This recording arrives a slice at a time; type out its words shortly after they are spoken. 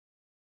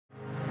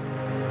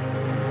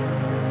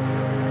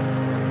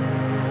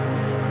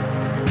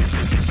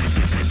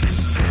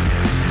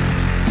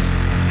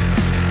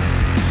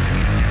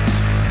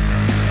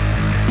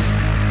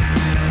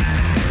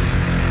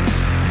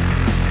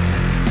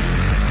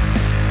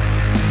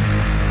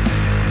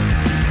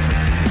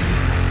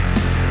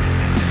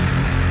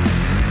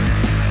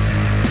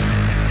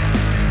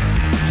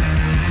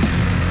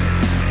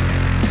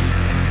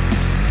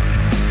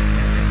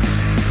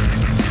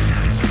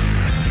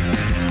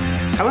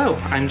Hello,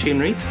 I'm Gene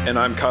Reed. And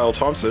I'm Kyle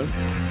Thompson.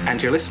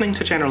 And you're listening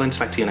to General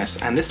Intellect Unit,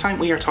 and this time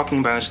we are talking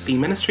about The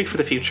Ministry for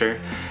the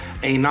Future,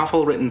 a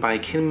novel written by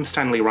Kim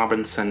Stanley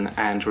Robinson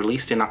and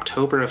released in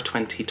October of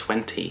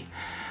 2020.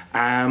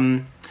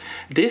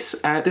 This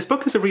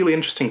book is a really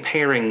interesting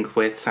pairing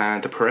with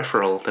The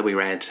Peripheral that we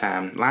read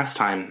last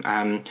time.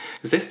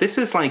 This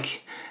is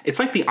like... It's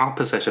like the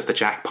opposite of The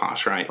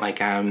Jackpot, right?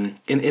 Like,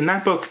 in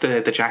that book,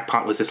 the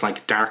Jackpot was this,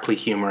 like, darkly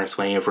humorous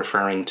way of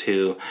referring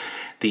to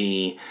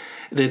the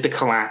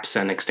collapse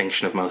and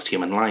extinction of most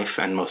human life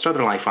and most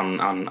other life on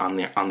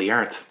the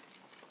Earth.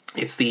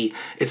 It's the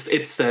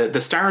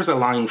stars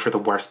align for the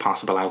worst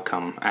possible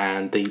outcome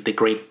and the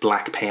great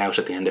black payout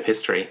at the end of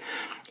history.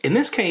 In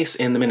this case,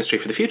 in The Ministry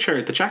for the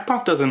Future, the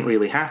jackpot doesn't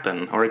really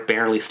happen, or it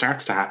barely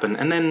starts to happen,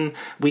 and then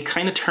we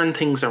kind of turn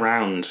things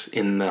around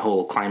in the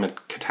whole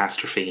climate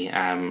catastrophe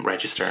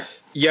register.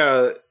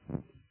 Yeah,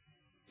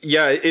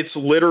 it's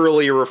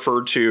literally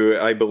referred to,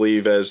 I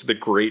believe, as the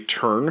Great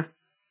Turn.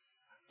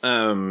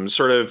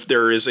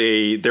 There is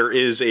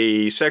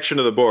a section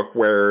of the book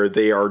where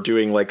they are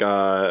doing like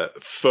a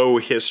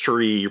faux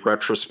history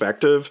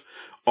retrospective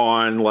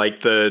on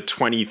like the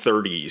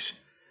 2030s.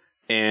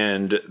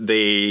 And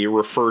they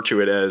refer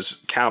to it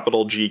as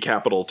capital G,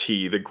 capital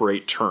T, the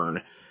Great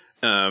Turn,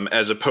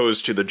 as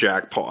opposed to the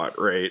jackpot,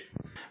 right?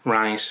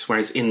 Right,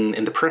 whereas in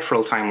the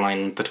peripheral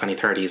timeline, the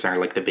 2030s are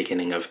like the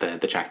beginning of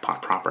the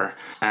jackpot proper.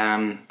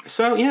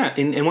 So yeah,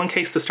 in one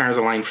case, the stars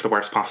align for the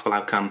worst possible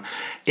outcome.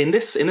 In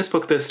this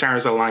book, the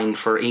stars align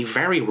for a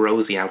very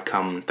rosy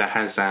outcome that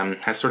has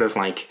sort of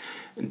like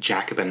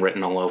Jacobin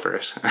written all over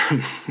it,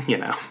 you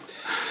know?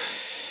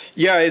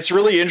 Yeah, it's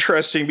really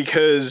interesting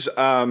because...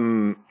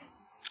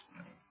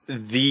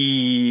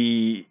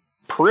 The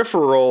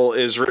Peripheral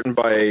is written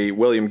by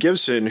William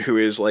Gibson, who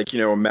is like,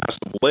 a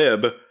massive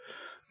lib.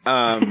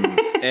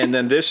 And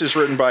then this is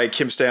written by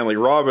Kim Stanley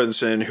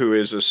Robinson, who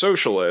is a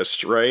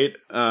socialist, right?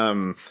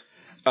 And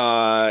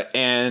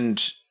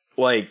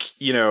like,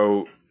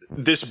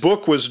 this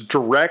book was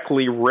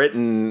directly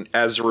written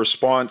as a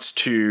response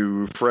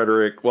to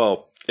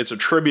it's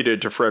attributed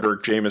to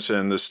Frederick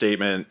Jameson, the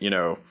statement,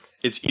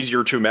 it's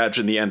easier to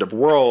imagine the end of the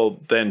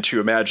world than to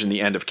imagine the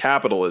end of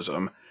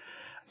capitalism.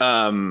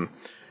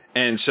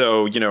 And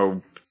so,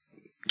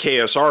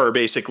 KSR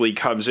basically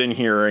comes in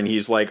here and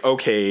he's like,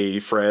 okay,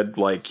 Fred,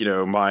 like,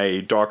 my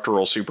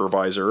doctoral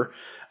supervisor,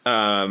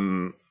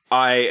 I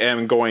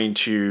am going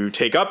to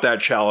take up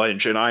that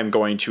challenge and I'm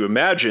going to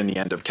imagine the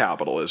end of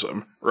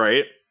capitalism.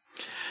 Right.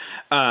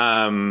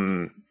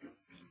 And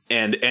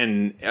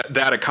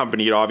that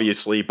accompanied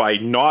obviously by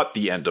not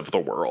the end of the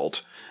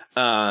world.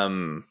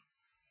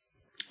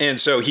 And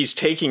so he's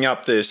taking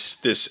up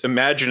this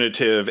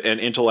imaginative and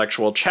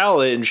intellectual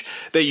challenge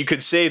that you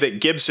could say that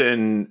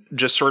Gibson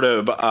just sort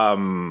of,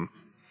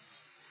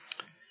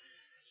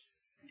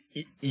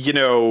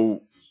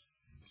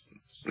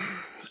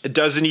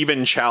 doesn't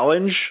even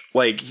challenge.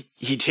 Like,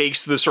 he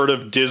takes the sort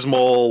of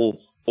dismal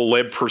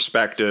lib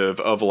perspective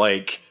of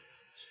like,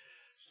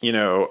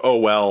 oh,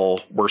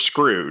 well, we're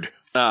screwed.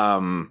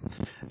 But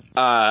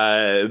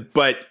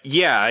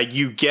yeah,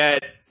 you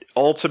get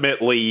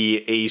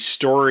ultimately a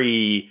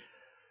story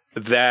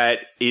that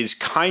is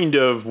kind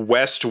of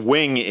West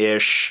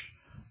Wing-ish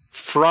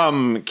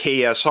from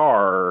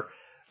KSR,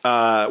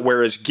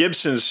 whereas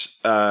Gibson's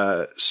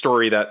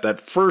story, that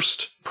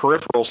first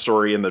Peripheral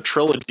story in the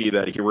trilogy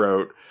that he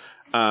wrote,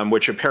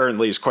 which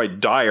apparently is quite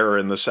dire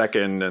in the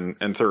second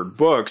and third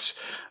books,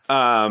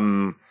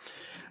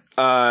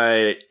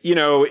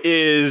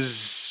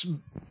 is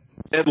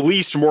at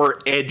least more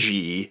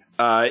edgy.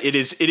 It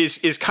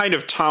is kind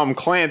of Tom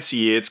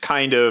Clancy. It's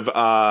kind of,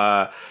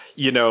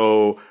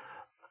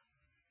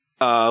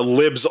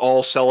 libs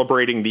all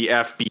celebrating the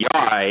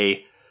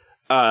FBI,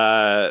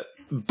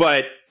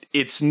 but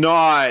it's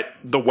not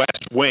the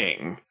West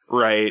Wing,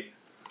 right?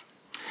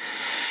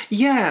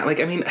 Yeah, like,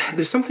 I mean,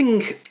 there's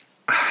something...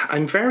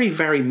 I'm very,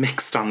 very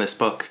mixed on this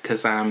book,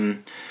 because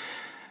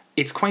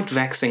it's quite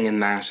vexing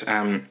in that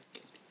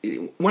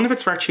one of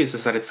its virtues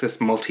is that it's this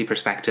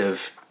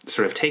multi-perspective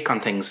sort of take on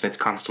things, and it's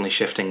constantly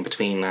shifting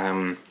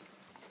between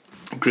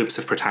groups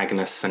of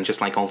protagonists and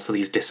just like also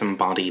these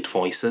disembodied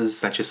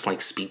voices that just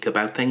like speak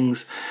about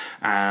things.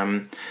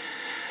 And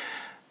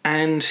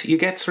you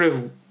get sort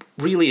of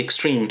really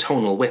extreme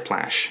tonal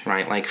whiplash,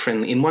 right? Like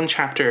in one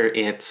chapter,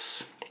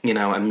 it's,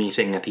 a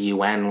meeting at the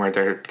UN where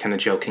they're kind of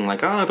joking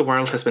like, oh, the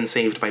world has been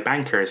saved by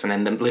bankers.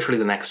 And then literally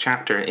the next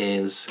chapter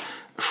is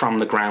from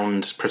the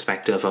ground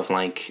perspective of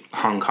like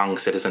Hong Kong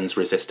citizens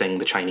resisting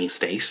the Chinese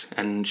state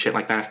and shit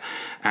like that.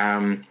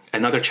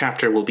 Another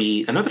chapter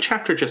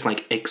just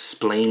like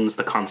explains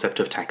the concept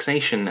of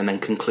taxation and then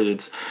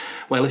concludes,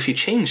 well, if you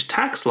changed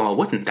tax law,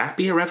 wouldn't that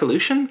be a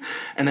revolution?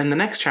 And then the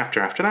next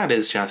chapter after that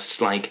is just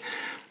like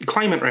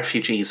climate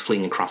refugees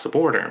fleeing across a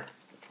border.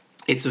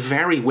 It's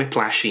very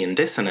whiplashy and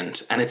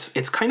dissonant, and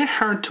it's kind of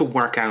hard to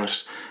work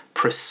out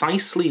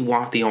precisely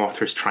what the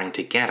author's trying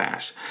to get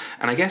at.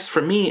 And I guess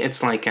for me,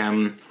 it's like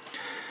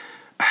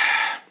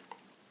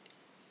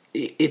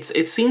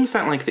it seems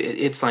that like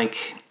it's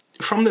like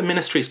from the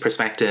Ministry's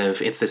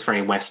perspective, it's this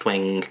very West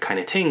Wing kind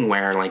of thing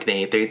where like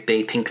they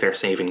think they're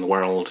saving the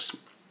world,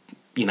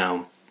 you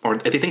know, or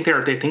they think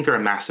they're a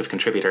massive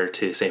contributor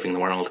to saving the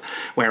world,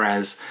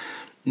 whereas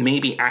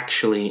maybe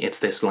actually it's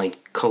this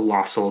like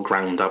colossal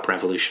ground up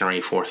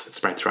revolutionary force that's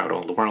spread throughout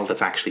all the world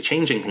that's actually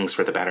changing things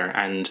for the better,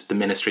 and the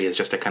Ministry is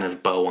just a kind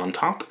of bow on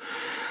top.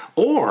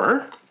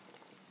 Or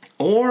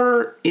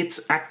it's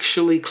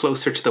actually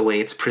closer to the way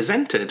it's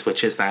presented,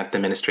 which is that the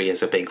Ministry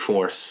is a big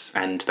force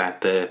and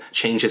that the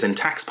changes in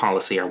tax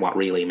policy are what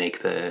really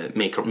make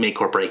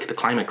or break the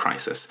climate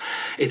crisis.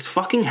 It's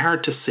fucking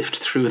hard to sift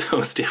through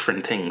those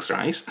different things,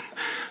 right?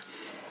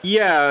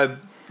 Yeah,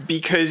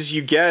 because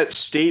you get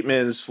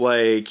statements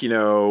like, you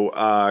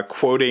know,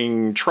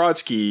 quoting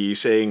Trotsky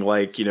saying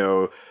like, you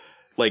know,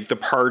 like the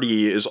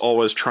party is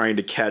always trying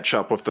to catch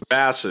up with the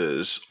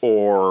masses,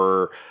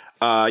 or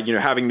you know,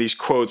 having these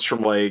quotes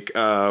from like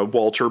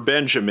Walter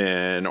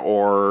Benjamin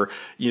or,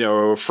 you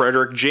know,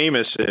 Frederick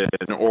Jameson,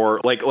 or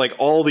like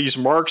all these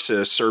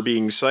Marxists are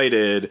being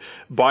cited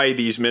by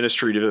these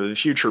Ministry to the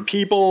Future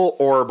people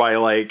or by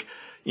like,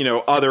 you know,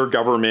 other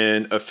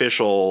government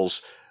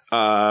officials.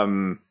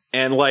 And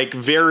like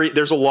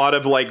there's a lot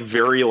of like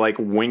very like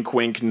wink,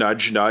 wink,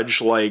 nudge,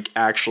 nudge, like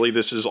actually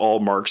this is all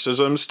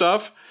Marxism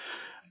stuff.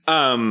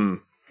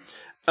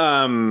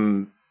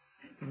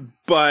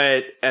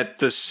 But at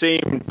the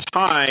same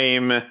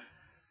time,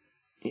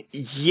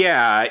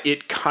 yeah,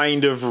 it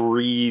kind of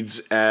reads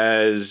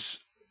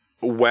as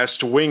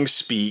West Wing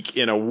speak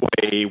in a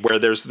way where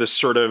there's this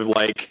sort of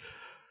like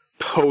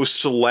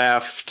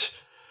post-left,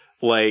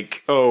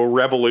 like, oh,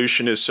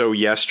 revolution is so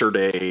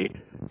yesterday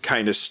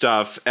kind of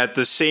stuff. At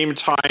the same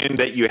time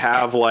that you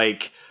have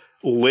like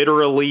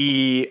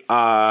literally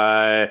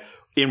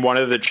in one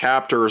of the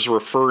chapters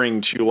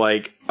referring to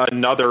like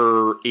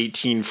another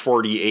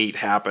 1848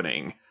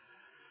 happening.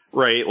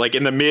 Right, like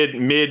in the mid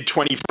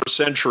 21st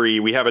century,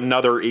 we have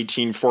another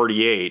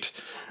 1848,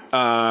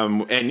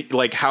 and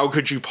like, how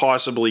could you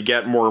possibly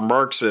get more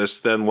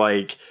Marxist than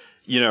like,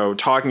 you know,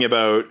 talking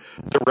about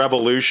the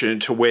revolution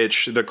to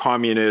which the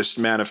Communist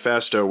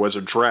Manifesto was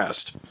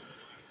addressed?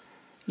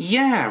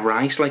 Yeah,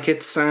 right. Like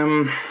it's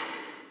like,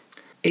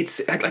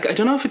 I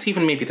don't know if it's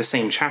even maybe the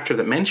same chapter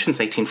that mentions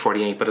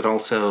 1848, but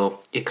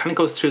it kind of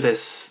goes through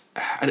this.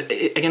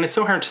 Again, it's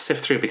so hard to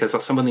sift through because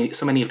so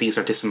many of these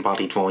are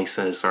disembodied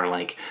voices or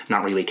like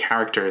not really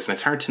characters, and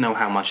it's hard to know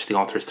how much the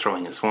author's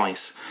throwing his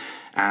voice,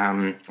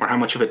 or how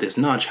much of it is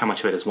nudge, how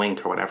much of it is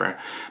wink or whatever.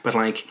 But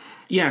like,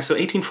 yeah, so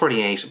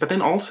 1848, but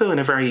then also in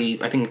I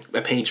think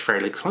a page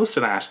fairly close to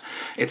that,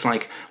 it's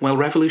like, well,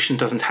 revolution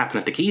doesn't happen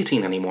at the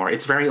guillotine anymore.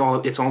 It's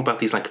all about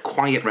these like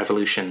quiet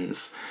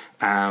revolutions,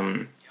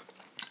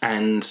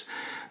 and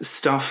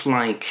stuff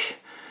like,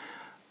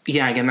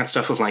 yeah, again, that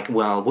stuff of like,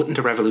 well, wouldn't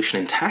a revolution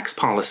in tax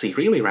policy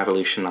really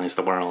revolutionize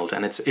the world?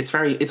 And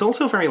it's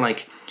also very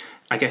like,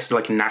 I guess,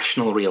 like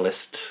national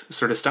realist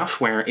sort of stuff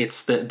where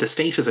it's the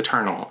state is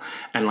eternal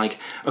and like,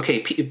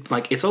 okay,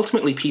 like it's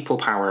ultimately people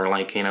power.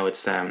 Like, you know,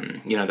 it's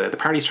you know, the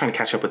party's trying to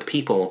catch up with the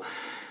people,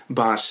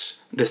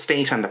 but the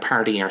state and the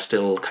party are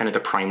still kind of the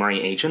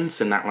primary agents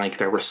in that like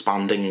they're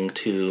responding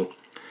to.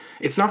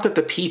 It's not that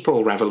the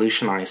people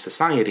revolutionize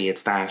society,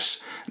 it's that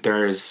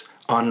there's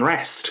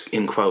unrest,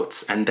 in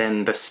quotes, and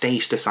then the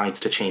state decides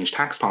to change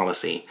tax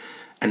policy,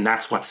 and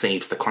that's what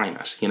saves the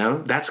climate, you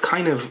know? That's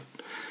kind of...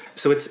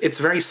 So it's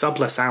very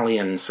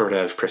sub-Lassallean sort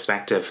of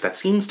perspective that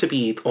seems to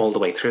be all the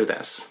way through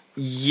this.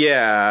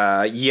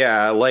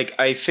 Yeah, like,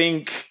 I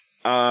think...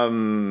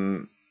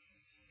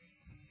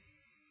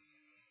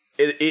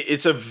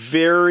 it's a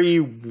very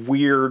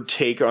weird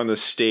take on the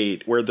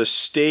state, where the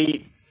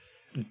state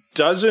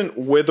doesn't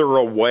wither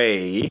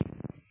away.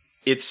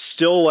 It's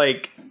still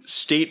like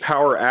state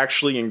power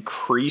actually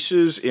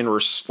increases in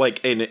sort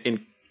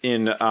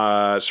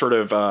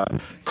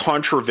of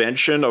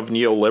contravention of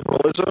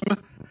neoliberalism,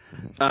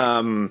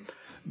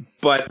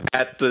 but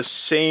at the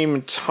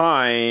same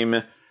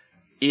time,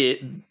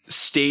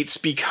 states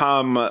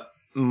become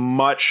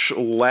much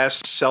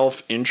less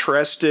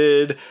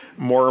self-interested,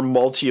 more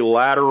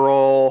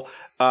multilateral.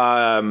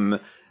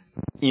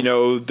 You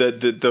know,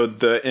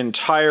 the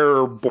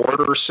entire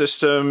border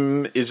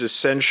system is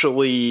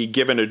essentially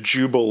given a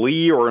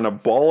jubilee or an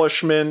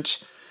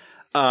abolishment.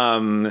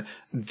 All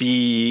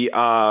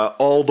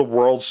the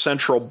world's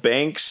central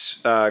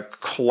banks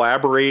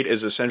collaborate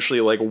as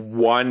essentially like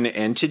one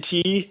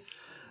entity.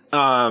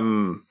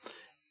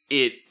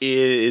 It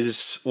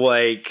is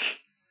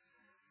like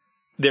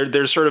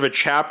there's sort of a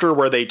chapter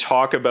where they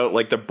talk about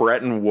like the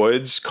Bretton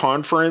Woods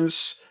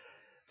conference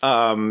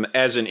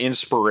as an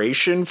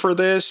inspiration for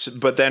this,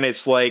 but then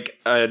it's like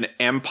an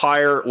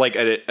empire, like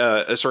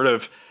a sort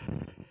of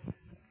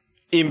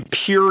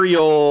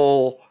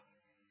imperial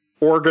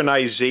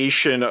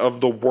organization of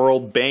the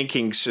world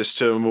banking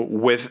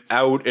system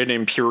without an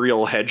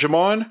imperial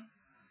hegemon.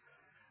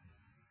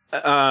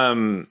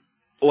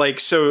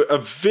 Like, so a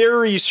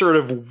very sort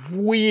of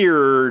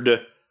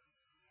weird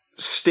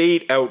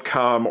state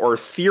outcome or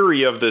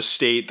theory of the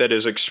state that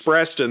is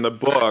expressed in the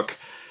book.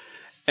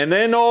 And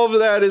then all of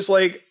that is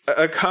like,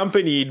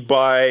 accompanied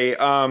by,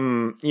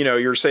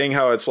 you're saying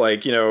how it's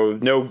like,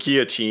 no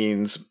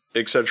guillotines,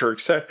 et cetera,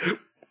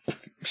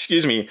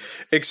 excuse me,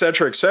 et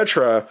cetera, et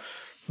cetera.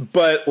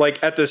 But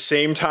like at the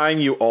same time,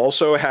 you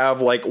also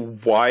have like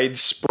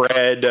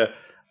widespread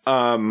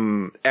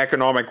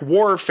economic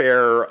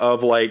warfare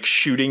of like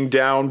shooting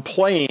down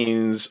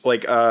planes,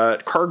 like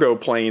cargo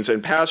planes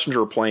and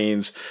passenger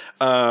planes,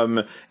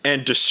 and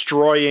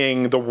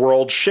destroying the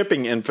world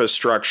shipping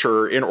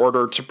infrastructure in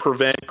order to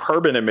prevent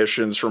carbon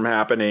emissions from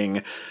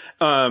happening.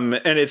 And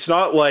it's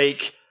not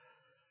like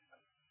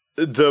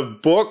the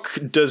book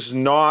does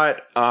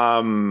not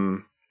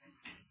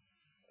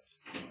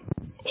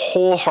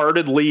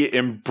wholeheartedly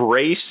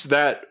embrace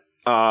that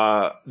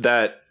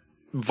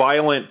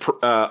violent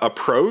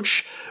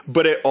approach,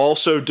 but it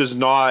also does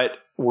not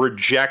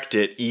reject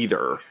it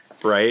either,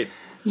 right?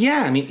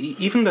 Yeah, I mean,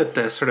 even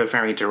the sort of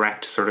very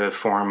direct sort of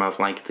form of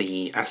like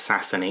the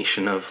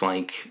assassination of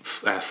like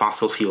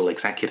fossil fuel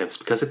executives,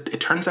 because it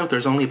turns out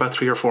there's only about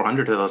 300 or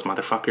 400 of those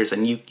motherfuckers,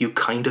 and you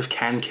kind of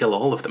can kill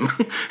all of them.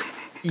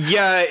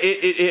 Yeah,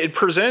 it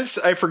presents,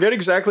 I forget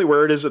exactly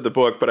where it is at the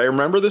book, but I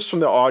remember this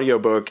from the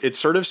audiobook. It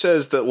sort of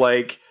says that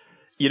like,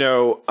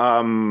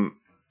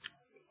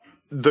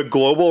 the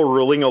global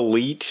ruling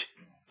elite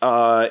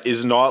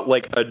is not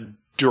like a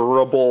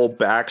durable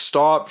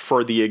backstop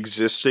for the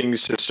existing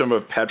system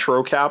of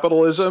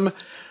petrocapitalism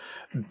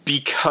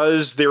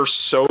because they're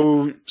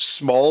so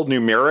small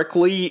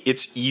numerically.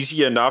 It's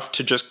easy enough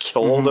to just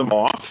kill them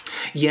off.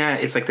 Yeah,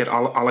 it's like that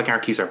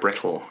oligarchies are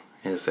brittle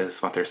is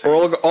what they're saying.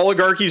 Or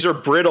oligarchies are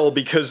brittle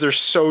because they're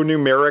so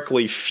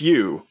numerically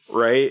few,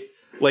 right?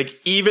 Like,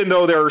 even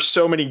though there are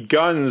so many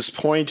guns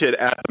pointed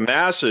at the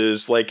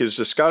masses, like is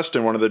discussed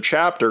in one of the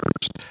chapters,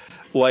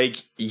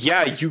 like,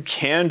 yeah, you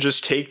can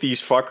just take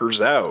these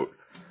fuckers out,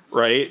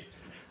 right?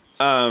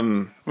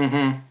 And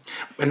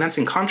that's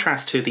in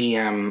contrast to the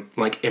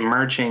like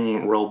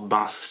emerging,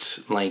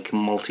 robust, like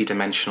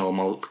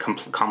multidimensional,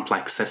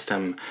 complex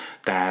system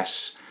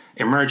that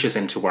emerges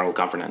into world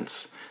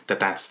governance.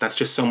 That's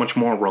just so much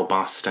more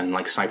robust and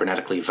like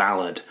cybernetically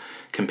valid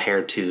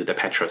compared to the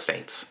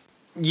petrostates.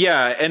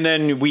 Yeah, and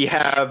then we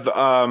have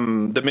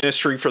the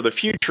Ministry for the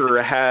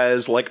Future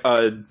has like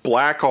a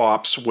Black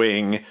Ops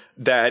wing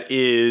that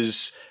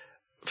is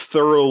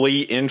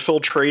thoroughly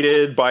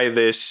infiltrated by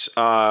this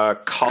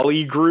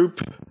Kali group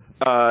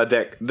of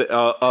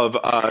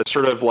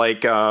sort of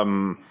like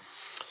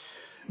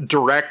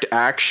direct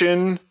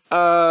action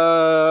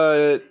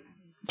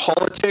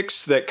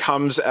politics that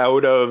comes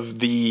out of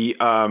the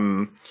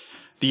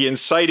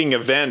inciting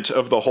event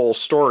of the whole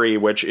story,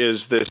 which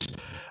is this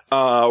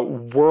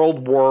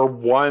World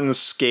War I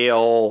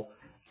scale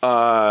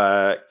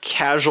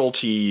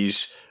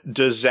casualties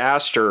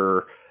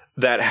disaster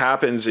that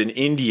happens in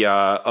India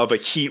of a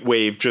heat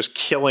wave just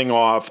killing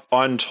off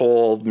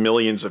untold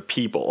millions of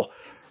people,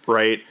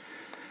 right?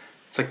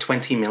 It's like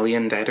 20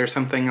 million dead or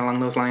something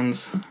along those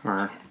lines.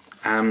 Or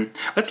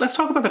let's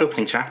talk about that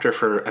opening chapter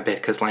for a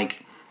bit, because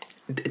like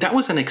that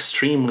was an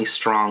extremely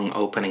strong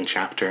opening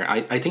chapter.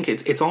 I think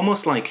it's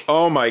almost like,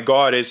 oh my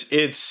god,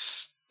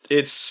 it's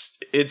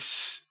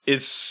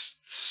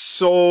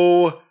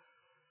so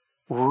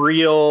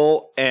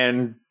real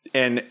and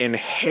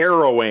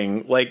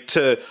harrowing. Like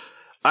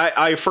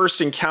I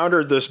first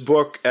encountered this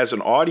book as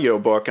an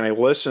audiobook and I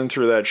listened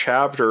through that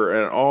chapter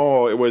and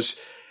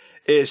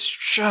it's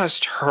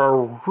just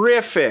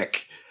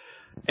horrific.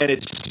 And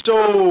it's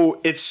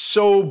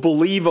so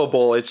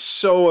believable. It's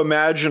so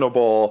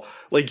imaginable.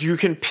 Like you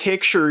can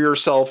picture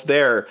yourself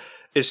there,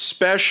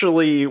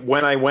 especially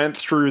when I went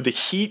through the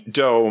heat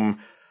dome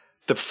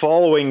the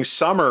following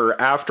summer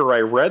after I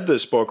read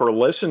this book or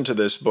listened to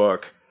this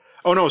book.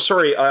 Oh, no,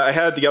 sorry. I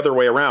had it the other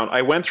way around.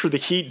 I went through the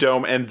heat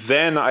dome and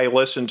then I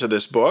listened to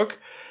this book.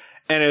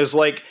 And it was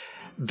like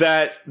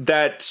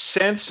that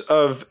sense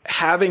of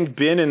having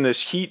been in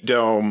this heat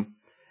dome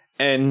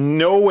and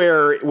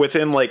nowhere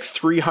within like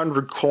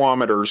 300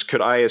 kilometers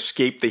could I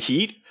escape the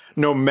heat,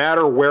 no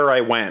matter where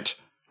I went,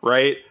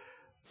 right?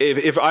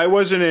 If I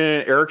wasn't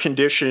in an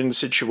air-conditioned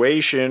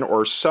situation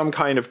or some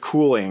kind of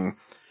cooling,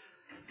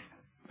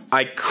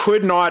 I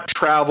could not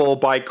travel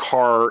by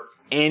car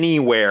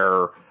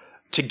anywhere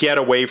to get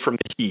away from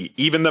the heat.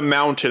 Even the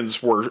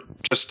mountains were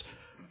just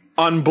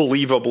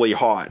unbelievably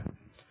hot.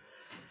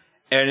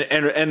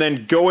 And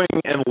then going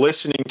and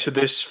listening to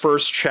this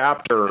first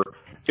chapter,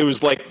 it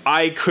was like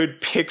I could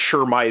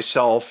picture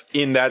myself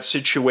in that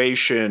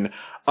situation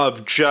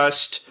of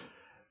just,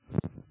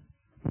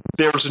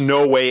 there's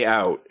no way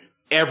out.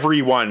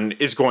 Everyone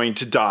is going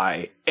to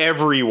die.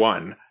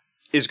 Everyone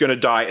is going to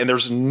die, and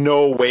there's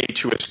no way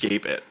to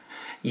escape it.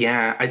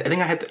 Yeah, I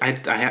think I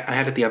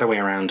had it the other way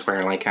around,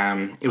 where like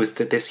it was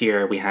that this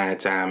year we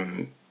had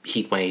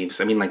heat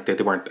waves. I mean, like they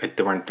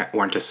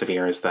weren't as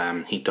severe as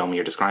the heat dome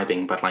you're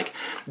describing, but like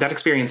that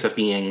experience of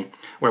being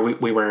where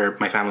we were,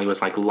 my family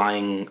was like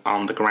lying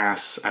on the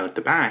grass out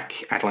the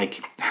back at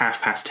like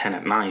 10:30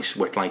 at night,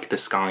 where like the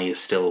sky is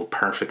still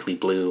perfectly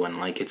blue and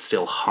like it's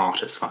still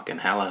hot as fucking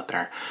hell out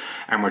there,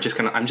 and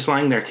I'm just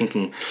lying there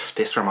thinking,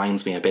 this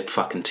reminds me a bit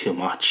fucking too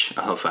much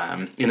of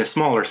in a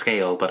smaller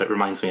scale, but it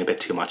reminds me a bit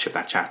too much of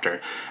that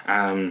chapter.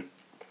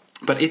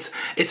 But it's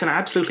an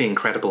absolutely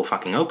incredible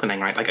fucking opening,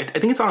 right? Like I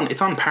think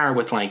it's on par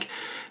with like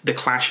The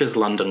Clash's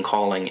London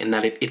Calling, in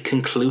that it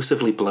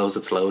conclusively blows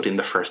its load in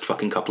the first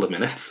fucking couple of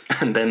minutes,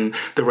 and then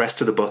the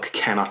rest of the book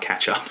cannot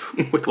catch up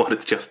with what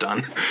it's just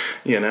done,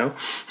 you know?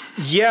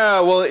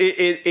 Yeah, well,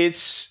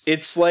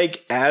 it's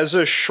like, as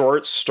a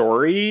short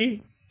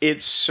story,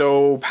 it's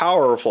so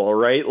powerful,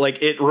 right?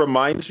 Like, it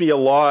reminds me a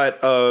lot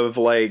of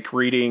like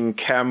reading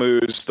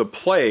Camus' The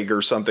Plague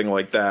or something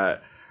like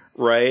that,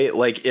 right?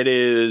 Like,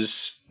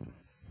 it's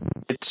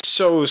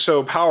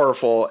so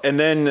powerful. And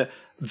then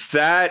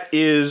that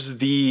is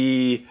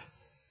the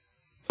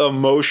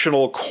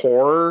emotional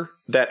core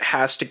that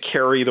has to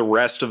carry the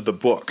rest of the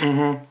book.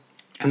 Mm-hmm.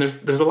 And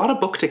there's a lot of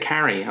book to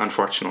carry,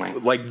 unfortunately.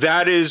 Like,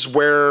 that is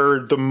where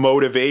the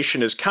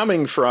motivation is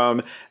coming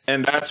from,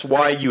 and that's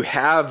why you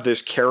have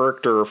this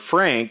character,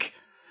 Frank,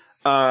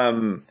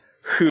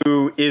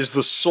 who is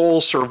the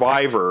sole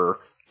survivor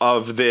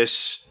of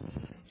this,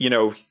 you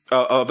know,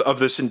 of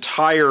this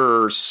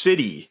entire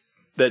city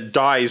that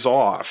dies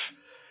off.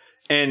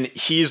 And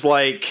he's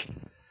like,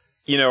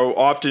 you know,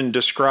 often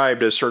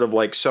described as sort of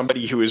like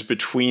somebody who is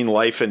between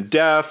life and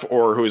death,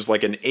 or who is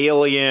like an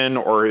alien,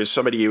 or is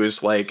somebody who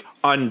is like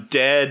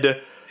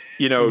undead,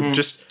 you know, mm-hmm.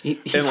 just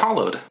he's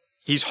hollowed.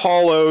 He's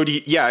hollowed.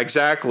 Yeah,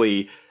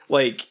 exactly.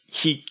 Like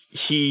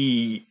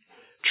he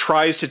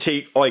tries to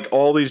take like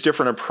all these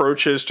different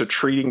approaches to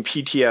treating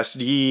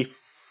PTSD,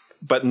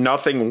 but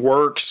nothing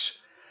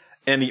works.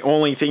 And the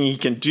only thing he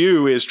can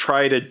do is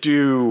try to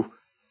do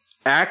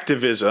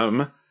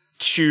activism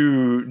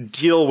to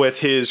deal with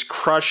his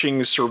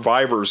crushing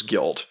survivor's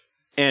guilt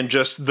and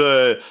just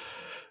the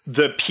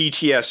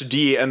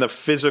PTSD and the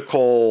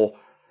physical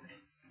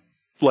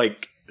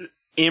like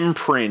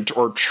imprint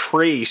or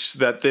trace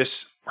that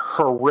this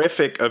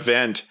horrific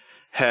event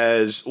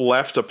has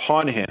left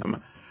upon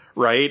him,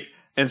 right?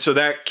 And so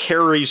that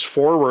carries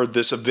forward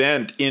this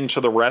event into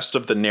the rest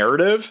of the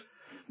narrative.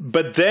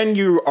 But then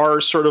you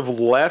are sort of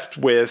left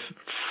with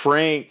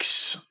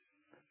Frank's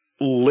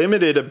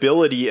limited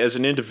ability as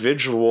an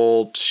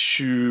individual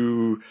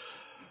to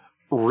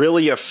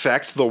really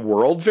affect the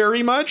world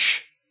very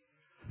much.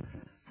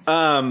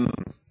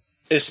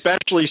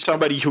 Especially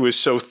somebody who is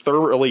so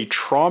thoroughly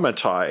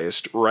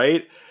traumatized,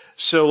 right?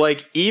 So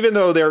like, even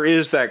though there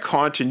is that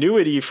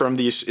continuity from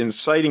this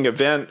inciting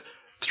event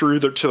through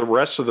to the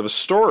rest of the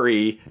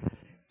story,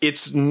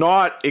 it's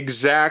not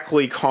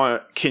exactly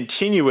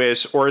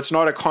continuous, or it's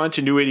not a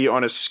continuity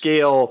on a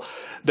scale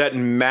that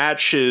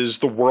matches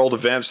the world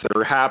events that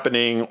are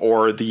happening,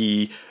 or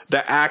the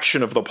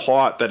action of the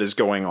plot that is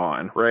going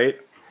on, right?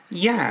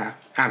 Yeah,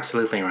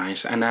 absolutely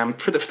right.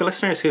 And for the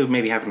listeners who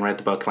maybe haven't read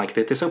the book, like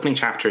this opening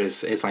chapter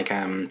is like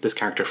this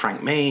character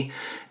Frank May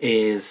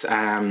is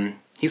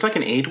he's like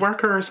an aid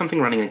worker or something,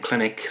 running a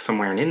clinic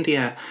somewhere in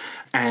India.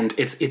 And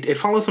it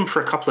follows him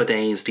for a couple of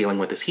days dealing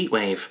with this heat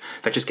wave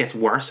that just gets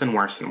worse and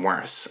worse and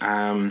worse.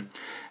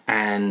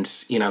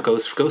 And you know,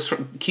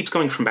 keeps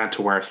going from bad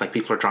to worse. Like,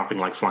 people are dropping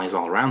like flies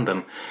all around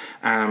them.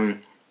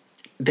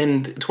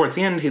 Then towards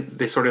the end,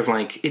 they sort of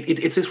like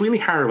it's this really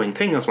harrowing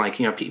thing of like,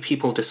 you know,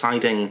 people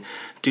deciding,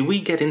 do we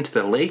get into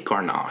the lake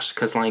or not?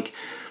 Because like,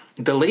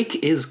 the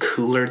lake is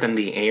cooler than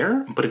the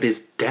air, but it is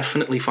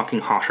definitely fucking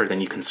hotter than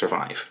you can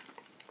survive.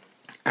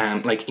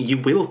 Like, you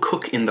will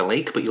cook in the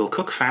lake, but you'll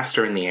cook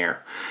faster in the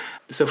air.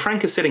 So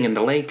Frank is sitting in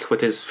the lake with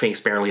his face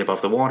barely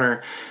above the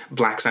water,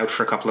 blacks out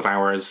for a couple of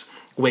hours,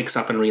 wakes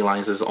up and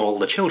realizes all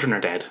the children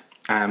are dead.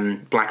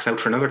 Blacks out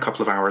for another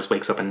couple of hours,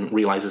 wakes up and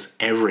realizes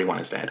everyone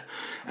is dead.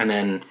 And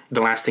then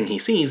the last thing he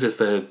sees is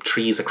the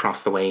trees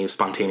across the way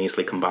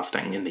spontaneously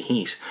combusting in the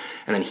heat.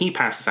 And then he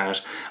passes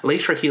out.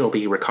 Later he'll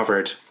be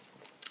recovered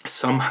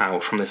somehow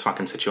from this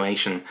fucking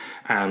situation,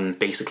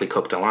 basically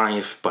cooked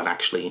alive, but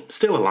actually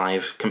still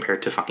alive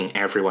compared to fucking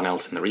everyone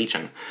else in the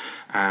region.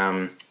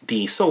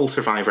 The sole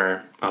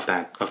survivor of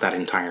that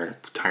entire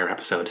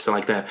episode. So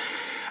like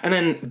and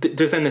then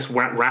there's then this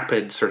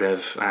rapid sort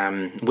of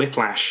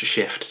whiplash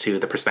shift to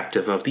the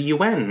perspective of the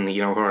UN,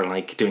 you know, who are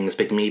like doing this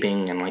big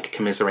meeting and like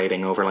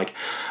commiserating over like,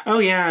 oh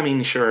yeah, I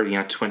mean, sure, you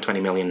know, 20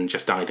 million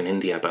just died in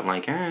India, but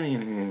like, you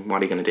know,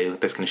 what are you going to do?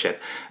 This kind of shit.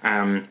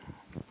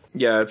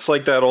 Yeah, it's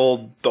like the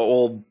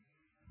old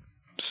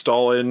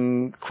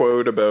Stalin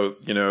quote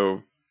about, you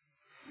know,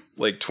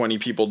 like 20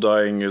 people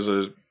dying is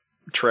a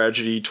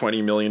tragedy,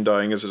 20 million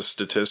dying is a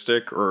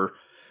statistic, or,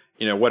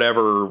 you know,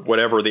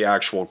 whatever the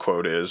actual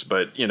quote is.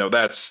 But, you know,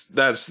 that's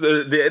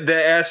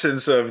the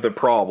essence of the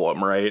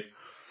problem, right?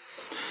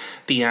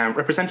 The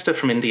representative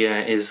from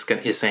India is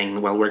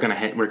saying, well, we're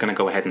gonna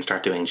go ahead and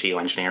start doing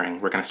geoengineering.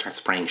 We're gonna start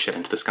spraying shit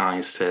into the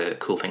skies to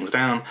cool things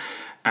down.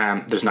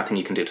 There's nothing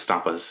you can do to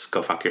stop us.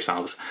 Go fuck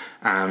yourselves.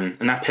 And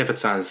that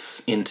pivots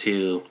us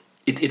into...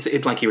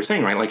 It's like you were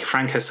saying, right? Like,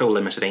 Frank has so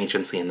limited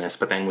agency in this,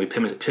 but then we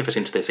pivot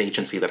into this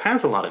agency that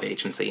has a lot of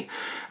agency.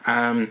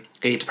 A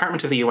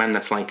department of the UN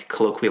that's like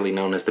colloquially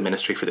known as the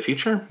Ministry for the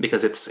Future,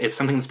 because it's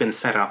something that's been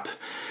set up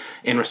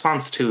in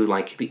response to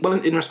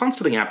in response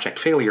to the abject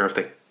failure of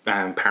the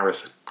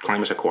Paris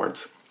Climate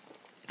Accords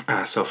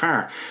so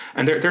far.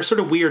 And their sort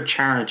of weird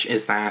charge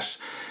is that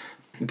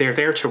they're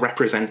there to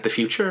represent the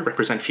future,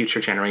 represent future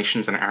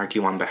generations, and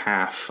argue on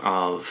behalf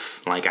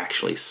of like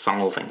actually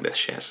solving this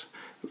shit.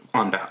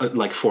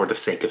 For the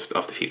sake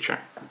of the future.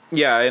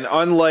 Yeah, and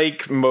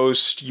unlike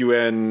most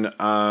UN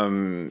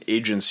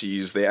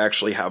agencies, they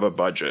actually have a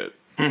budget.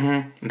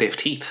 Mm-hmm. They have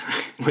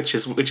teeth, which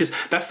is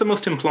that's the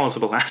most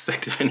implausible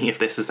aspect of any of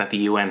this, is that the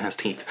UN has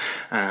teeth.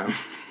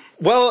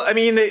 Well, I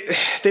mean,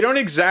 they don't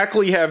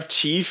exactly have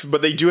teeth,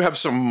 but they do have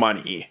some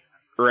money,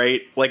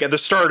 right? Like at the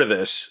start of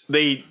this,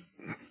 they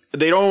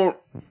don't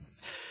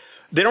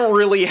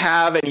really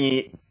have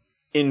any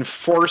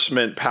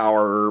enforcement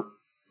power,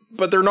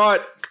 but they're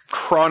not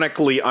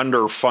chronically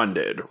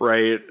underfunded,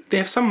 right? They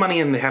have some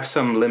money and they have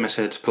some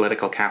limited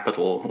political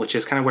capital, which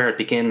is kind of where it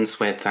begins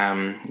with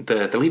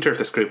the leader of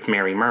this group,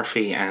 Mary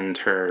Murphy, and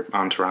her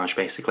entourage,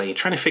 basically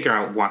trying to figure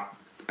out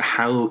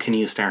how can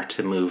you start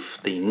to move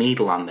the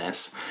needle on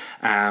this.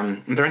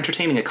 They're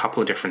entertaining a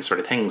couple of different sort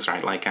of things,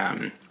 right? Like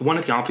one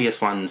of the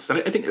obvious ones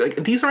that I think, like,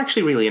 these are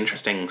actually really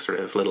interesting sort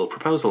of little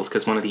proposals,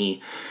 because one of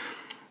the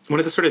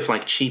sort of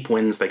like cheap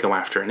wins they go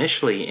after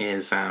initially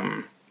is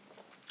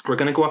we're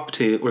going to go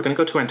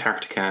to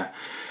Antarctica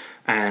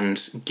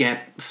and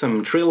get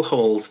some drill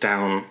holes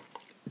down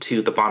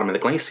to the bottom of the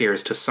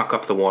glaciers to suck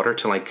up the water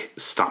to like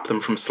stop them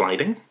from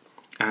sliding.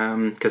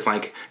 Because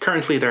like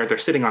currently they're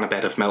sitting on a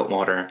bed of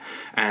meltwater,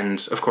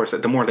 and of course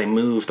the more they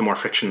move, the more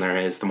friction there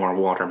is, the more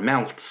water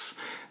melts.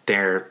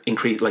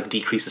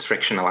 Decreases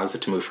friction, allows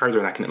it to move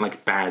further. That can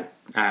like bad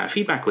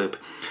feedback loop.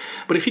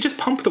 But if you just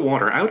pump the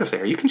water out of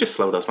there, you can just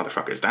slow those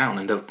motherfuckers down,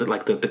 and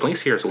the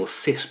glaciers will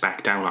sit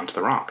back down onto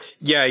the rock.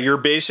 Yeah, you're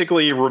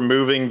basically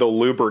removing the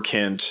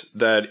lubricant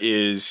that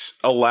is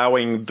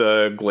allowing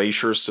the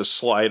glaciers to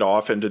slide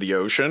off into the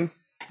ocean.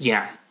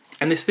 Yeah,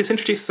 and this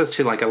introduces us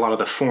to like a lot of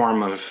the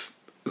form of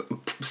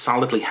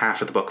solidly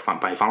half of the book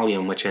by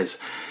volume, which is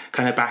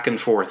kind of back and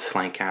forth,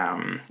 like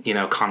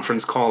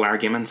conference call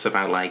arguments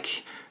about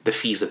like the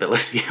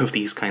feasibility of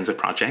these kinds of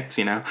projects,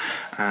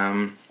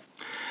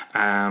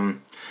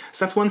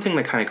 So that's one thing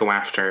they kind of go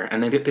after.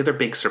 And then the other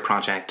big sort of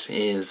project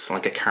is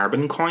like a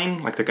carbon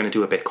coin. Like they're going to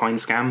do a Bitcoin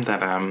scam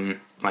that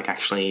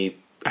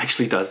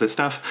actually does this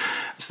stuff.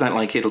 So that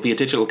like it'll be a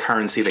digital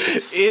currency that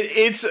gets...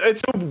 It's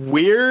a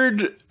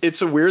weird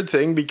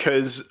thing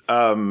because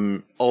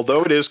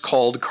although it is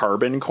called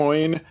carbon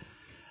coin,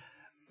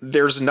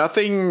 there's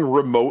nothing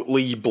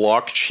remotely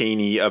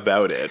blockchainy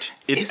about it.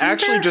 It's Isn't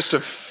actually there? Just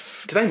a...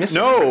 Did I miss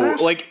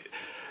that?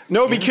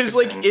 No, because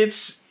like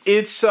it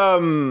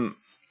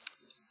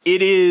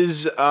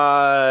is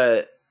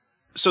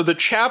so the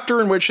chapter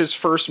in which is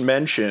first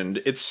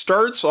mentioned, it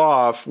starts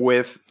off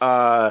with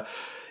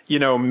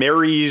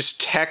Mary's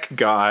tech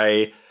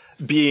guy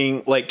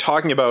being like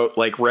talking about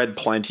like Red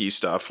Plenty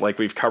stuff like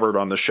we've covered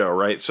on the show,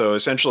 right? So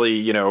essentially,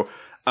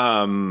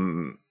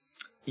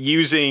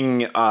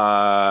 using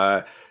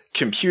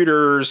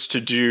computers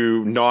to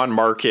do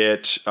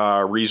non-market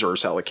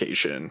resource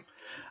allocation.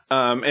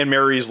 And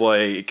Mary's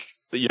like,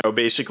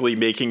 basically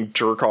making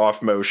jerk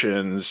off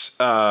motions,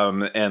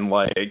 and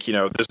like,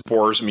 this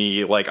bores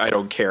me, like, I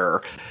don't care.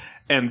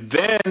 And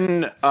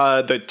then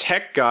the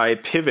tech guy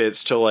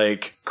pivots to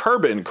like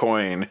carbon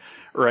coin,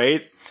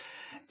 right?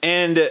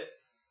 And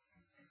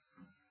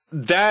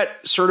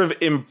that sort of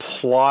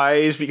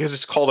implies, because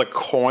it's called a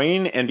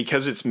coin and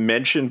because it's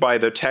mentioned by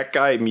the tech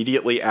guy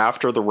immediately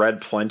after the Red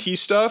Plenty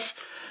stuff,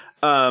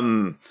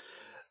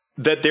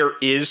 that there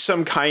is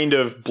some kind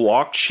of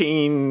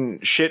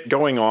blockchain shit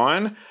going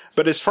on.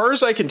 But as far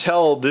as I can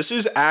tell, this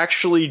is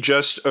actually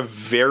just a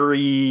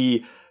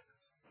very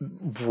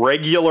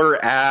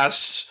regular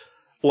ass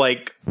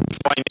like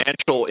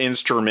financial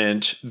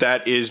instrument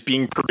that is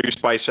being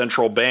produced by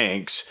central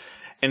banks,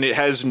 and it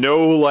has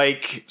no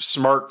like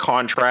smart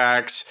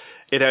contracts.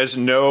 It has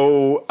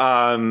no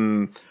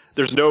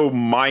there's no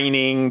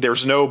mining,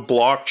 there's no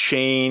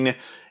blockchain.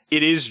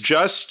 It's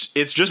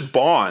just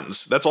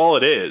bonds. That's all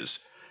it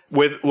is.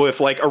 With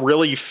like a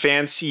really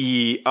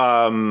fancy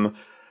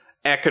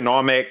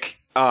economic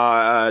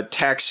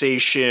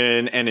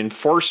taxation and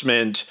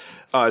enforcement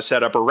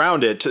set up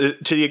around it.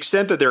 To the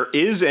extent that there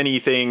is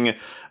anything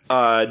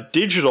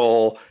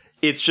digital,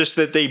 it's just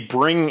that they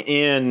bring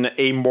in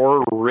a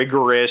more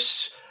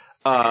rigorous,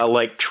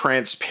 like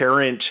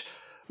transparent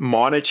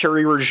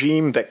monetary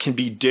regime that can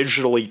be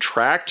digitally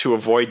tracked to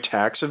avoid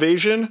tax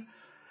evasion.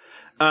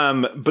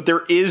 But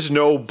there is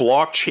no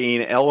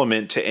blockchain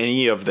element to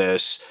any of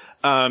this,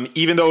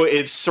 even though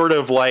it's sort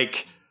of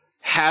like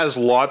has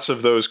lots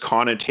of those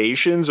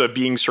connotations of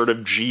being sort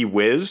of gee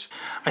whiz.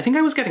 I think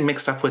I was getting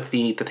mixed up with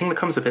the thing that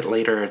comes a bit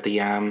later, the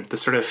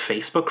sort of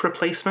Facebook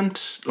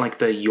replacement, like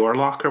the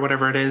Yourlock or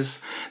whatever it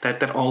is,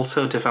 that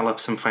also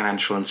develops some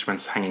financial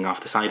instruments hanging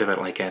off the side of it.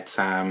 Like it's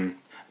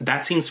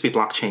that seems to be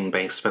blockchain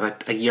based,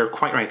 but you're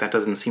quite right. That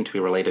doesn't seem to be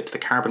related to the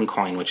carbon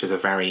coin, which is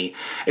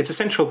it's a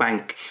central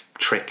bank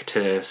trick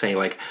to say,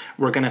 like,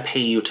 we're going to pay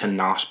you to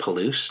not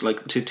pollute,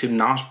 like to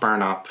not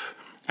burn up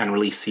and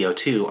release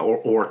CO2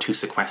 or to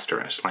sequester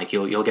it. Like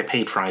you'll get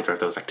paid for either of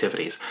those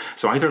activities.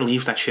 So either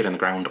leave that shit in the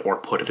ground or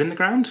put it in the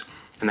ground,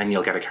 and then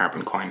you'll get a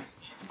carbon coin.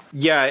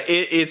 Yeah,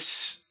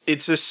 it's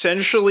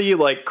essentially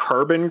like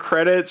carbon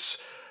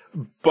credits,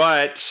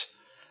 but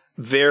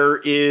there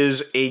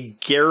is a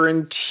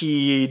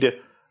guaranteed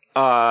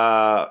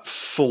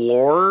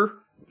floor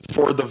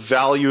for the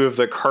value of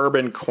the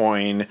carbon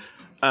coin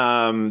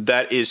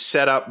that is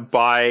set up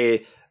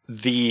by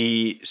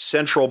the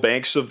central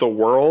banks of the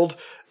world,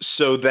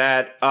 so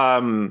that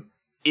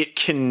it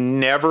can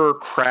never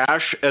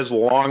crash as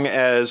long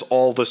as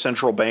all the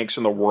central banks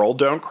in the world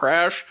don't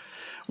crash,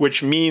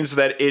 which means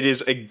that it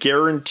is a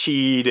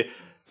guaranteed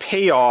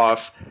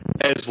payoff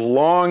as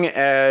long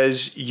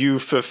as you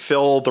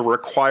fulfill the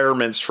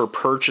requirements for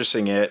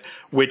purchasing it,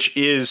 which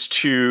is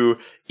to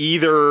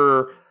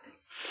either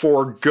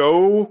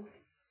forego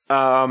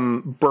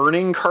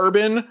burning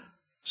carbon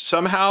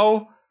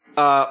somehow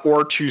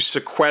or to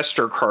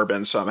sequester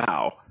carbon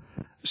somehow.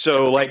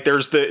 So like there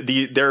is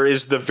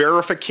the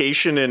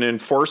verification and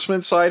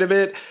enforcement side of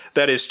it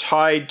that is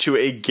tied to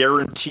a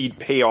guaranteed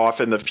payoff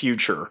in the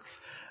future.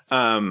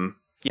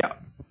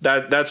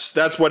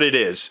 That's what it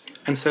is.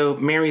 And so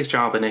Mary's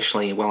job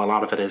initially, well, a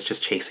lot of it is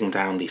just chasing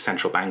down the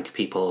central bank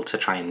people to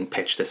try and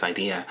pitch this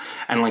idea.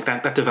 And like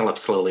that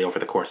develops slowly over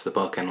the course of the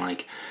book. And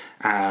like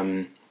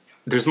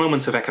there's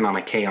moments of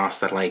economic chaos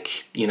that,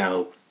 like, you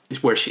know,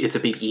 where it's a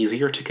bit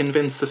easier to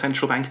convince the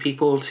central bank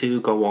people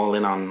to go all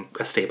in on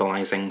a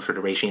stabilizing sort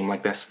of regime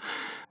like this.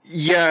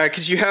 Yeah,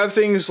 because you have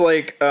things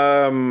like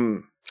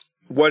so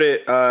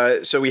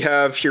we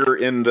have here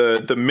in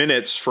the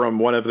minutes from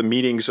one of the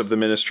meetings of the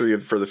Ministry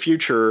for the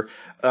Future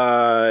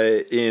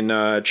in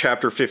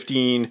chapter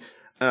 15.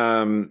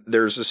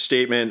 There's a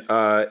statement: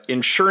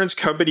 insurance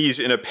companies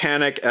in a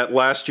panic at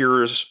last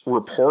year's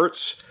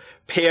reports.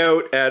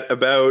 Payout at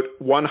about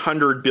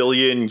 100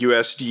 billion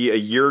USD a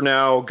year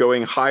now,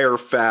 going higher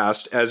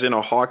fast, as in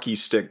a hockey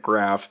stick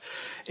graph.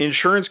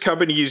 Insurance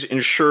companies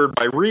insured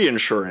by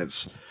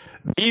reinsurance,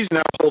 these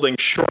now holding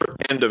short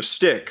end of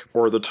stick,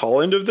 or the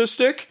tall end of the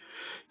stick,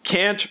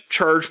 can't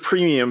charge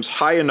premiums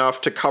high enough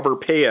to cover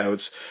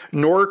payouts,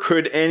 nor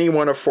could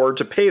anyone afford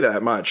to pay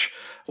that much.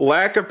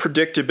 Lack of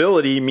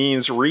predictability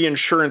means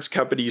reinsurance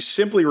companies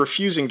simply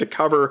refusing to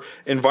cover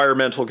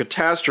environmental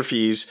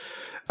catastrophes.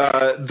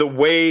 The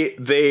way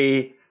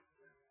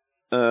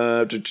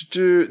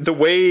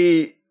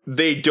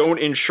they don't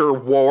insure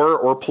war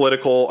or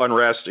political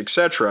unrest,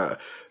 etc.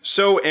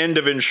 So end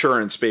of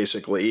insurance,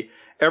 basically.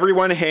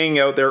 Everyone hanging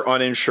out there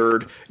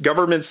uninsured.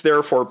 Governments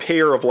therefore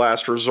payer of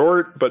last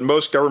resort, but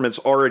most governments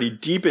already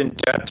deep in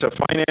debt to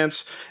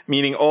finance,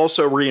 meaning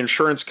also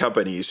reinsurance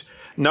companies.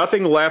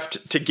 Nothing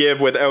left to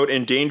give without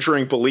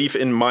endangering belief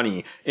in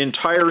money.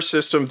 Entire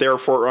system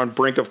therefore on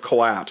brink of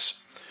collapse.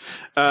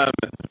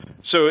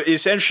 So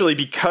essentially,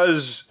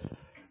 because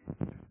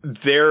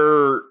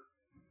there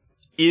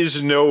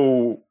is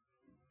no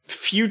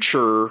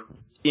future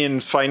in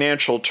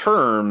financial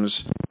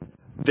terms,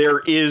 there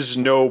is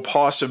no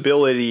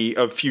possibility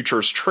of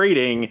futures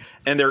trading,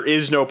 and there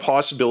is no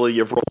possibility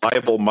of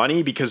reliable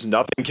money because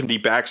nothing can be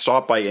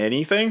backstopped by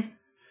anything.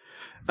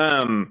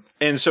 And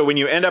so when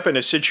you end up in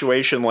a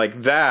situation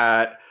like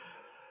that,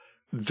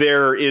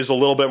 there is a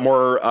little bit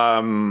more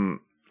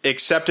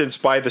acceptance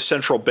by the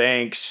central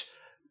banks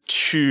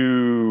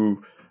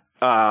to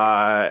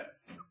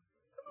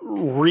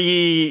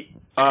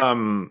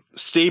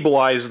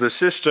stabilize the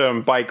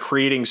system by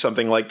creating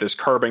something like this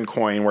carbon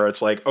coin, where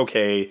it's like,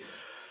 okay,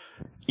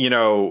 you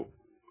know,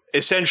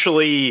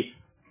 essentially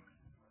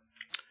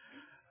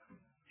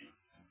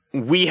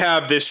we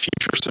have this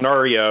future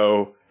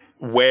scenario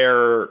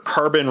where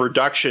carbon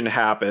reduction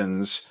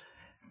happens,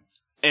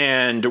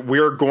 and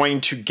we're going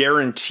to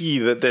guarantee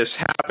that this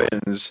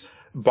happens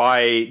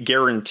by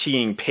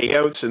guaranteeing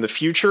payouts in the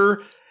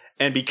future.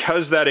 And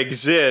because that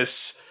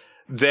exists,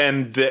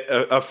 then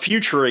a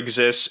future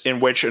exists in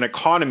which an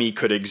economy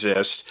could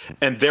exist,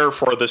 and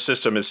therefore the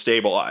system is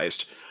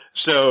stabilized.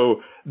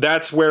 So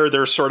that's where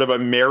there's sort of a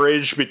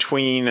marriage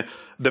between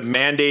the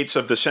mandates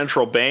of the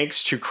central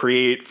banks to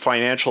create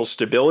financial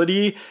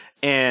stability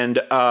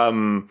and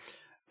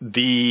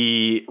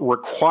the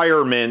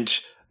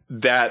requirement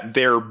that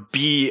there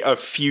be a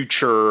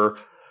future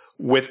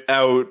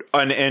without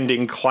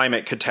unending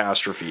climate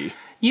catastrophe.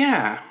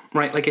 Yeah,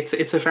 right. Like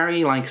it's a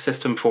very like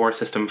System 4,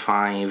 System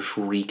 5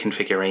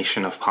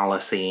 reconfiguration of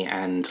policy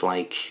and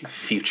like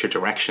future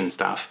direction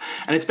stuff.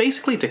 And it's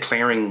basically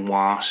declaring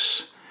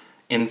what,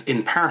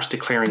 in part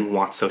declaring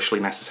what socially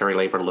necessary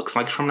labor looks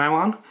like from now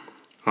on.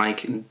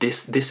 Like,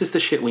 this is the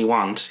shit we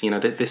want. You know,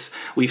 that this,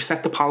 we've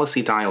set the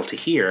policy dial to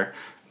here.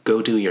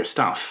 Go do your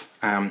stuff.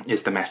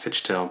 Is the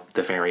message to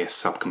the various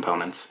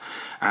subcomponents.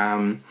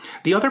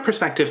 The other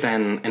perspective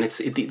then, and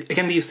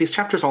again, these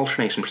chapters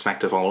alternate in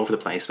perspective all over the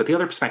place, but the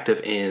other perspective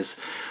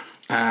is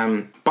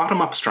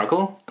bottom-up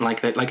struggle.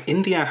 Like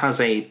India has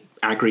a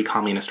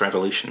agri-communist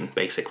revolution,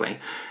 basically,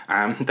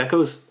 that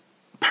goes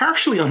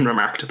partially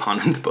unremarked upon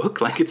in the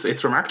book. Like,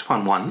 it's remarked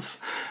upon once,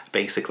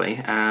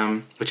 basically,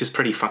 which is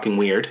pretty fucking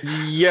weird.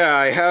 Yeah,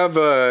 I have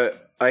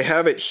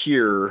it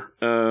here.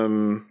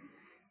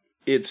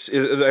 I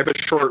have a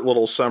short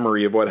little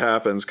summary of what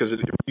happens, because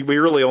we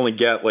really only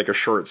get like a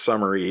short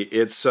summary.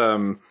 It's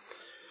so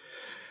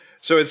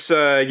it's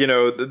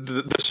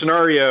the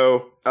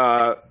scenario.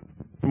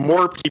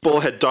 More people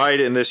had died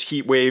in this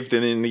heat wave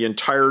than in the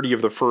entirety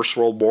of the First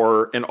World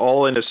War, and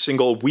all in a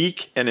single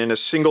week and in a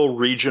single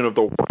region of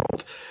the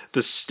world.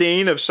 The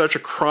stain of such a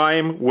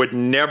crime would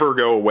never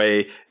go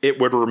away. It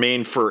would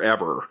remain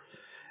forever.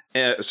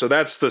 So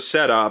that's the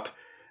setup.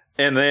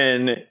 And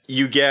then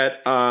you get,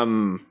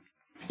 what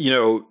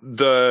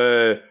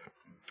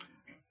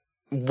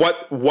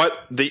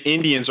the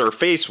Indians are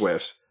faced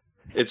with.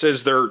 It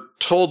says they're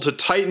told to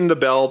tighten the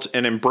belt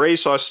and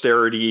embrace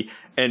austerity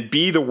and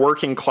be the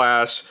working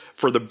class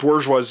for the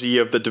bourgeoisie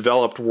of the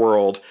developed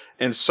world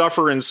and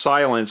suffer in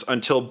silence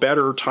until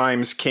better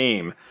times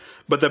came.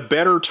 But the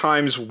better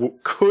times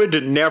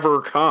could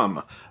never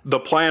come. The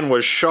plan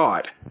was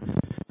shot.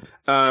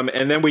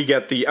 And then we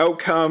get the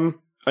outcome.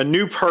 A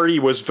new party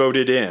was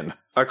voted in,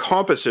 a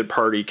composite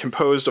party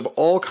composed of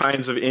all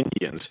kinds of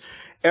Indians,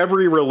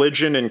 every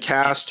religion and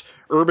caste,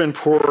 urban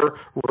poor,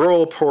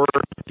 rural poor,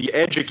 the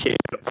educated,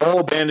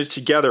 all banded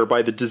together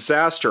by the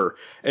disaster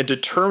and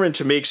determined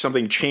to make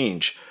something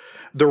change.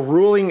 The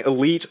ruling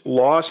elite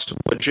lost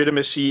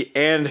legitimacy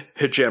and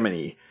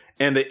hegemony,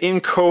 and the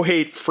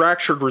inchoate,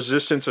 fractured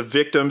resistance of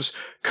victims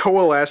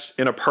coalesced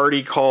in a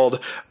party called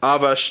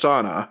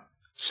Avasthana,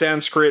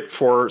 Sanskrit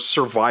for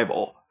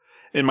survival.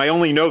 And my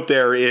only note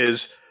there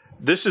is,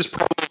 this is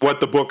probably what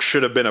the book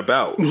should have been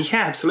about.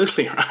 Yeah,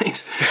 absolutely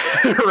right.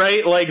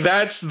 Right? Like,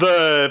 that's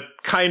the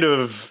kind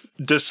of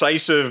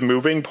decisive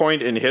moving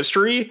point in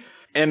history.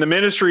 And the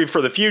Ministry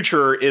for the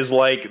Future is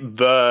like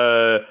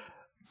the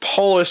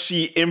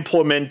policy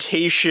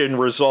implementation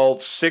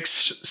results 6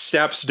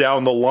 steps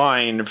down the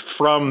line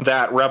from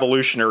that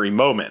revolutionary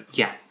moment.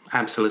 Yeah.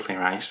 Absolutely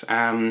right.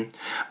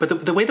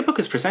 But the way the book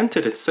is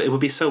presented, it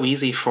would be so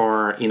easy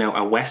for,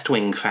 a West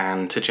Wing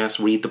fan to just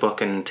read the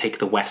book and take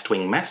the West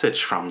Wing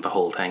message from the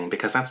whole thing,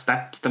 because that's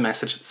the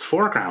message that's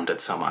foregrounded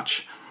so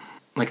much.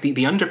 Like,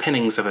 the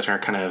underpinnings of it are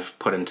kind of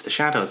put into the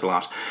shadows a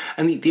lot.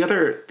 And the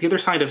other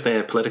side of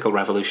the political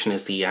revolution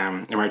is the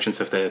emergence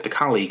of the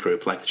Kali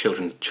group, like the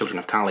Children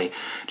of Kali,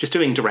 just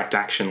doing direct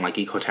action, like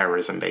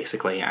eco-terrorism,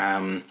 basically.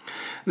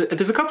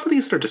 There's a couple of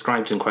these that are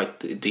described in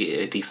quite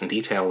decent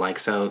detail. Like,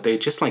 so they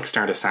just like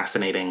start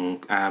assassinating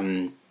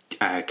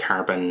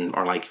carbon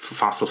or like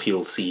fossil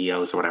fuel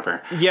CEOs or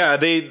whatever. Yeah,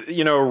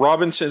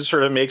 Robinson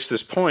sort of makes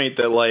this point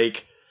that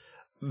like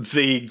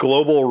the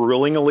global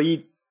ruling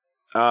elite,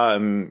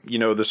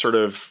 the sort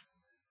of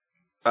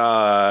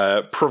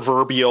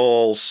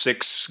proverbial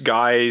 6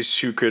 guys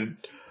who could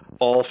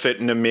all fit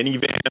in a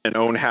minivan and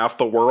own half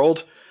the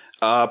world,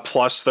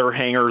 plus their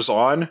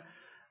hangers-on,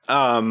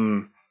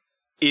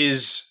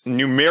 is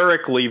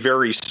numerically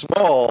very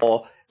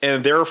small,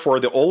 and therefore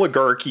the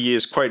oligarchy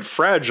is quite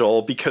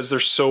fragile because they're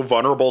so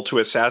vulnerable to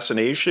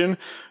assassination,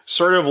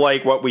 sort of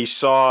like what we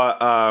saw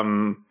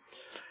in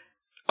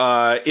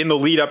the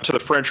lead up to the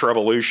French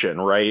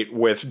Revolution, right?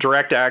 With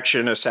direct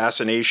action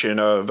assassination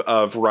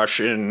of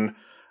Russian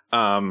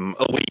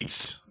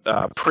elites,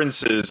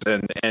 princes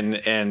and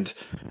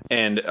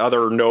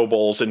other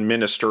nobles and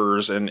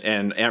ministers and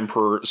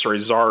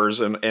czars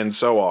and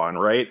so on,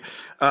 right?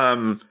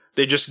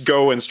 They just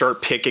go and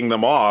start picking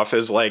them off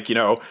as like,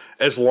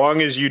 as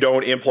long as you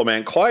don't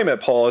implement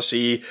climate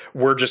policy,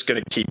 we're just going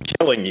to keep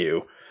killing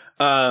you.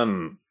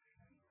 And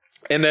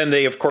then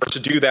they, of course,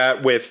 do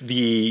that with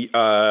the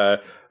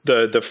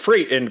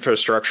freight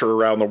infrastructure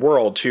around the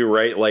world too,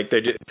 right? Like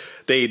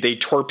they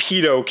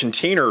torpedo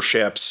container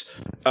ships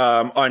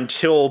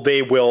until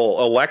they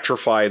will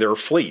electrify their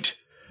fleet,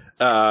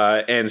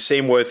 and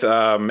same with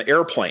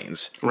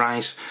airplanes.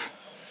 Right.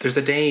 There's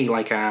a day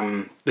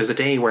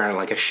where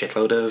like a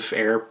shitload of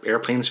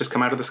airplanes just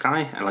come out of the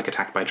sky and like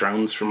attacked by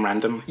drones from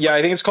random. Yeah,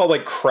 I think it's called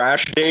like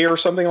Crash Day or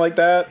something like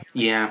that.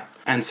 Yeah,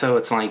 and so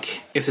it's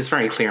like it's this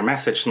very clear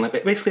message, and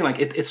basically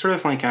like it's sort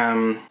of like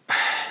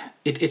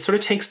It sort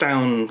of takes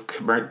down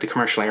the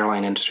commercial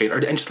airline industry,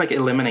 and just like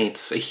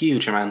eliminates a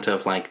huge amount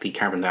of like the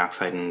carbon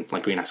dioxide and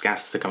like greenhouse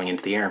gases that are going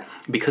into the air,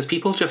 because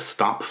people just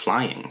stop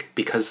flying,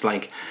 because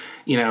like,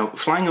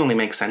 flying only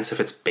makes sense if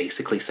it's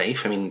basically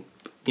safe. I mean,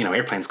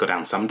 airplanes go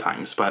down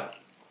sometimes, but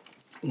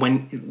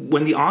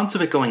when the odds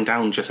of it going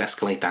down just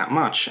escalate that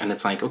much, and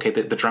it's like, okay,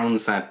 the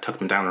drones that took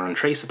them down are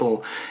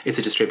untraceable, it's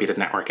a distributed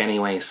network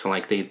anyway, so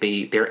like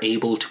they're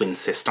able to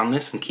insist on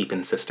this and keep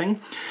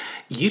insisting.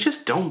 you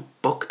just don't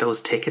book those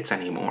tickets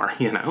anymore,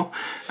 you know?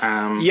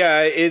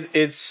 Yeah,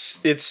 it's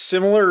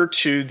similar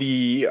to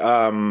the,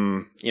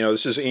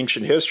 this is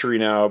ancient history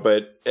now,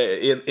 but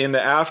in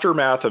the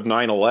aftermath of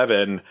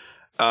 9/11,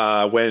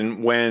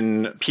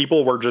 when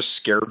people were just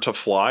scared to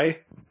fly,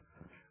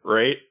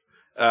 right?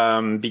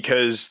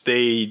 Because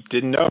they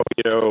didn't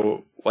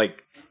know,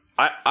 like,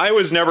 I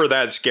was never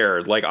that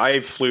scared. Like, I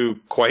flew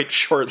quite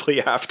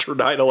shortly after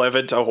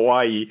 9/11 to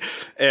Hawaii,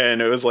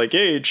 and it was like,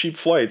 hey, cheap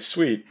flights,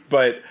 sweet.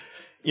 But,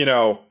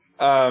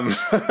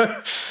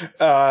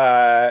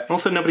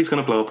 also, nobody's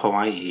going to blow up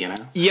Hawaii, you know?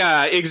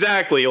 Yeah,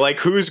 exactly. Like,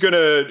 who's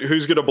gonna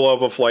blow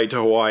up a flight to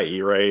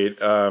Hawaii, right?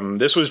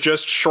 This was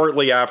just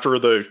shortly after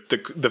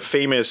the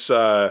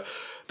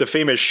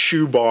famous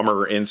shoe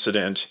bomber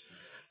incident.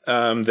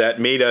 That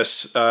made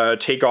us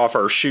take off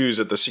our shoes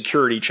at the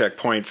security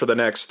checkpoint for the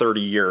next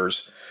 30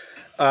 years.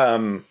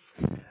 Oh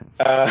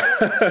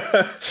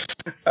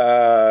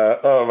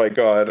my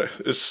God.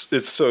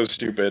 It's so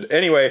stupid.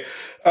 Anyway,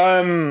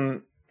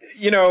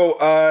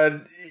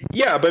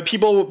 yeah, but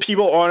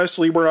people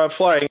honestly were not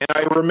flying. And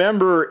I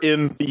remember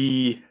in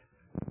the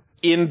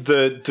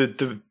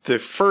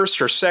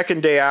first or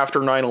second day after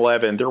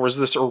 9/11, there was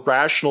this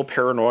irrational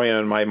paranoia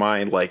in my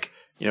mind, like,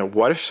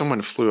 what if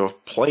someone flew a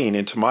plane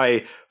into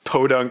my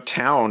podunk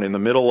town in the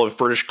middle of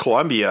British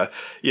Columbia,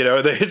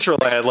 the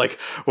hinterland? Like,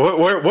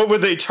 what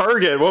would they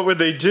target? What would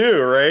they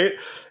do, right?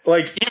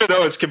 Like, even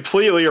though it's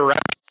completely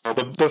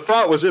irrational, the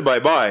thought was in my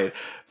mind.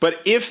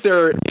 But if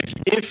there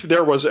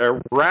was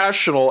a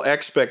rational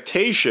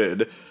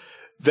expectation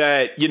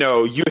that,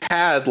 you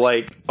had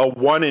like a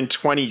 1 in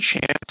 20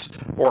 chance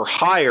or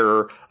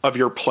higher of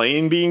your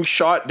plane being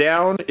shot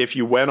down if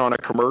you went on a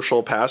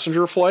commercial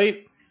passenger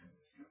flight,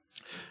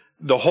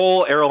 the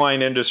whole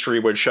airline industry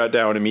would shut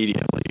down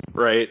immediately,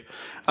 right?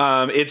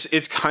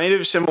 It's kind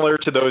of similar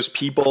to those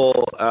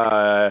people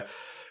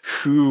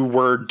who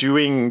were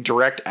doing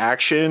direct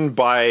action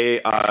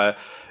by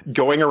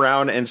going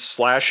around and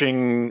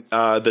slashing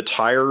the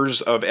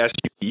tires of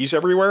SUVs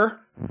everywhere,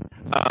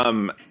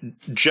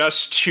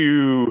 just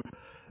to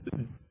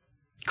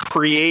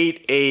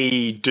create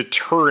a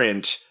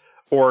deterrent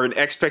or an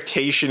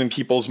expectation in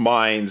people's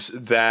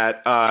minds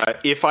that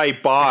if I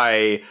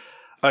buy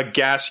a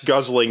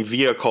gas-guzzling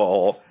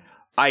vehicle,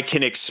 I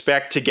can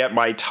expect to get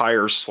my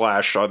tires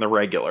slashed on the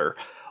regular.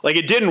 Like,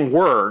 it didn't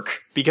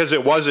work because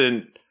it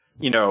wasn't,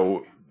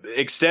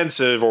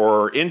 extensive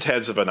or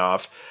intensive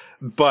enough,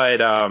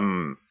 but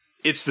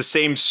it's the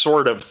same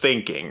sort of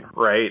thinking,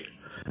 right?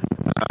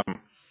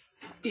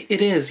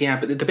 It is, yeah,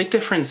 but the big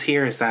difference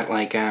here is that,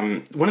 like,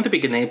 one of the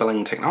big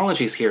enabling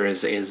technologies here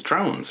is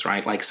drones,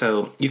 right? Like,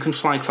 so you can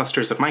fly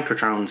clusters of micro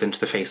drones into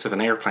the face of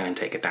an airplane and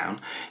take it down.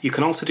 You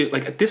can also do,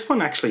 like, this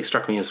one actually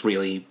struck me as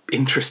really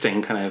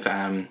interesting, kind of,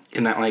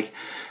 in that, like,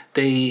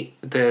 the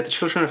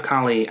children of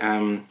Kali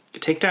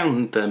take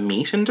down the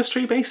meat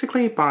industry,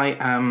 basically, by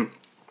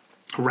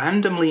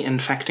randomly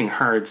infecting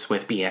herds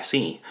with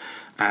BSE.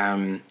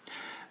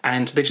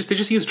 And they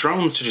just use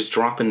drones to just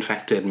drop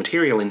infected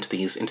material into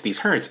these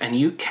herds, and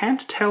you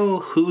can't tell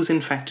who's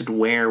infected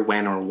where,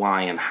 when, or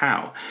why, and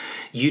how.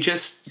 You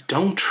just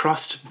don't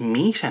trust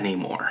meat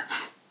anymore.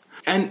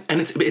 And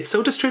it's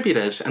so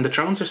distributed, and the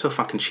drones are so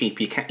fucking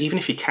cheap. You can't, even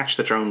if you catch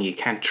the drone, you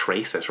can't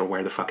trace it or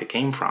where the fuck it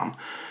came from.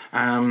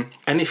 And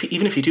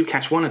even if you do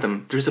catch one of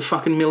them, there's a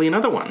fucking million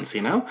other ones,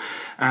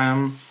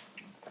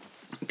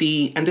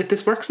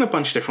 This works in a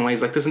bunch of different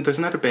ways. Like, there's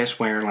another bit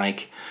where,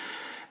 like,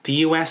 the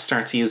US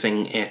starts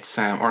using its,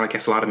 or I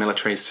guess a lot of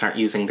militaries start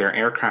using their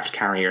aircraft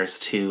carriers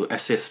to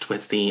assist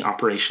with the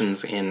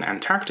operations in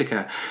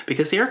Antarctica,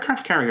 because the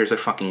aircraft carriers are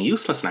fucking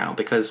useless now,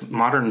 because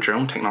modern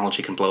drone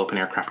technology can blow up an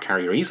aircraft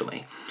carrier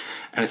easily.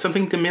 And it's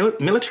something the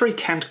military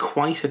can't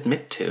quite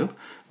admit to,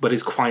 but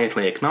is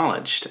quietly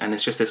acknowledged. And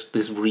it's just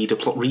this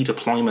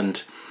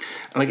redeployment.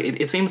 Like,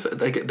 it seems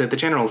like the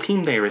general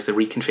theme there is the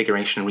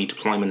reconfiguration and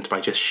redeployment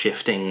by just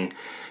shifting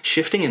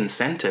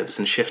incentives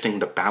and shifting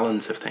the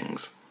balance of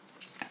things.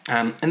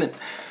 And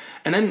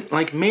then,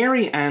 like,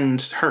 Mary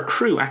and her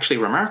crew actually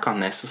remark on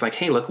this. It's like,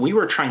 hey, look, we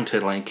were trying to,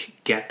 like,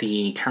 get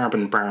the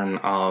carbon burn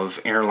of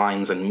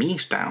airlines and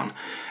meat down,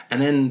 and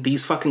then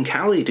these fucking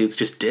Kali dudes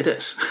just did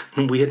it.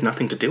 We had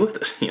nothing to do with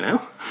it,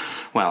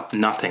 Well,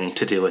 nothing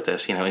to do with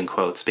it, in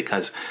quotes,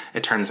 because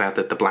it turns out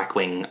that the Black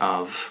Wing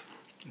of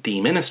the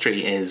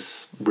ministry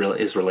is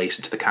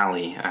related to the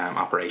Kali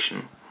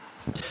operation.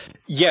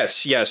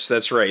 Yes,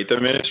 that's right. The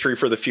Ministry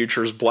for the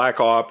Future's Black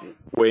Op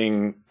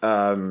Wing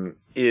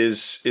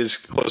is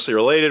closely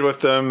related with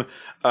them.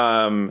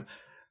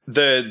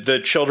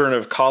 The Children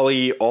of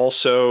Kali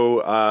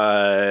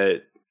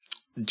also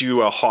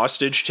do a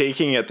hostage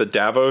taking at the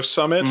Davos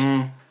summit.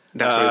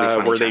 That's really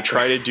funny, where they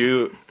try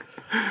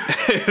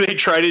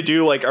to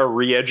do like a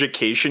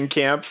re-education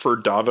camp for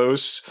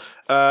Davos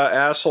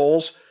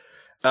assholes.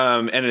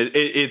 And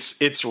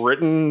it's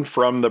written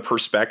from the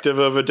perspective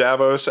of a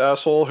Davos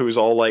asshole who's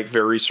all like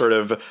very sort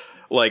of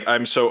like,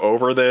 I'm so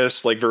over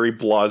this, like very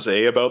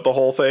blasé about the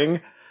whole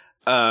thing.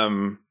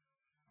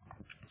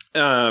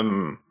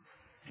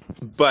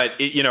 but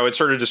it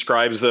sort of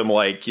describes them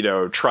like,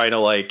 trying to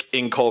like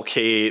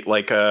inculcate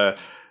like an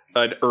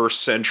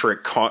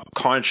Earth-centric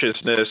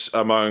consciousness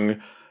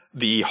among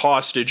the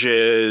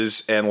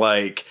hostages and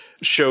like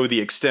show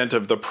the extent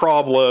of the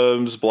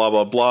problems, blah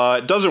blah blah.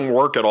 It doesn't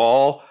work at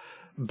all,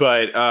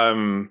 but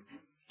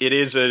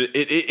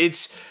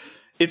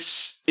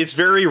it's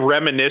very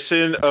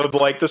reminiscent of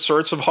like the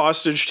sorts of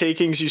hostage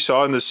takings you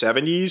saw in the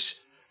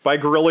 70s by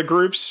guerrilla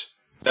groups.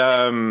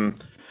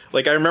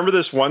 Like I remember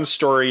this one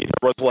story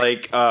was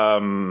like I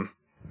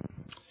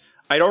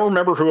don't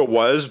remember who it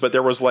was, but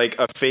there was like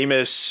a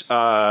famous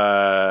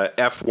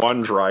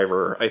F1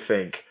 driver, I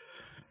think,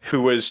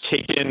 who was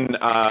taken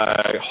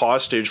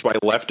hostage by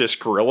leftist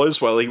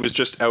guerrillas while he was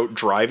just out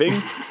driving,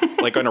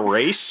 like on a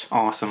race.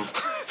 Awesome.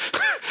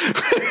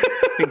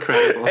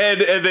 Incredible. And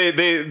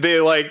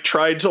they like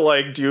tried to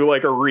like do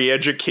like a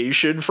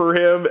re-education for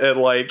him, and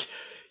like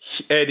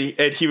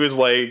he was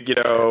like,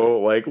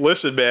 like,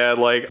 listen, man,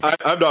 like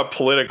I'm not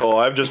political.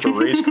 I'm just a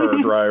race car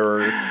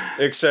driver,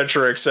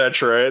 etc.,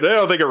 etc. And I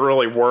don't think it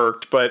really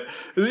worked, but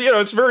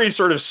it's a very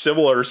sort of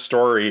similar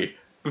story.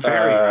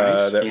 Very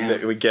right.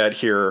 That we get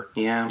here.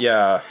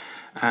 Yeah.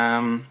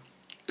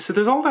 So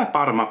there's all that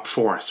bottom up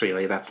force,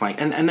 really. That's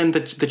like, and then the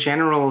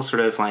general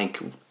sort of like,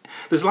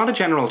 there's a lot of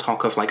general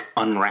talk of like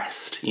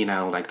unrest,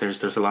 like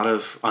there's a lot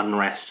of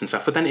unrest and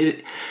stuff. But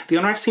then the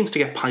unrest seems to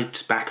get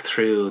piped back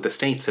through the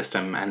state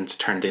system and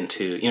turned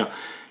into,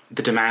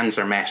 the demands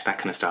are met, that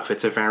kind of stuff.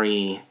 It's a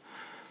very,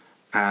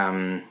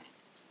 I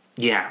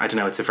don't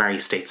know, it's a very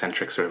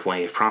state-centric sort of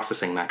way of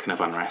processing that kind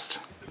of unrest.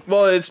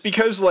 Well, it's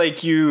because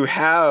like you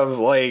have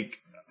like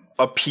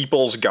a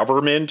people's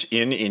government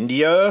in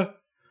India,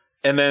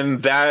 and then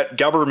that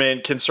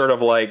government can sort of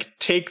like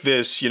take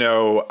this,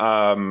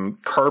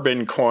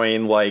 carbon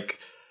coin, like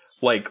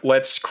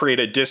let's create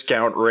a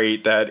discount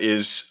rate that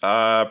is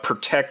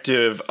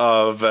protective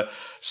of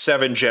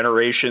 7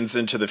 generations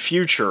into the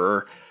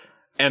future,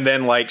 and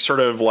then like sort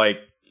of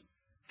like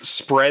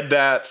spread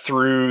that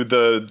through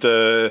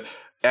the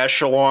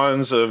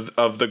echelons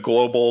of the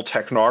global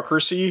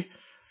technocracy.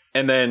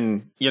 And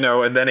then,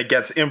 and then it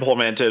gets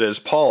implemented as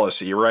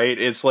policy, right?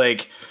 It's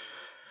like,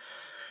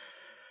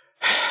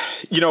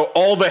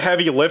 all the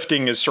heavy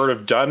lifting is sort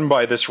of done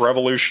by this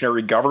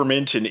revolutionary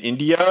government in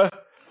India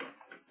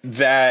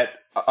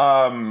that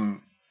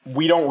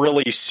we don't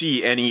really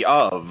see any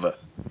of.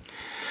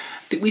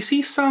 We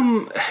see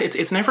some,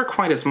 it's never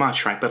quite as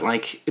much, right? But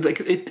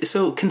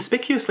so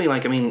conspicuously,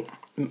 like, I mean,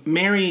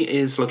 Mary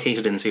is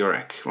located in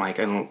Zurich, like,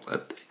 and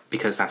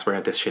because that's where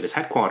this shit is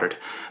headquartered.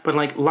 But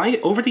like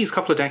over these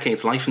couple of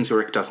decades, life in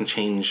Zurich doesn't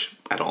change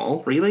at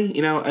all, really.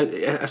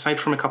 Aside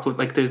from a couple of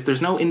like,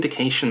 there's no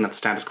indication that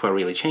status quo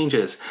really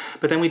changes.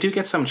 But then we do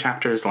get some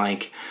chapters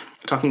like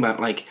talking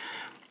about like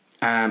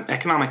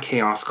economic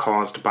chaos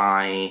caused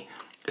by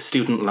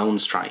student loan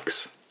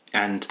strikes,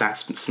 and that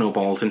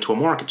snowballs into a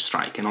mortgage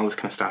strike and all this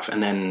kind of stuff,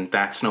 and then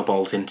that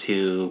snowballs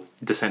into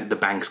the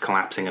banks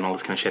collapsing and all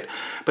this kind of shit.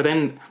 But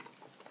then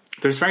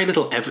there's very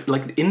little,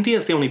 like India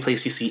is the only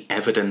place you see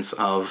evidence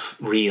of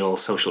real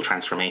social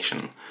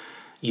transformation.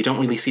 You don't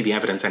really see the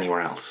evidence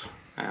anywhere else.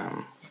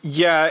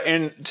 Yeah,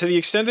 and to the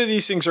extent that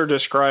these things are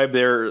described,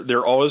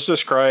 they're always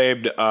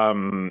described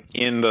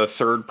in the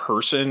third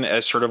person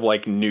as sort of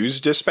like news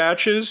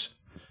dispatches,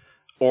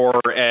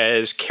 or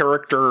as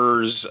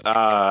characters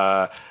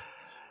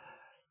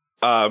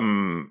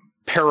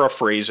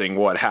paraphrasing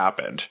what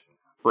happened,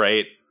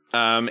 right?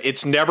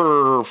 It's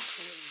never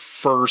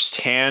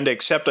firsthand,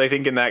 except I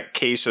think in that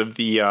case of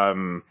the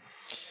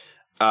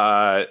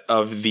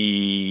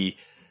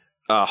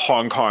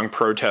Hong Kong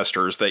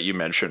protesters that you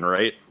mentioned,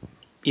 right?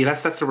 Yeah,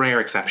 that's a rare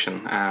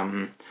exception,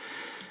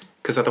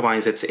 because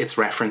otherwise it's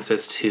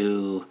references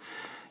to,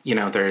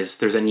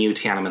 there's a new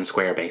Tiananmen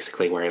Square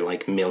basically where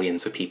like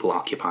millions of people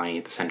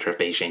occupy the center of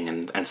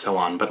Beijing and so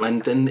on. But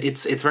then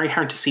it's very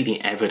hard to see the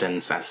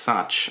evidence as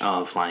such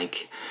of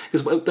like,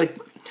 because like,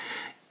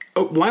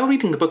 while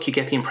reading the book, you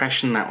get the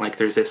impression that like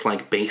there's this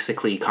like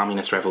basically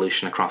communist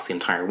revolution across the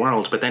entire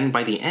world, but then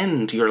by the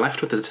end you're left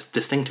with this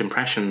distinct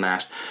impression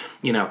that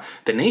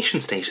the nation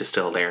state is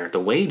still there, the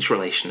wage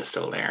relation is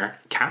still there,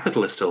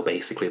 capital is still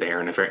basically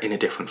there in a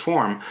different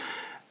form.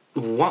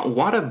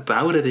 What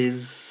about it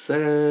is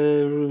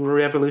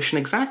revolution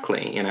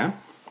exactly?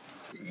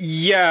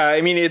 Yeah,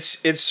 I mean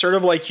it's sort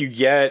of like you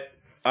get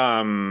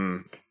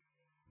the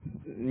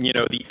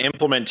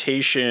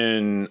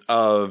implementation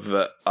of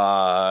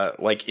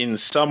like in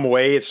some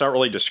way, it's not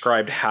really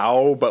described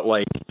how, but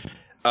like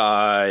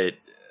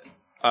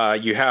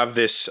you have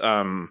this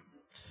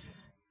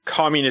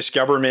communist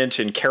government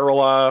in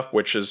Kerala,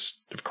 which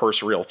is of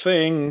course a real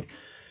thing,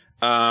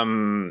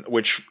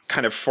 which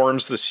kind of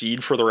forms the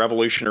seed for the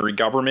revolutionary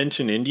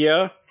government in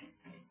India,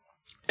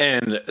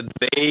 and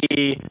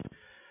they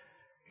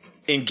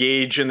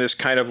engage in this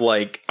kind of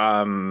like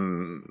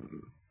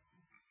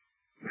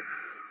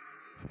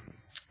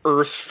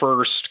Earth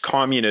first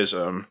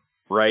communism,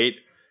 right?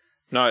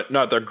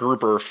 Not the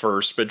grouper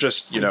first, but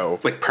just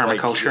like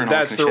permaculture. Like, and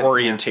that's all their shit.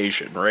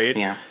 orientation, right?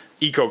 Yeah.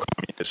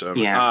 Eco-communism.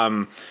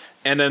 Yeah.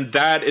 And then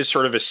that is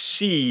sort of a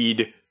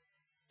seed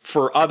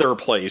for other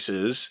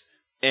places.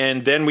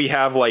 And then we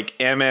have like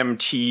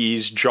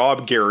MMT's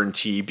job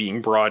guarantee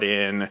being brought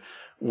in,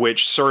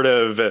 which sort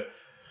of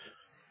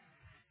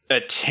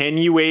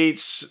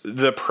attenuates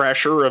the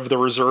pressure of the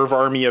reserve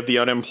army of the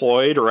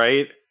unemployed,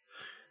 right?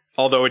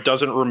 Although it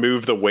doesn't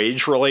remove the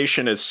wage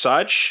relation as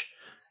such.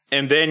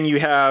 And then you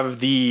have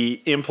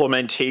the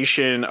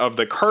implementation of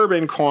the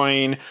carbon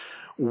coin,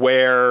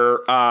 where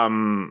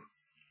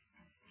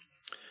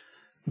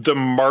the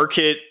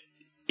market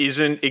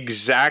isn't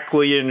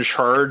exactly in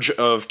charge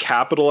of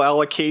capital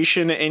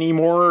allocation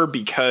anymore,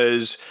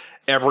 because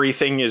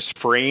everything is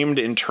framed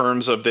in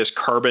terms of this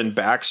carbon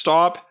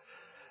backstop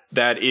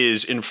that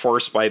is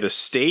enforced by the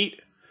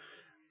state.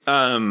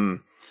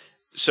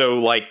 So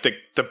like the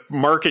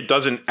market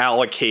doesn't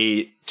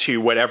allocate to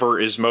whatever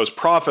is most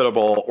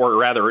profitable, or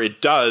rather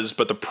it does,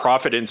 but the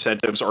profit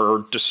incentives are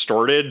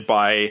distorted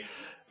by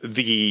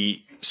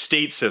the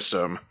state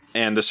system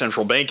and the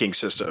central banking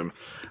system,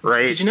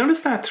 right? Did you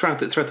notice that throughout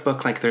the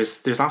book, like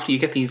there's often you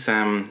get these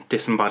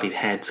disembodied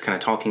heads kind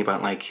of talking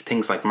about like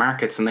things like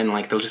markets, and then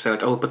like they'll just say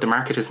like, oh, but the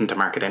market isn't a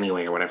market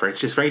anyway, or whatever. It's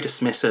just very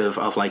dismissive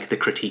of like the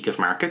critique of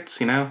markets,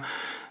 you know.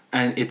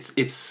 And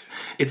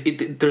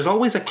there's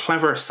always a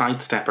clever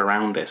sidestep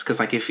around this, because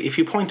like if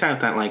you point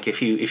out that like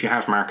if you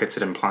have markets,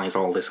 it implies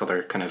all this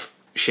other kind of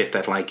shit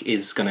that like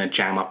is going to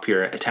jam up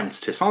your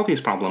attempts to solve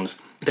these problems.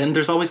 Then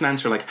there's always an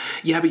answer like,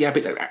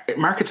 but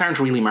markets aren't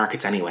really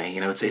markets anyway.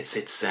 You know, it's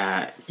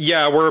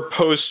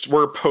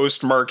we're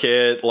post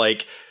market,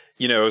 like,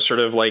 you know, sort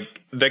of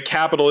like the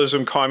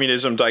capitalism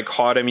communism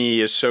dichotomy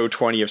is so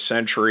 20th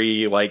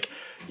century, like,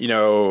 you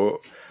know.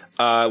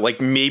 Like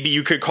maybe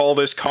you could call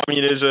this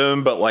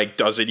communism, but like,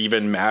 does it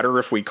even matter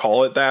if we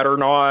call it that or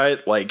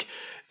not? Like,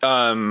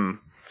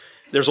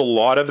 there's a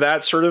lot of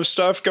that sort of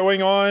stuff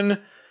going on.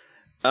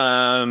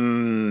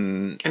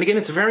 And again,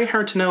 it's very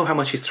hard to know how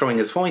much he's throwing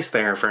his voice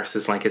there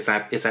versus like, is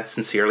that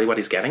sincerely what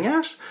he's getting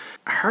at?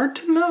 Hard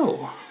to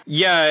know.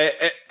 Yeah.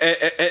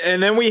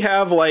 And then we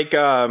have like,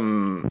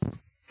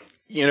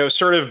 you know,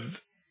 sort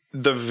of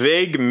the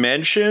vague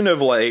mention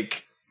of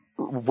like,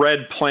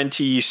 Red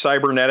Plenty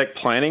cybernetic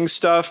planning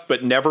stuff,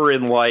 but never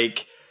in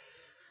like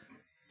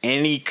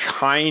any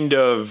kind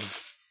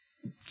of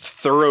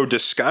thorough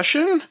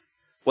discussion.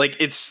 Like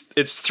it's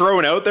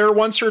thrown out there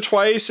once or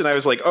twice, and I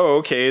was like, oh,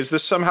 okay, is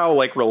this somehow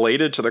like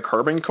related to the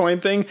carbon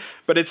coin thing?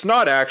 But it's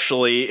not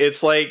actually.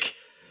 It's like,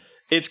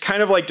 it's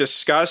kind of like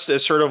discussed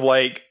as sort of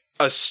like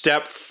a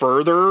step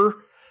further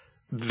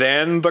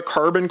than the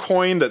carbon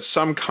coin that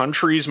some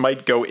countries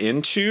might go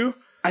into.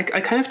 I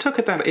kind of took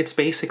it that it's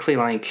basically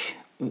like,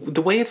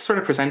 the way it's sort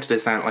of presented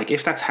is that, like,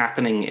 if that's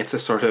happening, it's a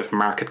sort of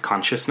market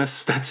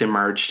consciousness that's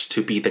emerged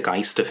to be the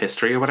Geist of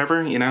history or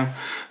whatever, you know?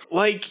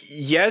 Like,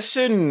 yes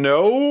and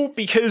no,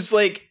 because,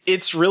 like,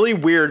 it's really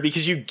weird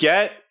because you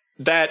get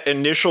that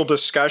initial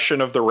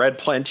discussion of the Red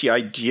Plenty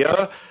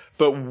idea,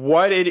 but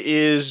what it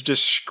is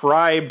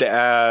described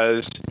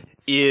as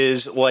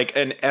is, like,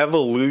 an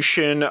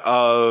evolution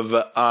of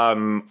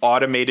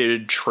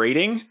automated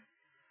trading,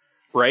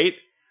 right?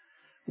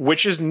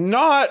 Which is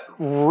not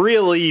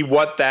really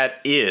what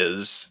that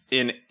is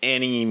in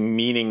any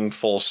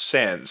meaningful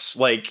sense.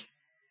 Like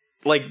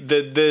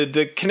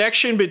the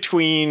connection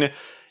between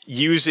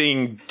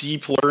using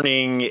deep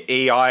learning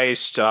AI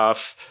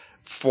stuff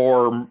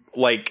for,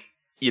 like,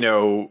 you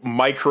know,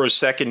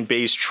 microsecond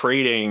based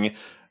trading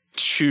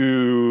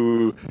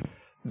to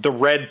the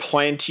Red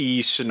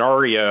Plenty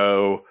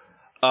scenario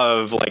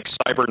of like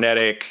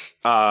cybernetic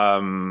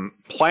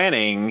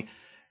planning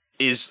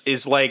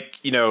is like,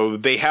 you know,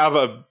 they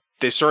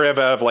sort of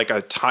have like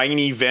a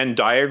tiny Venn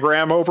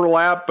diagram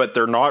overlap, but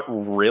they're not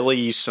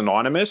really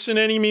synonymous in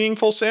any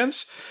meaningful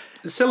sense.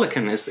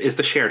 Silicon is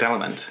the shared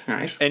element,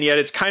 right? And yet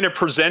it's kind of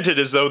presented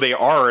as though they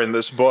are in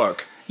this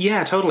book.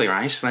 Yeah, totally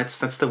right.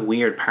 That's the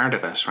weird part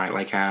of it, right?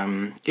 Like,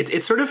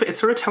 it's sort of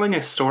telling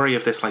a story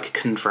of this like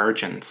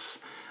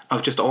convergence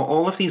of just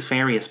all of these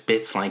various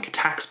bits, like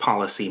tax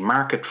policy,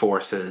 market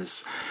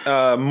forces.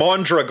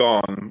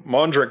 Mondragon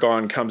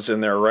comes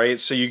in there, right?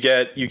 So you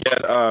get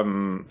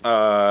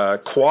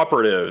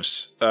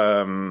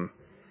cooperatives,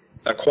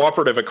 a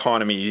cooperative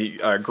economy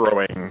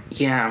growing.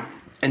 Yeah,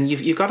 and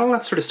you've got all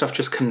that sort of stuff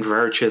just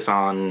converges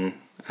on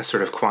a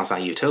sort of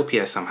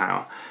quasi-utopia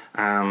somehow.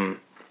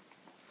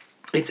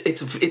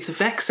 It's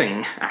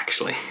vexing,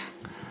 actually.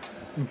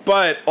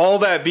 But all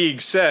that being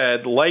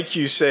said, like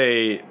you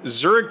say,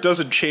 Zurich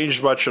doesn't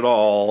change much at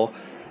all.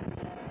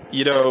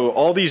 You know,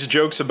 all these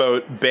jokes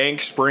about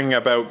banks bringing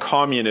about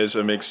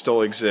communism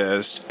still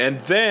exist. And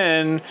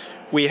then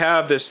we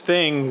have this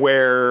thing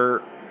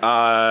where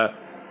at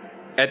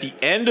the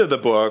end of the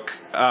book,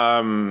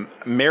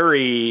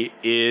 Mary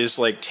is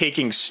like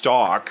taking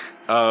stock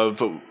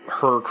of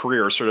her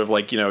career, sort of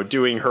like, you know,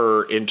 doing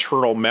her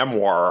internal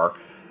memoir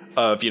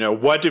of, you know,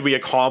 what did we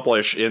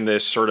accomplish in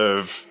this sort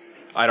of,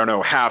 I don't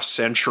know, half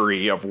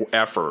century of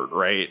effort,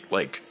 right?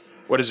 Like,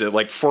 what is it,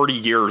 like 40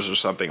 years or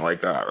something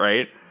like that,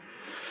 right?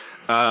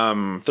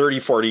 30,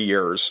 40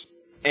 years.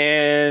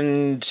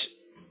 And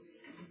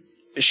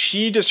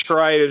she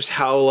describes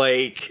how,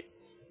 like,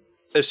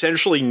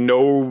 essentially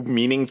no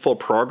meaningful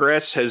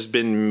progress has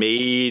been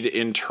made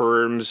in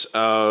terms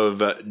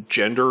of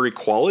gender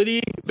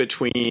equality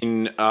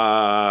between,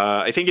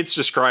 I think it's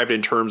described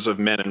in terms of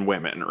men and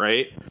women,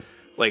 right?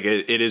 Like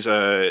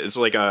it's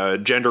like a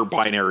gender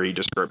binary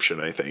description,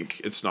 I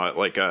think. It's not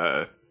like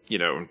a, you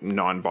know,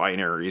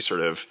 non-binary sort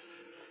of,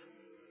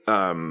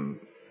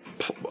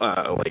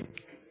 like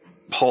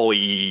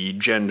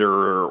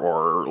polygender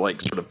or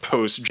like sort of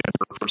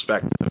post-gender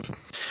perspective.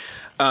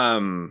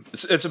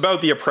 It's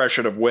about the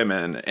oppression of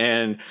women,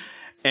 and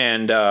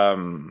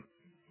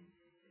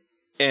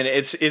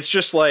it's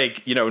just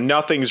like, you know,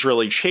 nothing's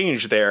really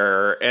changed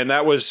there. And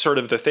that was sort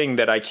of the thing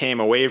that I came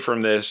away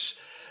from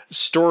this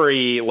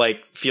story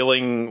like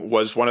feeling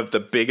was one of the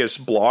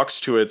biggest blocks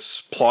to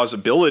its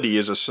plausibility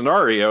as a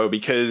scenario,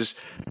 because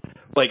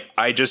like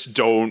I just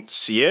don't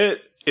see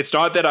it. It's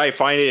not that I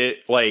find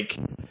it like,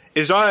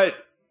 it's not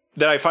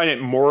that I find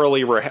it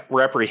morally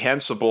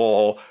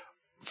reprehensible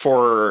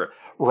for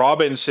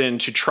Robinson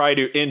to try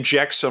to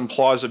inject some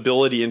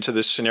plausibility into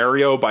this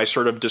scenario by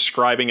sort of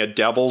describing a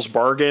devil's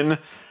bargain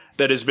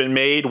that has been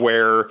made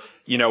where,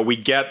 you know, we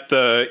get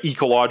the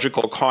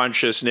ecological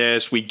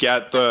consciousness, we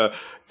get the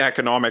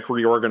economic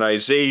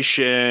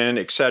reorganization,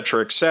 et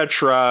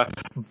cetera,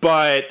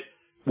 but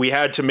we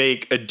had to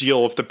make a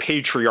deal with the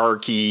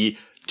patriarchy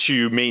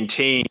to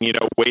maintain, you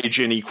know, wage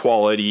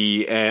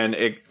inequality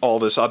and all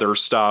this other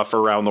stuff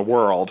around the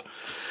world.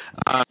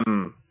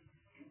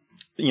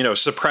 You know,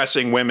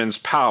 suppressing women's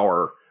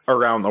power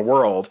around the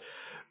world,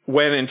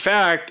 when in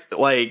fact,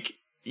 like,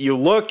 you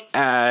look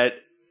at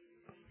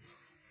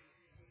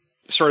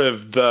sort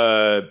of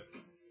the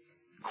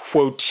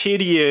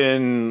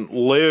quotidian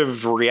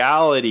lived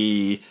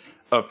reality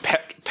of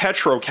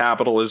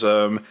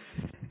petrocapitalism,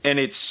 and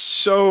it's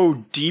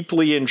so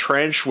deeply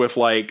entrenched with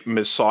like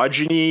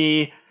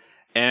misogyny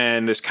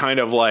and this kind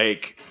of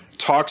like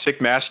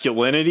toxic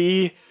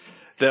masculinity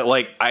that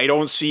like I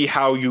don't see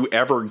how you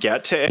ever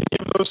get to any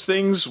of those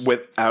things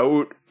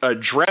without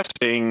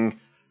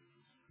addressing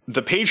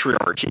the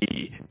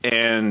patriarchy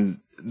and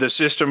the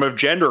system of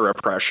gender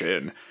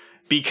oppression.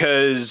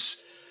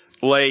 Because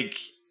like,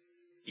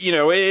 you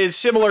know, it's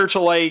similar to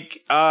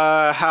like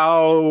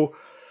how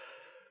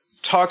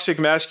toxic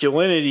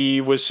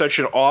masculinity was such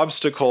an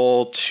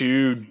obstacle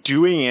to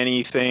doing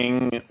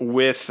anything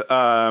with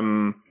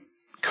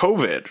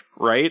COVID,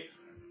 right?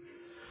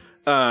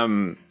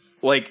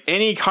 Like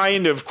any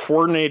kind of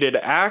coordinated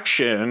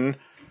action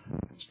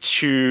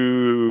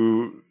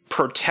to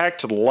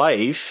protect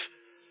life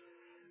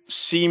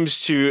seems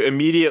to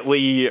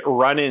immediately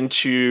run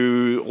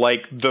into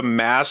like the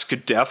mask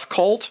death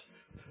cult,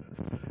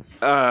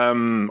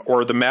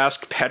 or the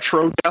mask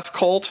petro death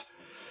cult.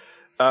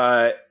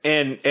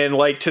 And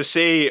like to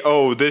say,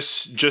 oh,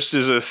 this just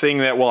is a thing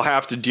that we'll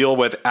have to deal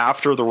with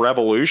after the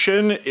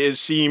revolution,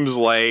 seems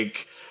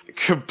like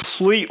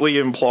completely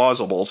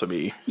implausible to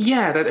me.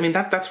 Yeah,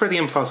 that's where the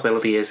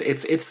implausibility is.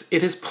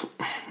 It is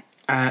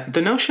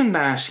the notion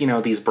that, you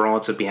know, these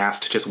broads would be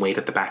asked to just wait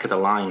at the back of the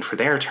line for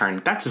their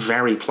turn. That's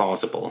very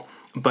plausible.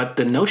 But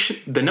the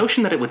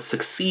notion that it would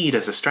succeed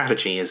as a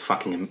strategy is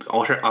fucking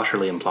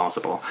utterly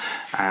implausible.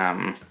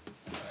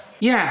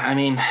 Yeah, I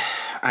mean,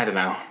 I don't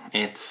know.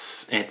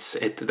 It's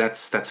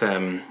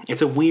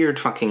a weird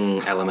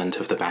fucking element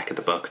of the back of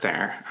the book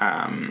there.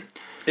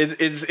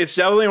 It's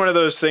definitely one of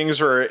those things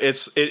where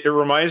it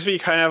reminds me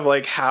kind of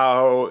like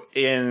how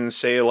in,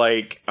 say,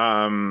 like,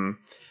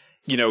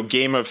 you know,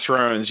 Game of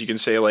Thrones, you can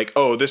say like,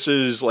 oh, this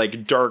is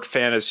like dark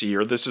fantasy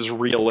or this is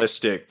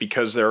realistic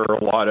because there are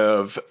a lot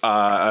of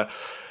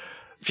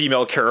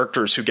female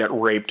characters who get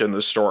raped in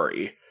the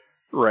story,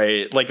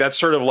 right? Like that's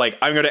sort of like,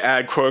 I'm going to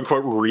add quote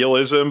unquote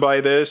realism by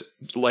this,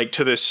 like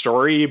to this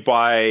story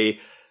by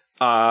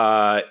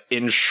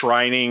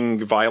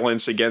enshrining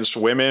violence against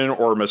women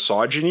or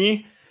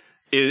misogyny.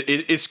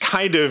 It's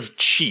kind of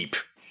cheap,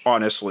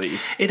 honestly.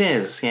 It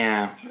is,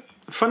 yeah.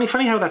 Funny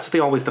how that's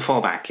always the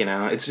fallback, you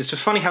know. It's just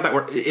funny how that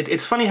works.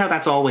 It's funny how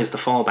that's always the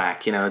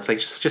fallback, you know. It's like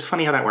just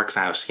funny how that works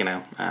out, you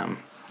know.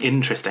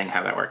 Interesting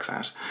how that works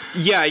out.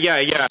 Yeah,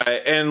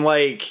 and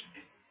like,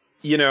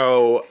 you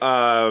know,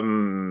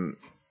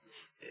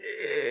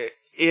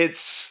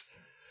 it's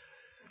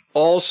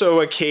also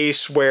a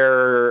case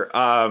where,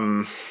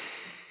 sorry,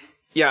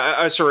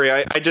 I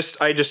just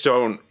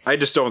don't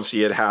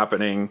see it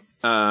happening.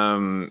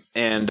 You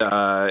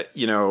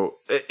know,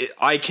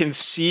 I can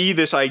see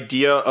this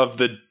idea of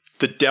the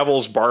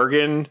devil's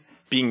bargain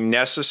being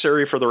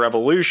necessary for the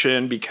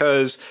revolution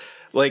because,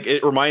 like,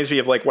 it reminds me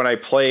of like when I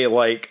play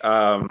like,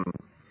 you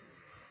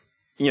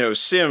know,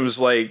 Sims,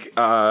 like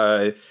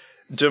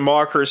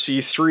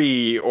Democracy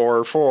 3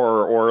 or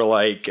 4 or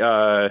like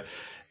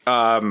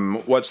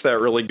what's that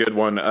really good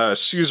one?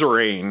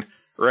 Suzerain,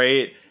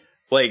 right?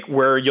 Like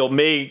where you'll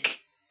make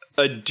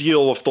a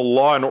deal with the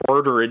law and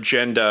order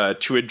agenda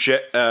to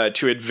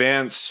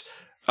advance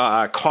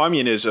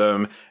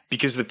communism,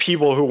 because the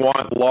people who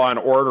want law and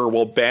order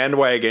will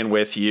bandwagon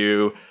with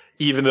you,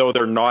 even though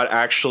they're not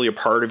actually a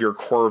part of your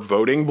core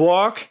voting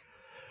bloc,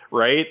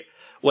 right?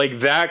 Like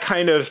that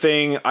kind of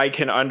thing I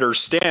can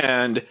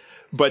understand,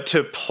 but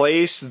to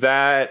place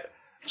that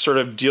sort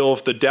of deal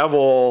with the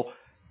devil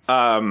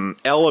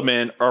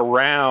element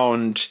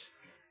around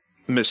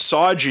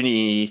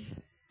misogyny,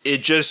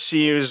 it just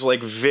seems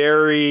like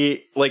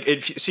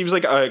it seems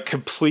like a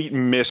complete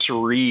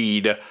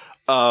misread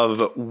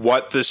of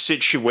what the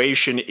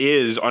situation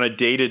is on a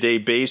day-to-day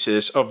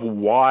basis of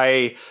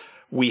why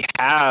we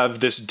have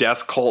this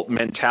death cult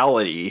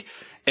mentality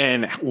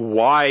and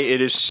why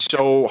it is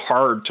so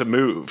hard to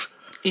move.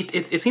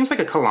 It seems like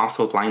a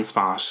colossal blind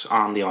spot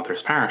on the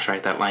author's part,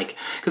 right? That like,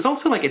 because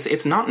also like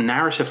it's not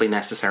narratively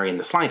necessary in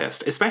the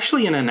slightest,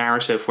 especially in a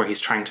narrative where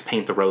he's trying to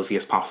paint the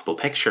rosiest possible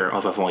picture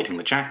of avoiding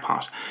the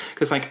jackpot.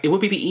 Because like it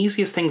would be the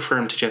easiest thing for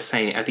him to just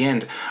say at the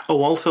end,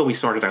 oh, also we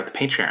sorted out the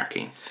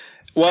patriarchy.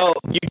 Well,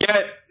 you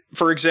get,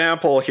 for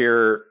example,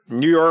 here Bill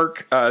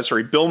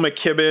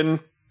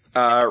McKibben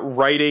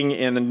writing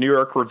in the New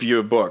York Review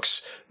of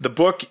Books. The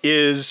book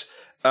is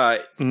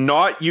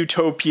not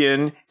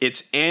utopian,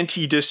 it's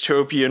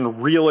anti-dystopian,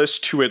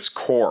 realist to its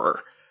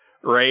core,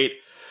 right?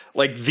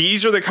 Like,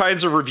 these are the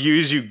kinds of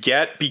reviews you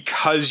get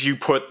because you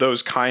put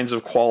those kinds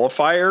of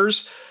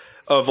qualifiers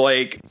of,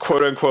 like,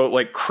 quote-unquote,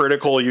 like,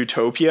 critical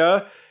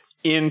utopia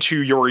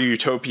into your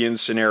utopian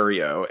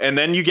scenario. And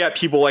then you get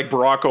people like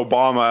Barack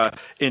Obama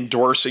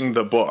endorsing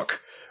the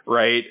book,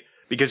 right?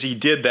 Because he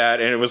did that,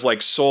 and it was,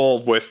 like,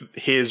 sold with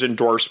his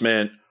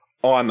endorsement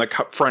on the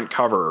front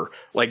cover,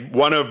 like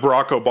one of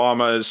Barack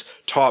Obama's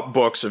top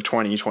books of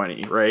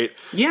 2020, right?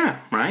 Yeah,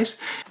 right.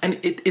 And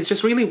it's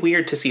just really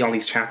weird to see all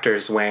these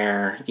chapters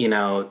where, you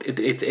know,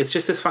 it's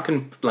just this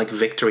fucking like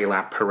victory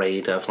lap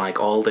parade of like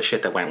all the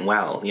shit that went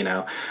well, you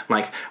know,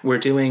 like we're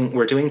doing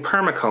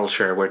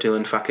permaculture, we're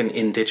doing fucking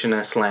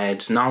indigenous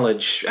led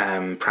knowledge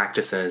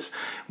practices,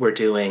 we're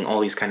doing all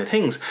these kind of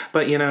things,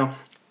 but you know,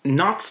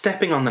 not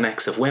stepping on the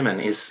necks of women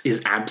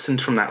is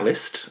absent from that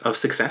list of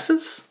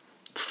successes.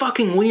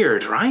 Fucking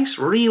weird, right?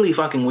 Really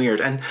fucking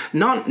weird, and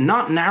not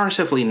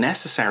narratively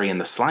necessary in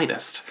the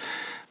slightest.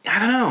 I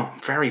don't know,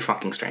 very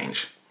fucking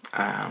strange.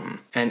 And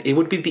it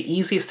would be the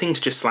easiest thing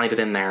to just slide it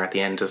in there at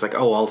the end as like,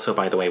 oh, also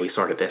by the way, we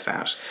sorted this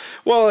out.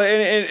 Well,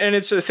 and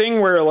it's a thing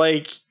where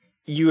like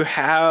you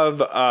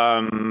have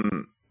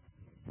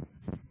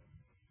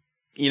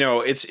you know,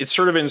 it's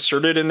sort of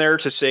inserted in there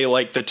to say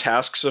like the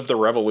tasks of the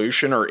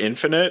revolution are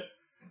infinite.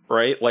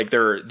 Right? Like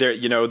there,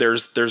 you know,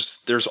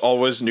 there's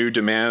always new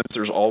demands.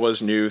 There's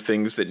always new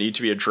things that need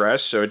to be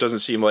addressed. So it doesn't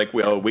seem like,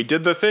 well, we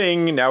did the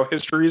thing. Now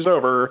history's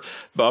over,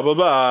 blah, blah,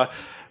 blah.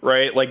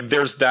 Right? Like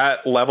there's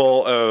that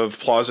level of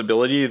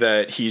plausibility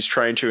that he's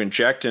trying to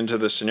inject into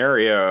the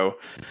scenario.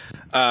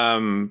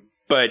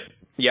 But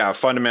yeah,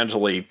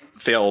 fundamentally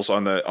fails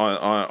on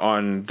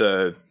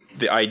the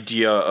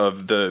idea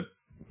of the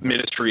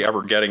Ministry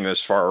ever getting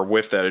this far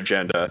with that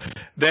agenda.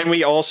 Then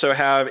we also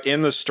have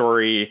in the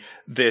story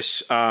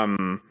this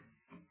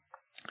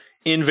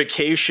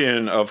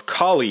invocation of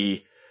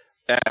Kali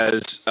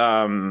as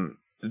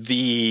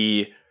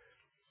the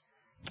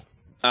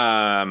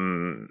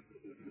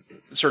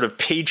sort of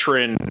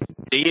patron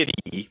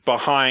deity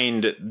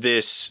behind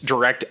this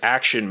direct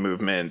action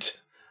movement.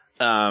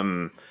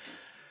 And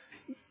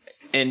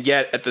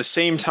yet at the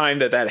same time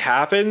that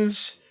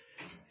happens,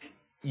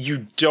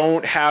 you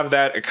don't have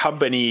that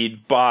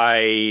accompanied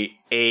by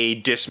a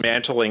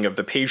dismantling of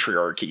the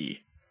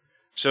patriarchy.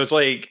 So it's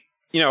like,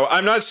 you know,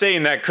 I'm not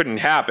saying that couldn't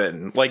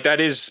happen. Like, that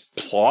is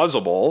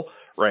plausible,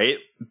 right?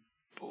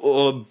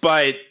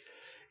 But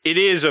it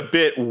is a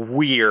bit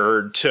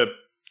weird to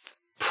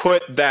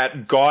put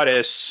that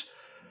goddess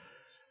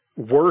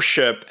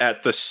worship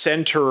at the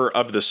center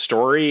of the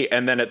story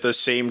and then at the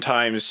same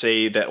time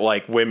say that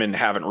like women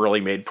haven't really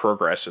made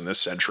progress in this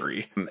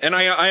century. And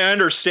I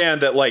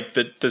understand that like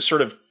the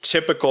sort of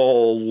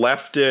typical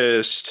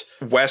leftist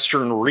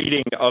Western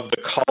reading of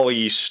the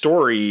Kali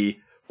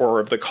story or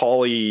of the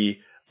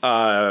Kali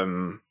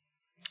of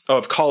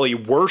Kali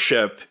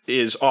worship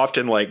is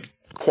often like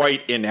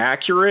quite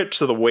inaccurate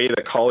to the way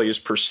that Kali is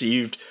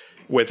perceived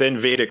within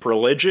Vedic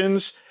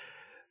religions.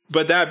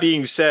 But that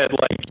being said,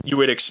 like you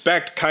would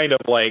expect kind of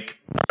like,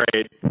 all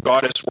right,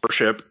 goddess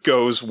worship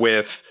goes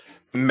with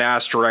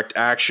mass direct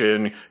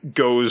action,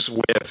 goes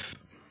with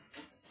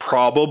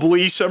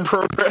probably some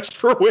progress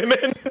for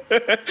women.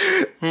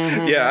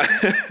 Mm-hmm. Yeah.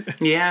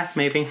 Yeah,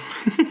 maybe.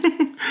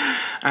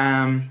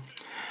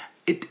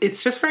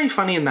 It's just very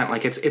funny in that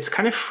like it's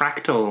kind of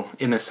fractal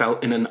in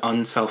an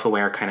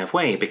unself-aware kind of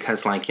way,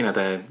 because like, you know,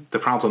 the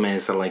problem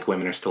is that like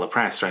women are still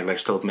oppressed, right? They're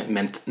still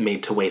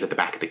made to wait at the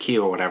back of the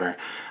queue or whatever.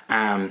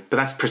 But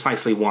that's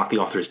precisely what the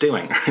author's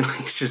doing. Right?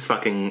 Like, he's just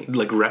fucking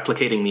like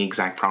replicating the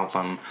exact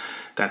problem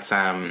that's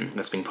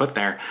being put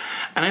there.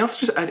 And I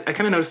also I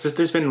kind of noticed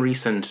there's been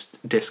recent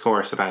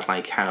discourse about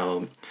like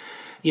how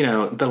you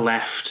know, the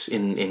left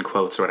in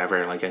quotes or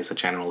whatever, like as a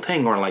general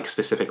thing, or like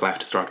specific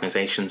leftist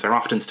organizations are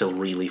often still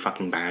really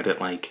fucking bad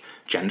at like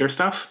gender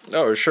stuff.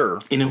 Oh, sure.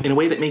 In a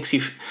way that makes you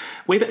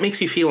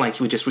feel like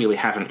you just really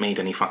haven't made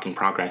any fucking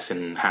progress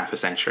in half a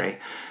century.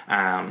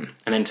 And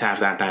then to have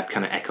that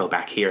kind of echo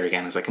back here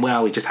again is like,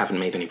 well, we just haven't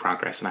made any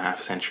progress in a half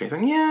a century. It's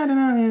like, yeah, I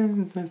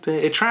don't know,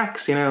 it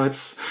tracks, you know,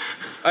 it's...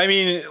 I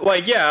mean,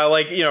 like, yeah,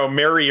 like, you know,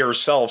 Mary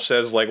herself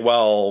says, like,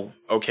 well,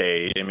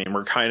 okay, I mean,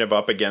 we're kind of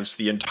up against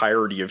the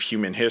entirety of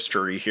human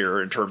history here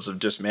in terms of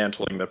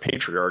dismantling the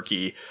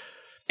patriarchy.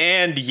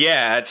 And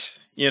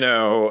yet, you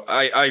know,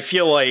 I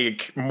feel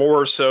like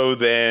more so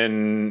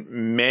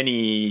than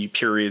many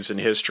periods in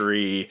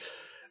history,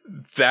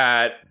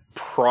 that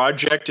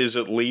project is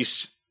at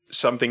least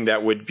something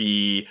that would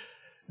be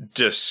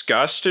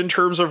discussed in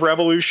terms of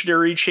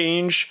revolutionary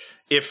change,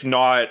 if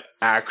not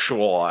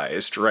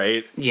actualized,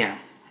 right? Yeah,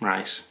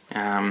 right.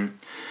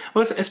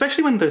 Well,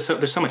 especially when there's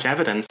so much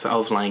evidence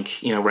of,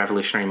 like, you know,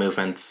 revolutionary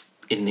movements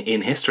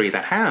in history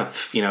that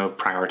have, you know,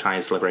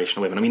 prioritized the liberation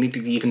of women. I mean,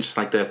 even just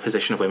like the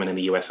position of women in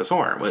the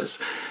USSR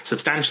was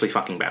substantially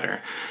fucking better.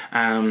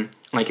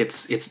 Like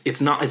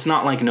it's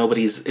not like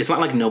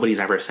nobody's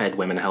ever said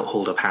women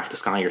hold up half the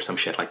sky or some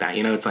shit like that.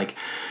 You know, it's like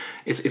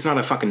it's not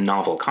a fucking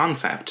novel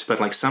concept, but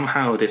like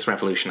somehow this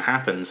revolution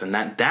happens, and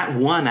that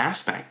one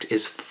aspect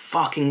is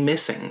fucking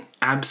missing,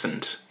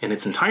 absent in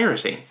its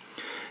entirety.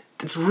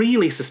 It's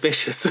really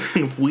suspicious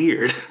and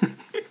weird.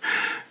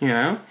 You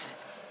know?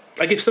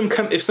 Like if some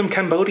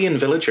Cambodian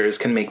villagers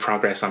can make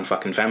progress on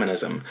fucking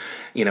feminism,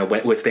 you know,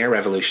 with their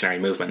revolutionary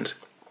movement,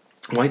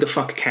 why the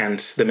fuck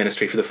can't the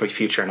Ministry for the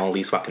Future and all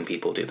these fucking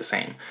people do the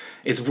same?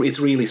 It's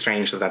really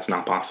strange that that's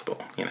not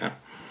possible, you know?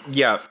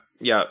 Yeah.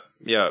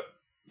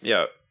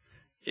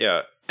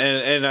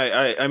 And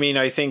I mean,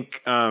 I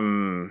think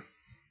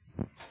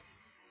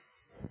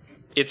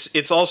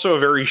it's also a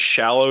very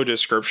shallow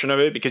description of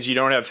it, because you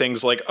don't have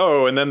things like,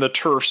 oh, and then the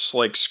TERFs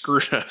like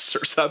screwed us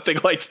or something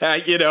like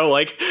that, you know,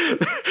 like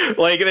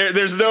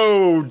there's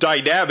no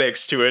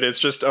dynamics to it. It's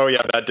just, oh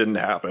yeah, that didn't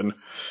happen.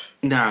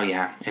 No,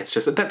 yeah, it's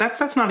just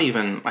that's not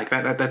even like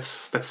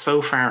that's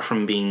so far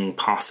from being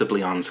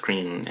possibly on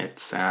screen.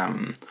 It's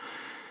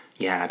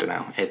yeah, I don't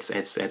know.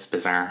 It's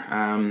bizarre.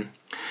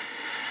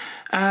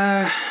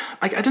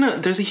 Like, I don't know.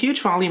 There's a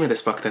huge volume of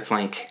this book that's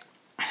like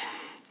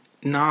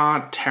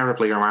not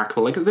terribly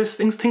remarkable. Like, there's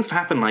things that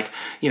happen, like,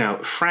 you know,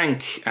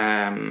 Frank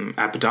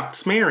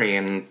abducts Mary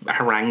and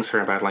harangues her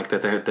about like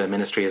the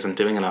ministry isn't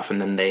doing enough, and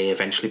then they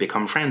eventually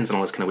become friends and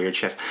all this kind of weird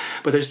shit.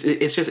 But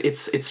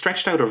it's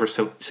stretched out over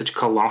such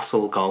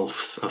colossal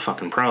gulfs of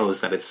fucking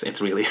prose that it's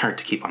really hard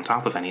to keep on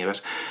top of any of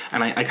it.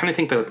 And I kind of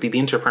think that the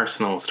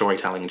interpersonal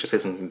storytelling just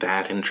isn't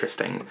that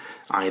interesting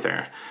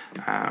either.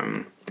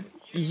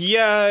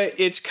 Yeah,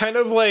 it's kind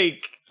of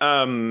like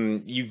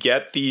you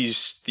get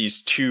these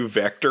two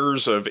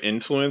vectors of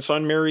influence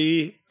on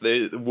Mary.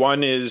 The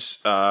one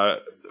is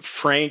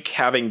Frank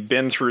having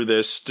been through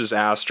this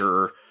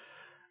disaster,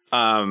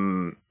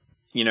 you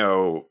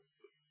know,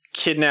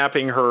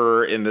 kidnapping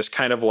her in this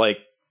kind of like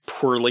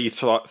poorly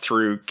thought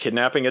through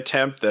kidnapping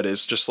attempt that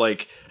is just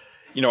like,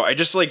 you know,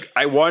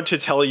 I want to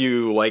tell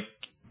you like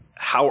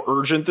how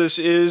urgent this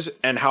is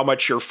and how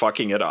much you're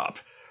fucking it up,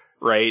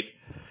 right?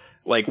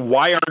 Like,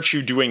 why aren't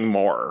you doing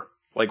more?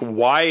 Like,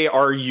 why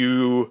are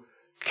you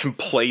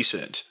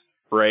complacent,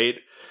 right?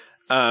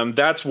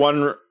 That's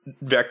one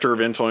vector of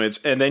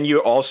influence. And then you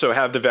also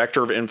have the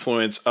vector of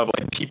influence of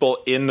like people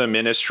in the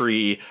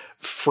ministry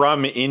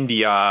from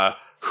India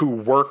who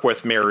work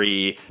with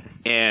Mary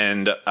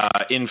and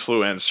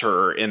influence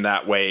her in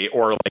that way,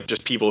 or like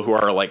just people who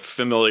are like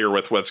familiar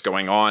with what's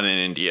going on in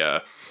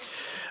India.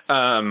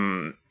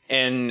 And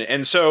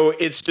so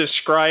it's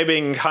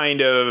describing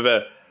kind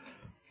of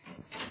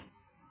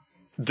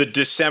the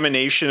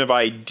dissemination of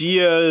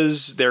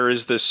ideas. There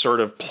is this sort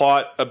of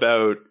plot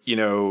about, you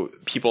know,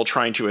 people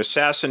trying to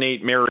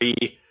assassinate Mary,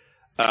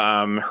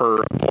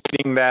 her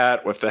avoiding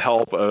that with the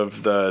help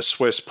of the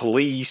Swiss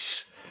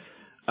police.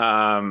 You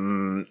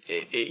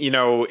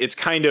know, it's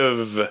kind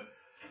of,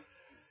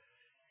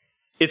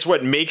 it's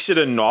what makes it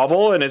a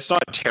novel, and it's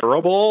not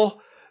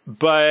terrible,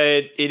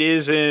 but it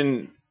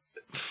isn't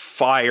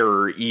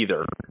fire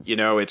either. You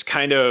know, it's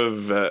kind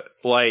of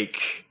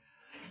like,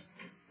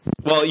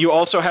 well, you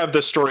also have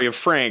the story of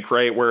Frank,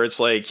 right? Where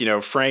it's like, you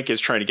know, Frank is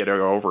trying to get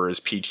over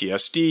his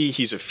PTSD.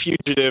 He's a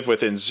fugitive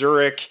within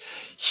Zurich.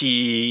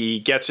 He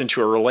gets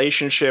into a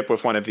relationship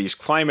with one of these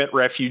climate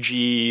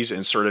refugees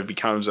and sort of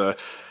becomes a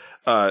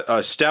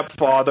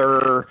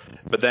stepfather,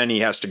 but then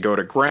he has to go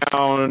to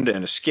ground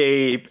and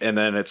escape. And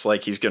then it's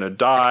like he's going to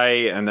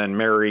die. And then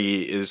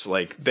Mary is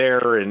like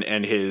there,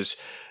 and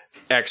his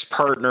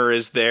ex-partner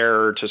is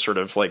there to sort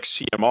of like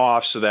see him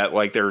off, so that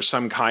like there's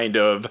some kind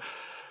of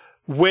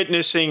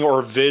witnessing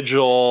or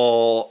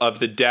vigil of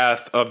the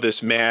death of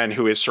this man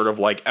who is sort of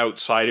like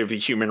outside of the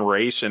human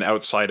race and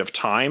outside of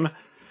time,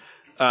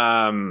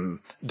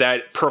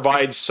 that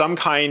provides some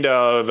kind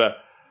of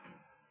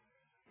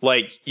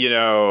like, you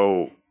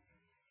know,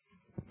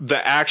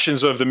 the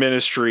actions of the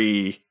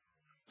ministry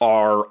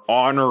are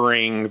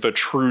honoring the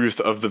truth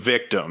of the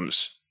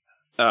victims,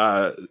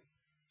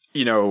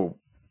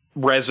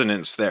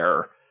 resonance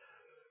there.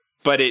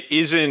 But it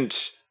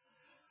isn't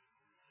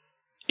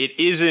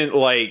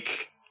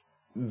like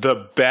the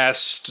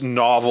best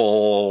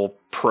novel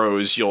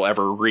prose you'll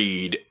ever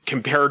read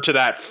compared to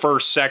that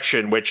first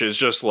section, which is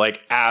just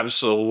like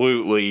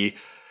absolutely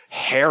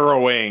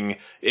harrowing.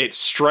 It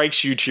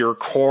strikes you to your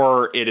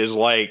core. It is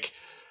like,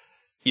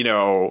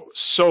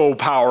 so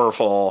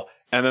powerful.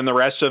 And then the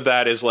rest of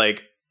that is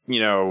like,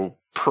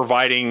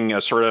 providing a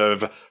sort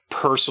of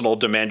personal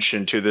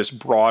dimension to this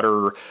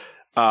broader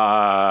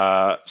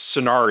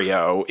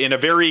scenario in a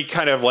very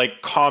kind of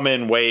like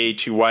common way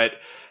to what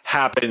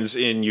happens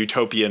in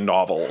utopian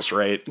novels,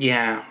 right?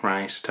 Yeah,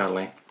 right,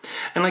 totally.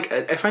 And like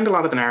I find a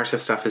lot of the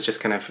narrative stuff is just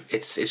kind of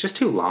it's just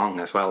too long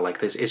as well. Like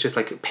this, it's just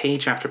like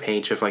page after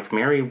page of like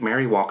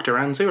Mary walked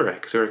around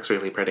Zurich. Zurich's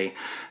really pretty,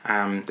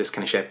 this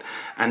kind of shit.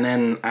 And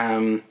then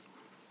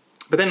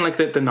but then like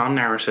the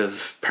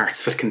non-narrative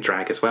parts of it can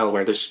drag as well,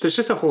 where there's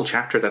just a whole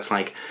chapter that's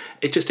like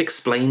it just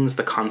explains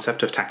the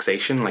concept of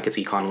taxation like it's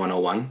Econ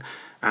 101.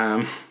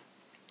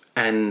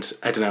 And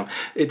I don't know,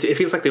 it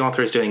feels like the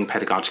author is doing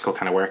pedagogical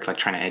kind of work, like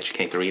trying to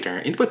educate the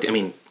reader. But I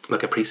mean,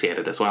 look, appreciate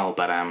it as well,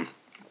 but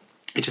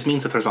it just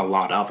means that there's a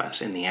lot of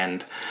it in the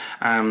end.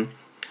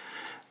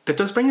 That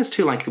does bring us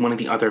to like one of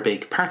the other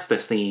big parts of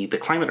this, the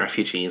climate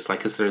refugees. Like,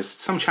 because there's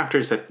some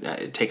chapters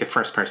that take a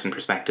first-person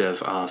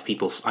perspective of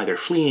people either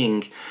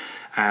fleeing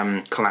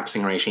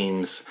collapsing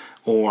regimes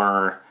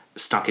or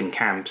stuck in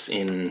camps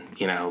in,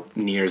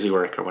 near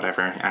Zurich or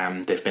whatever.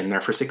 They've been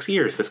there for 6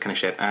 years, this kind of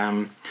shit.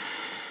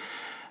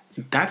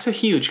 That's a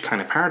huge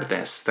kind of part of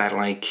this, that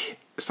like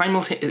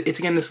it's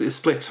again this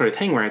split sort of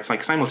thing where it's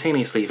like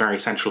simultaneously very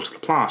central to the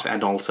plot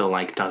and also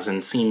like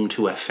doesn't seem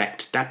to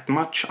affect that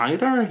much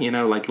either.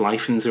 Like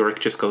life in Zurich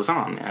just goes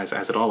on as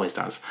it always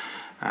does.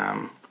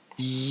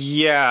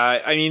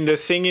 Yeah, I mean, the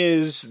thing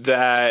is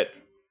that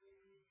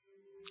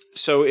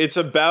so it's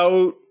an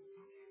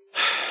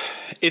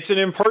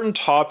important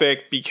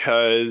topic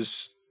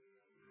because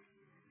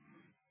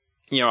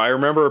I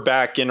remember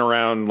back in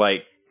around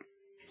like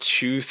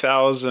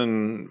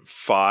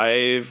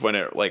 2005 when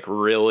it like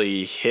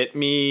really hit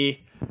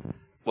me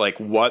like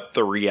what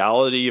the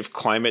reality of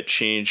climate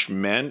change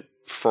meant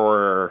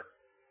for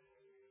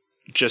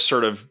just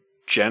sort of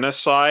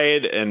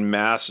genocide and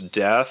mass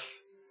death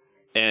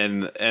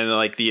and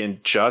like the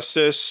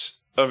injustice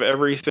of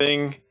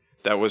everything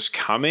that was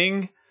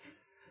coming.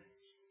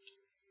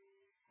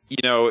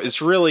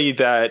 It's really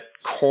that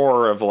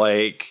core of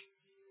like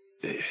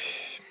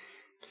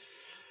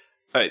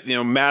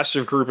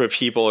massive group of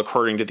people,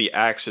 according to the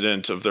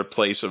accident of their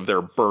place of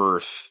their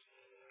birth,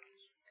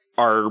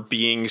 are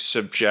being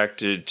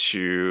subjected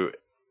to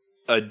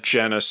a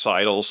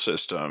genocidal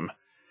system.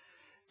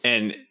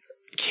 And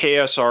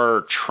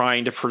KSR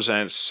trying to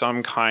present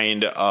some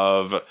kind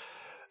of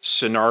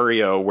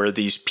scenario where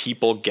these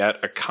people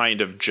get a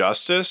kind of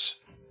justice,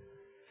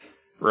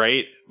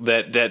 right?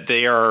 That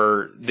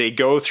they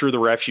go through the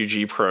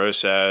refugee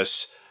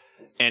process,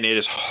 and it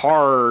is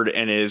hard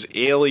and it is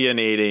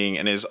alienating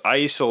and is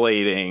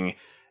isolating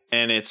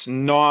and it's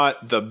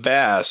not the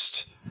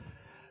best.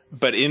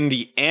 But in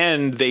the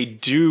end, they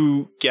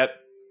do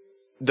get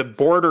the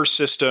border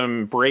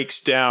system breaks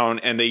down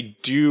and they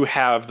do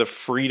have the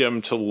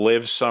freedom to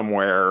live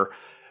somewhere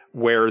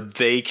where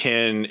they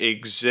can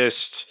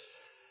exist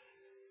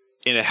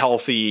in a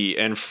healthy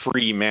and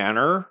free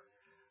manner.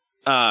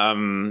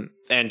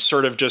 And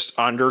sort of just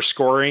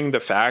underscoring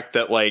the fact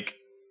that like,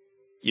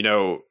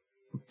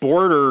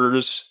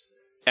 borders,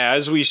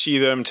 as we see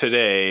them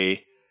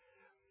today,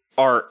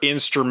 are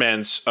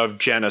instruments of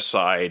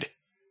genocide,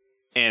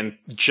 and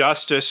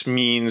justice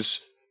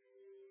means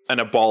an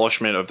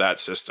abolishment of that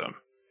system.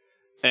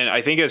 And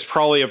I think it's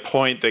probably a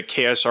point that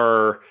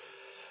KSR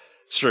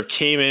sort of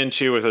came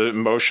into with an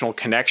emotional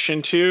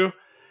connection to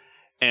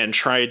and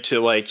tried to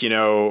like,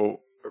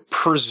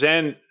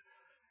 present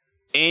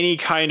any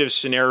kind of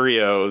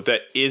scenario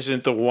that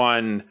isn't the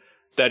one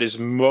that is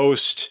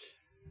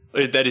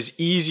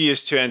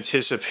easiest to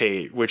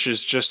anticipate, which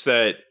is just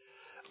that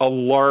a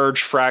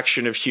large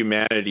fraction of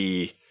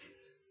humanity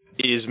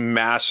is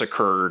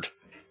massacred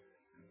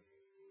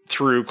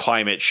through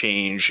climate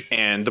change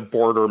and the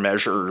border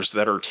measures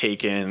that are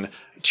taken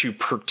to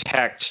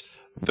protect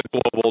the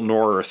global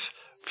north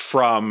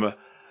from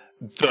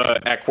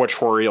the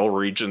equatorial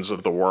regions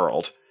of the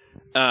world.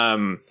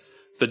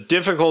 The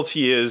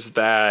difficulty is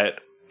that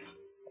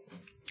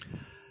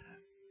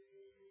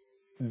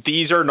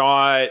these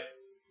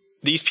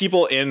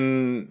people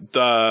in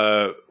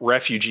the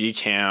refugee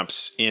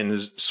camps in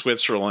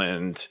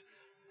Switzerland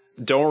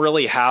don't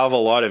really have a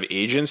lot of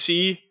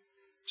agency.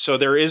 So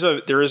there is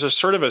a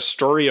sort of a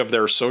story of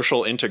their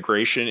social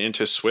integration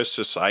into Swiss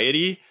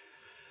society,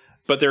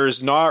 but there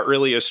is not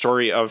really a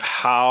story of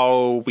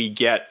how we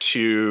get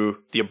to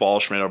the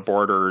abolishment of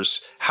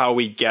borders, how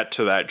we get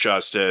to that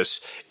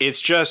justice.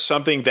 It's just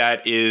something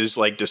that is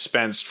like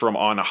dispensed from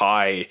on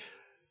high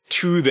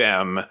to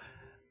them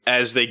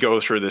as they go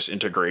through this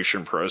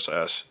integration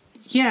process.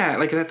 Yeah,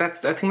 like that.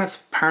 I think that's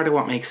part of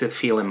what makes it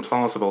feel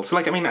implausible. So,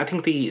 like, I mean, I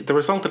think the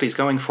result that he's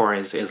going for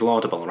is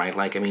laudable, right?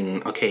 Like, I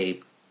mean,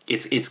 okay,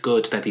 it's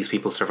good that these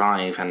people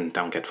survive and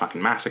don't get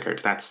fucking massacred.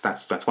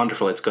 That's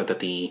wonderful. It's good that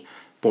the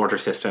border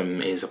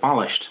system is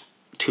abolished.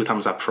 2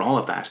 thumbs up for all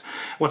of that.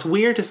 What's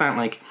weird is that,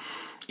 like,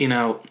 you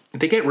know,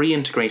 they get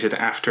reintegrated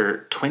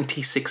after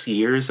 26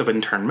 years of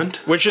internment.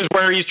 Which is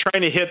where he's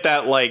trying to hit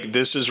that, like,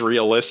 this is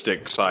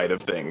realistic side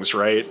of things,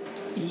 right?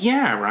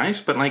 Yeah,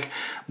 right. But, like,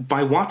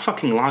 by what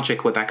fucking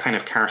logic would that kind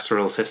of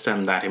carceral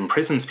system that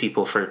imprisons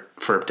people for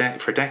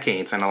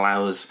decades and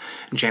allows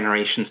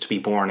generations to be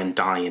born and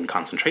die in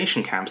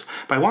concentration camps,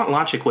 by what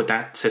logic would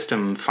that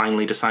system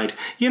finally decide,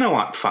 you know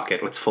what, fuck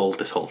it, let's fold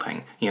this whole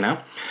thing, you know?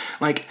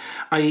 Like,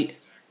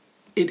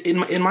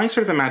 in my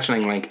sort of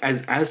imagining, like,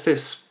 as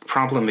this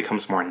problem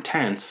becomes more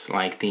intense,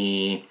 like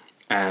the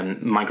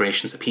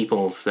migrations of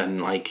peoples, and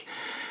like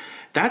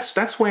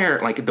that's where,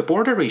 like, the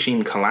border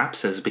regime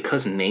collapses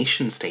because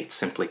nation states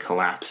simply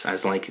collapse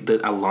as, like,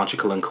 a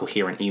logical and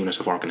coherent unit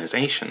of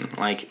organization.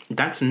 Like,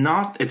 it's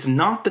not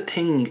the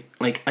thing.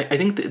 Like, I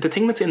think the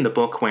thing that's in the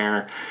book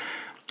where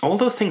all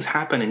those things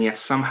happen and yet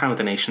somehow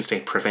the nation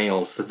state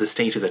prevails, that the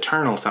state is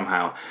eternal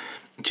somehow,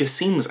 just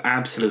seems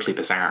absolutely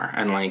bizarre.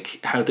 And, like,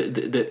 how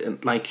the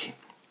like,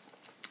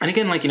 and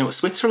again, like, you know,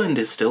 Switzerland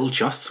is still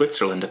just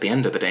Switzerland at the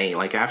end of the day.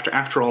 Like,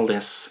 after all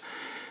this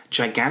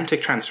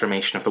gigantic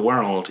transformation of the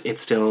world,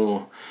 it's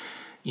still,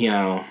 you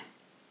know,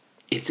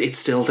 it's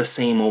still the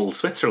same old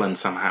Switzerland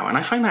somehow. And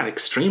I find that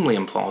extremely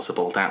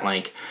implausible that,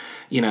 like,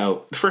 you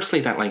know, firstly,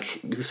 that,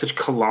 like, such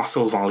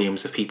colossal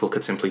volumes of people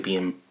could simply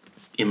be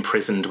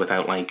imprisoned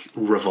without, like,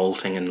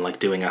 revolting and, like,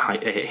 doing a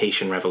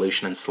Haitian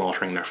revolution and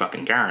slaughtering their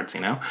fucking guards, you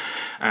know,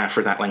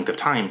 for that length of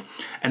time.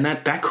 And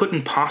that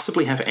couldn't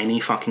possibly have any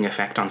fucking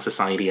effect on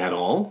society at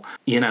all,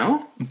 you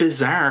know?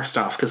 Bizarre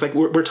stuff. Because, like,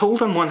 we're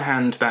told on one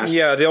hand that...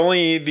 Yeah, the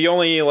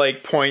only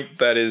like point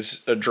that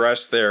is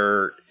addressed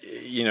there,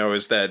 you know,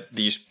 is that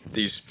these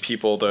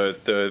people,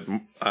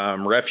 the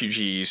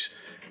refugees,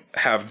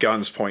 have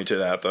guns pointed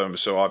at them,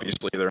 so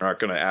obviously they're not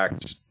going to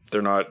act.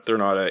 They're not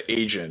an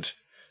agent.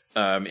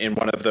 In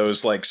one of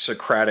those, like,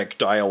 Socratic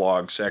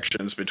dialogue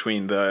sections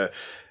between the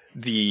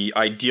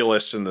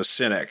idealist and the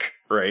cynic,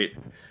 right?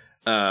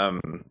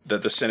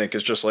 That the cynic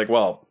is just like,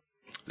 well,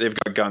 they've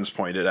got guns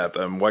pointed at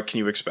them. What can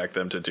you expect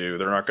them to do?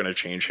 They're not going to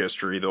change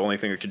history. The only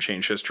thing that can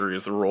change history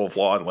is the rule of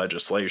law and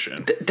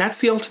legislation. That's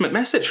the ultimate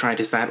message, right?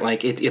 Is that,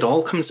 like, it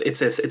all comes...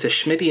 It's a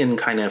Schmittian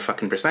kind of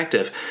fucking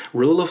perspective.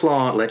 Rule of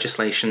law,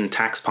 legislation,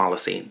 tax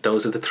policy.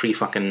 Those are the 3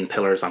 fucking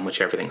pillars on which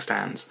everything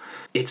stands.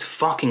 It's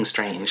fucking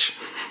strange.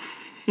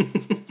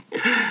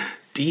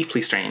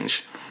 Deeply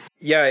strange.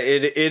 Yeah,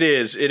 it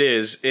is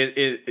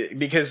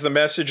because the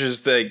message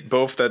is that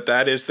both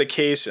that is the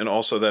case and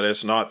also that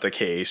it's not the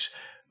case,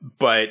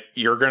 but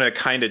you're going to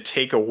kind of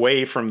take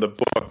away from the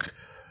book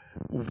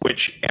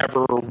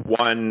whichever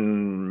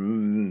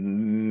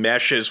one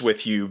meshes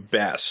with you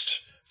best.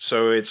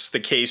 So it's the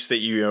case that,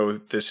 you know,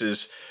 this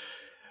is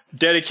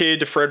dedicated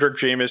to Frederick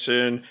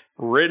Jameson,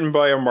 written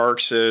by a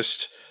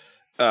Marxist,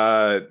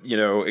 you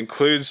know,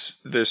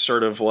 includes this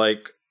sort of,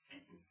 like,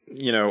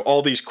 you know,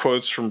 all these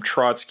quotes from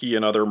Trotsky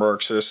and other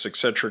Marxists, et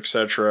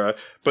cetera,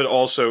 but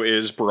also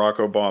is Barack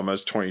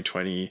Obama's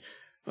 2020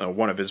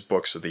 one of his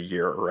books of the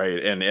year,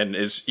 right? And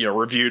is, you know,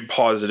 reviewed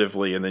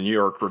positively in the New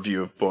York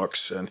Review of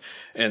Books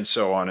and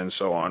so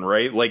on,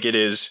 right? Like, it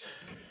is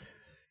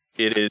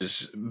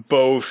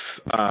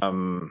both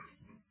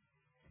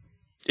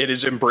it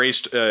is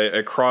embraced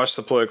across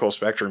the political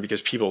spectrum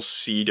because people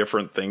see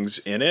different things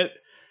in it,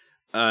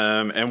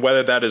 and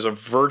whether that is a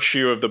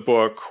virtue of the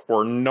book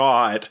or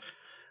not,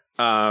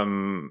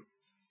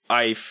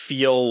 I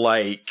feel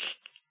like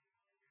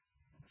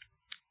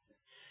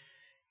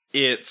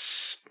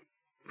it's...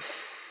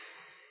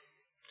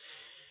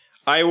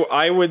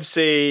 I would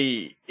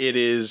say it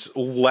is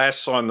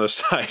less on the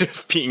side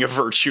of being a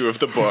virtue of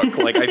the book.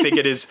 Like, I think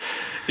it is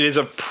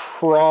a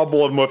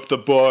problem with the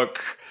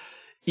book,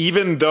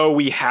 even though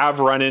we have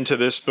run into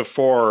this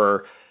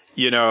before,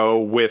 you know,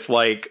 with,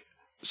 like,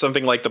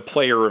 something like The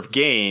Player of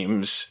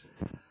Games,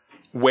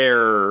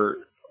 where,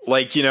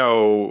 like, you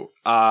know,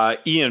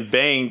 Ian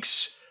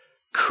Banks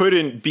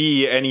couldn't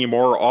be any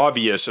more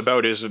obvious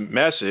about his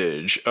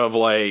message of,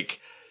 like,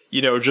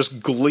 you know,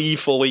 just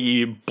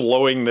gleefully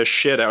blowing the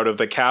shit out of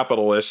the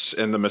capitalists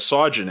and the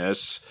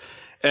misogynists.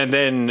 And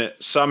then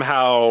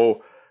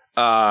somehow,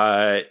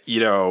 you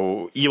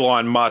know,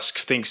 Elon Musk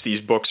thinks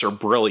these books are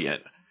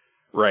brilliant,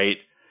 right?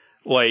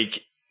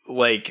 Like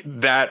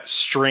that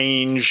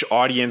strange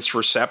audience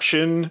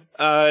reception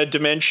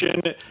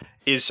dimension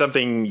is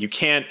something you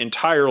can't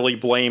entirely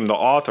blame the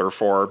author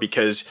for,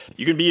 because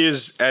you can be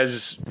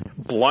as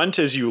blunt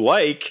as you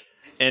like,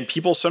 and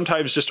people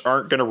sometimes just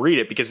aren't going to read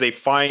it because they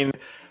find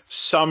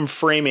some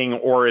framing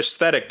or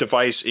aesthetic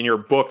device in your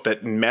book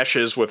that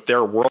meshes with their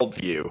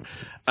worldview.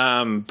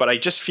 But I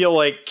just feel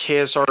like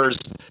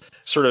KSR's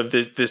sort of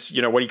this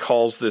you know, what he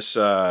calls this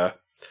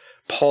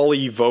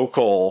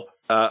polyvocal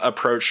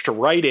approach to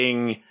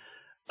writing,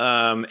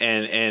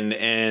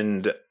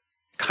 and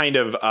kind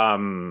of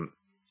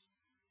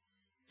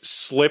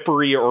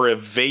slippery or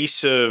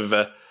evasive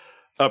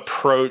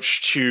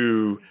approach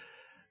to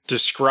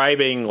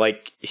describing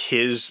like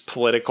his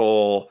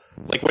political,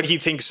 like what he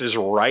thinks is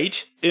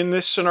right in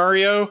this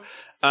scenario.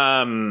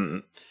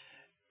 I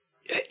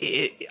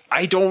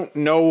don't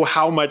know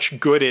how much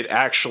good it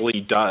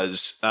actually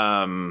does.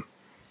 Yeah.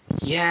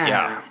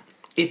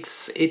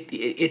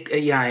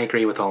 Yeah, I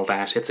agree with all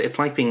that. It's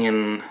like being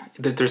in.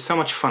 There's so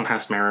much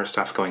Funhouse Mirror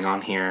stuff going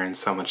on here, and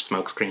so much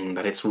smokescreen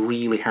that it's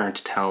really hard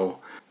to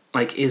tell.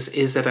 Like, is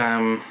it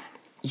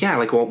yeah,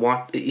 like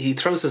what he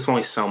throws his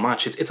voice so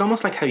much. It's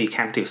almost like how you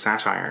can't do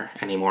satire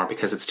anymore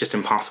because it's just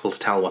impossible to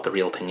tell what the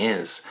real thing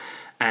is.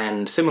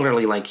 And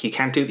similarly, like you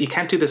can't do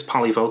this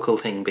polyvocal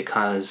thing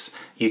because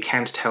you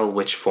can't tell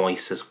which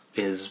voice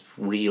is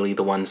really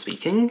the one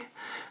speaking.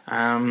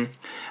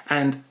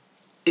 And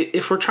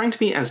if we're trying to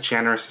be as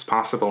generous as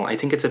possible, I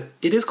think it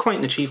is quite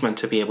an achievement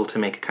to be able to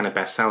make a kind of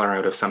bestseller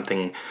out of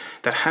something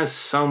that has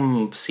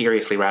some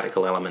seriously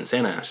radical elements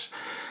in it,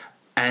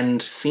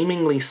 and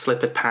seemingly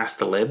slip it past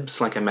the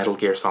libs like a Metal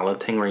Gear Solid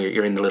thing where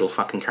you're in the little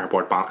fucking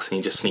cardboard box and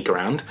you just sneak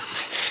around.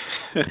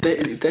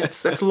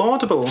 That's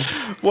laudable.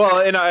 Well,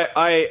 and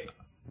I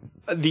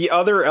the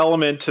other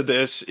element to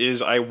this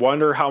is I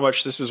wonder how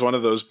much this is one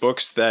of those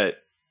books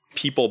that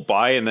people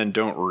buy and then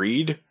don't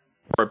read.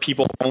 Or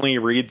people only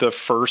read the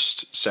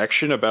first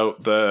section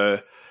about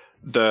the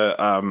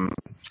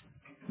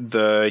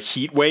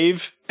heat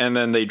wave and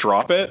then they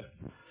drop it.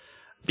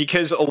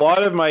 Because a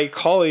lot of my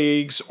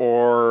colleagues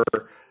or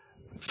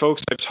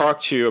folks I've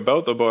talked to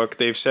about the book,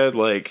 they've said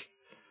like,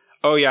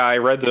 oh yeah, I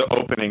read the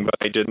opening, but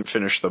I didn't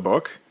finish the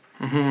book.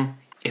 Mm-hmm.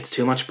 It's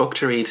too much book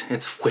to read.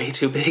 It's way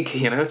too big,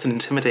 it's an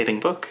intimidating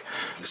book.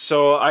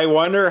 So I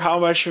wonder how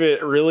much of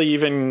it really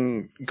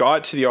even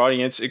got to the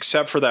audience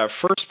except for that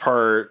first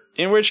part,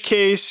 in which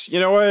case, you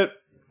know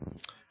what?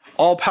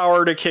 All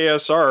power to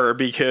KSR,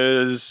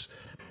 because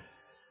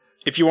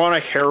if you want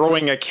a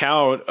harrowing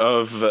account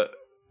of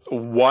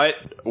what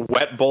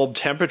wet bulb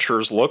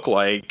temperatures look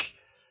like,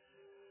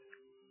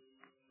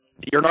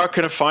 you're not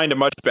going to find a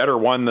much better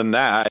one than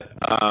that.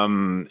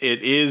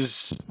 It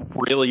is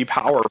really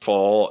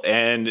powerful.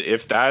 And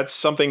if that's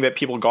something that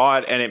people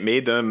got and it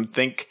made them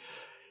think,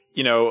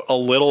 a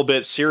little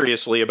bit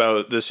seriously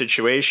about the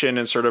situation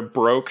and sort of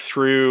broke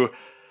through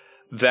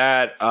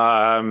that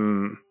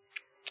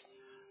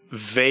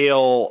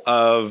veil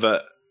of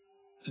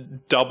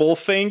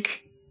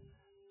doublethink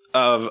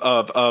of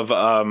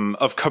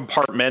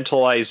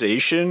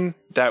compartmentalization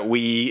that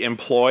we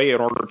employ in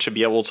order to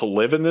be able to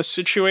live in this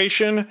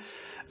situation,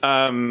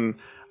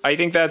 I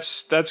think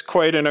that's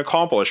quite an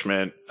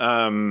accomplishment.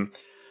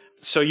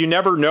 So you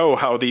never know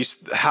how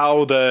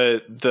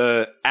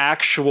the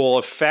actual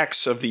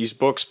effects of these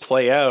books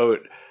play out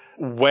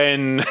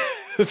when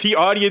the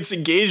audience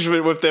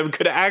engagement with them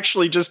could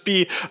actually just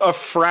be a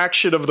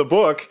fraction of the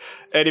book.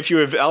 And if you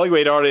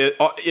evaluate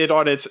it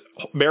on its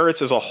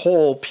merits as a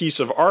whole piece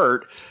of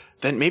art,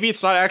 then maybe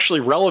it's not actually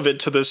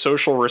relevant to the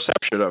social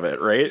reception of it,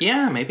 right?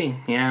 Yeah, maybe.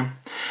 Yeah.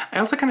 I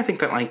also kind of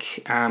think that,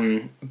 like,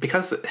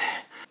 because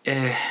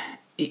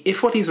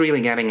if what he's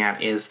really getting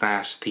at is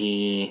that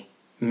the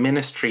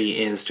ministry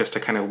is just a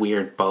kind of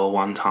weird bow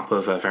on top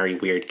of a very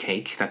weird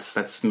cake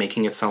that's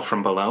making itself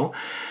from below,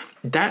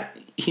 that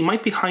he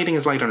might be hiding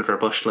his light under a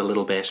bushel a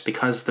little bit,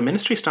 because the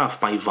ministry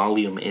stuff by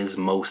volume is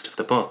most of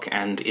the book,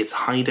 and it's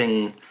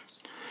hiding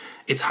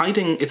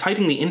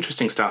the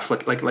interesting stuff.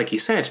 Like you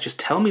said, just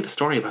tell me the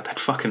story about that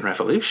fucking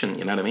revolution.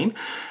 You know what I mean?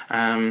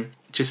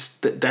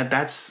 Just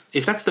that's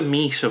if that's the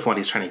meat of what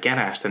he's trying to get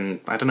at, then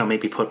I don't know,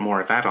 maybe put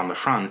more of that on the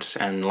front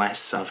and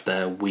less of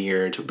the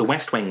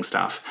West Wing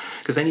stuff,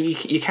 because then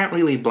you can't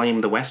really blame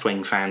the West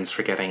Wing fans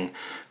for getting,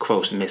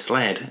 quote,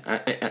 misled,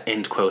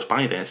 end quote,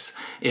 by this,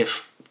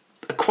 if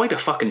quite a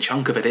fucking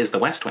chunk of it is the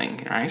West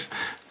Wing, right?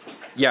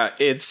 Yeah,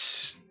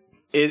 it's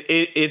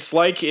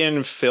like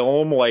in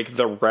film, like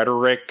the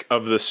rhetoric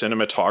of the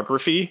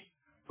cinematography,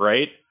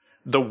 right?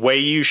 The way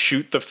you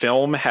shoot the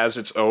film has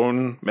its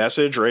own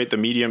message, right? The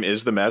medium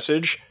is the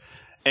message.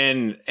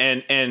 And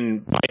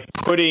by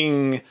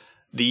putting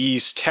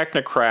these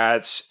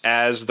technocrats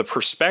as the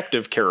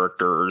perspective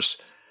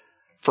characters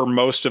for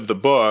most of the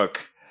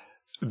book,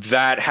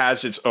 that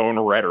has its own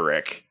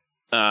rhetoric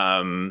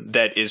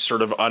that is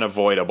sort of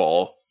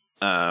unavoidable.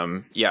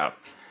 Yeah.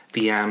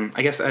 I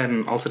guess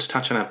also to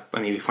touch on a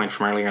maybe point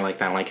from earlier, like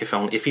that, like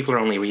if people are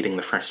only reading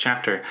the first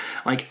chapter,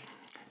 like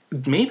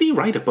maybe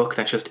write a book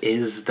that just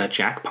is the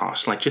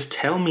jackpot. Like, just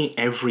tell me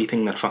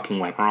everything that fucking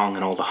went wrong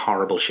and all the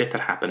horrible shit that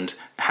happened.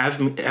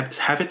 Have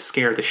it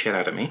scare the shit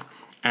out of me,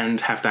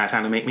 and have that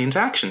animate me into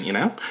action.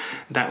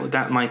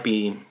 That might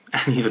be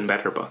an even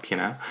better book.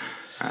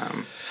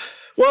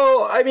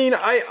 Well, I mean,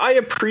 I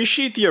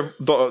appreciate the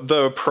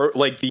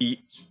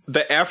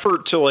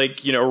effort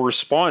to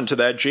respond to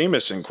that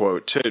Jameson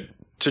quote,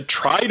 to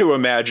try to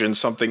imagine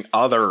something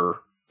other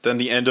than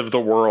the end of the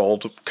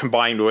world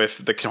combined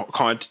with the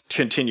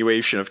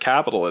continuation of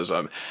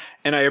capitalism.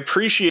 And I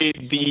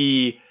appreciate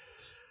the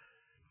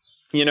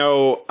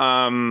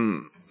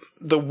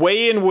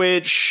way in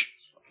which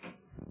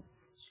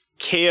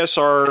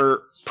KSR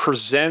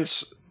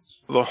presents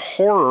the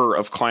horror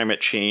of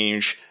climate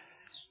change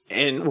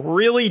and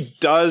really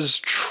does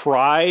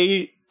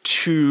try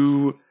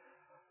to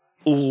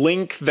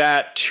link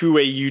that to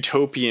a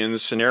utopian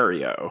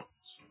scenario,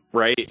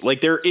 right?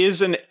 Like there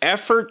is an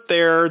effort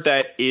there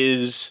that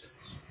is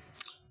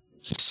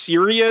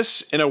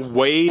serious in a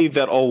way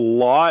that a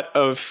lot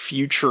of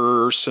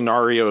future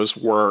scenarios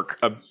work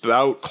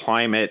about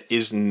climate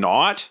is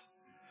not.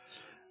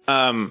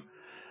 I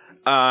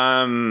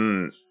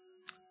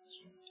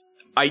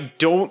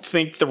don't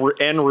think the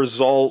end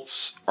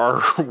results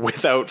are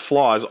without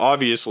flaws,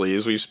 obviously,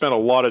 as we've spent a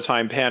lot of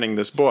time panning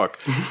this book.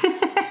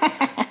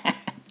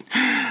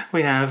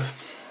 We have.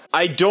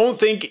 I don't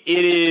think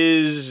it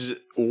is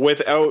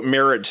without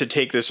merit to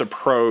take this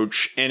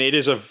approach, and it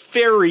is a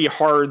very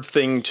hard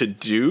thing to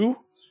do.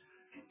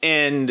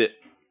 And,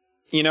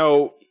 you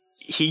know,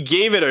 he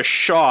gave it a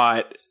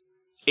shot,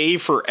 A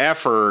for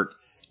effort.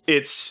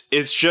 It's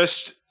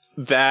just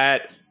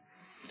that,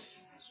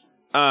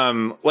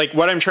 like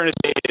what I'm trying to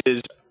say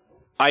is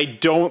I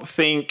don't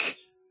think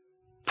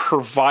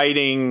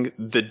providing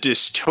the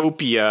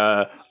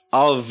dystopia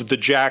of the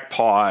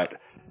jackpot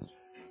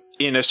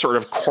in a sort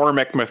of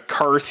Cormac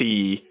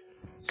McCarthy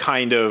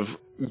kind of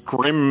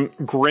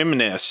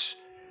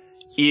grimness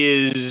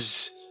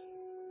is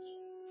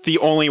the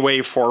only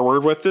way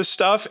forward with this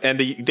stuff, and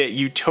that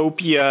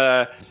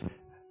utopia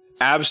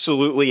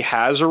absolutely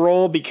has a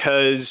role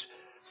because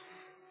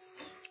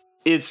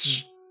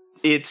it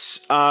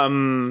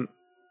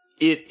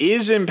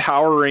is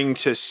empowering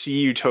to see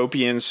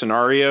utopian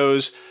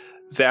scenarios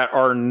that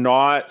are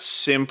not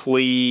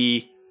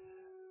simply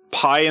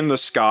pie in the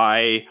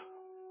sky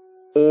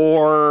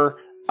or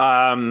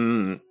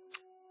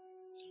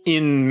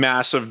in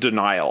massive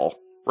denial,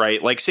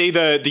 right? Like say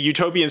the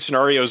utopian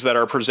scenarios that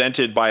are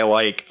presented by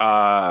like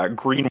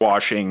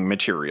greenwashing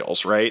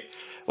materials, right?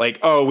 Like,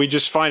 oh, we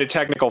just find a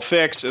technical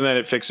fix and then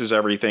it fixes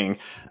everything,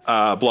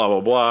 blah,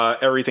 blah, blah.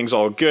 Everything's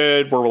all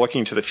good. We're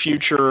looking to the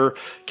future.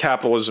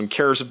 Capitalism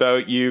cares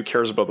about you,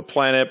 cares about the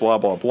planet, blah,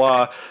 blah,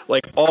 blah.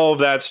 Like all of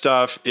that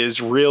stuff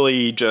is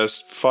really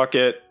just fuck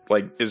it.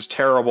 Like is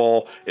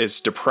terrible. It's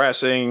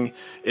depressing.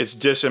 It's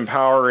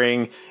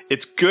disempowering.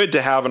 It's good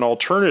to have an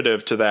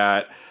alternative to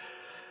that.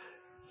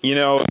 You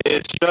know,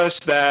 it's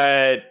just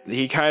that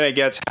he kind of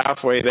gets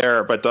halfway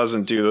there, but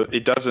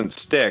it doesn't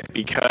stick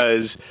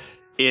because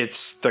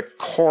it's the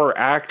core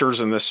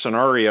actors in this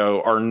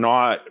scenario are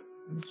not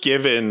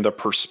given the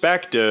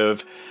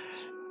perspective,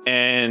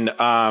 and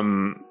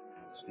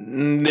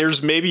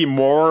there's maybe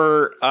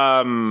more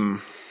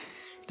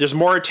there's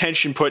more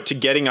attention put to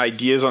getting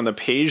ideas on the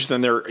page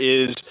than there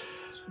is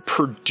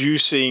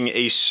producing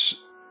a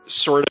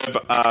sort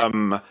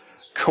of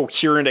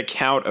coherent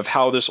account of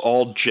how this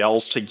all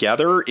gels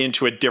together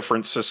into a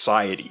different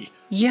society.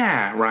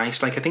 Yeah,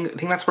 right. Like I think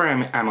that's where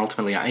I'm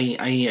ultimately.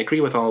 I agree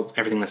with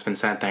everything that's been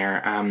said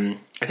there. I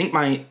think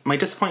my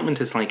disappointment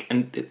is like,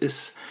 and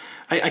this,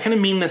 I kind of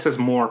mean this as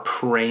more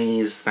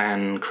praise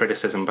than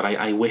criticism, but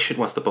I wish it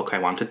was the book I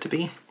wanted to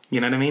be. You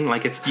know what I mean?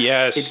 Like it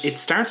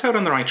starts out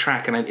on the right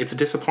track, and it's a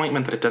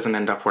disappointment that it doesn't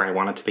end up where I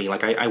want it to be.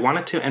 Like I want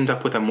it to end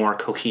up with a more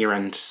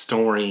coherent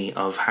story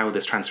of how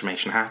this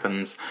transformation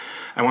happens.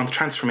 I want the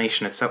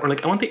transformation itself, or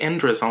like I want the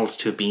end result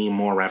to be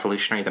more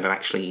revolutionary than it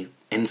actually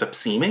ends up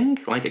seeming.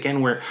 Like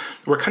again, we're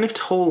kind of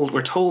told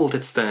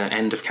it's the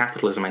end of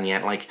capitalism, and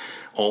yet like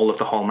all of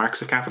the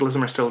hallmarks of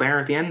capitalism are still there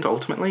at the end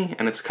ultimately,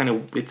 and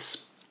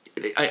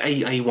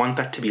I want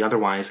that to be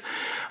otherwise.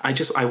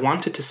 I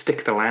wanted to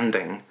stick the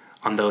landing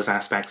on those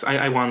aspects.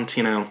 I want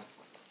a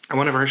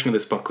version of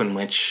this book in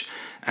which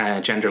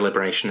gender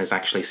liberation is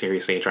actually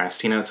seriously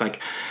addressed. You know, it's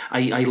like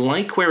I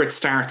like where it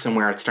starts and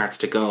where it starts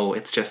to go.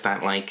 It's just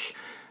that like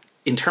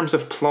in terms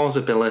of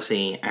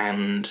plausibility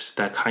and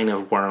the kind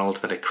of world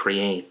that it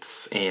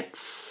creates,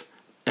 it's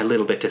a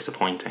little bit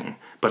disappointing.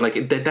 But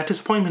like that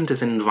disappointment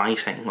is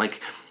inviting.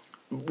 Like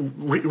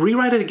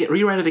rewrite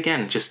it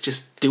again.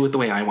 Just do it the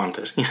way I want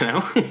it. You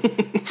know,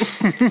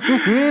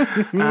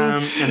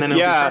 and then it'll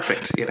be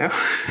perfect. You know.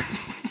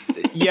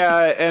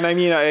 Yeah, and I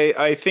mean,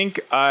 I think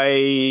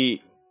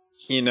I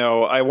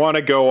want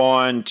to go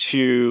on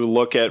to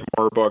look at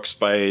more books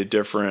by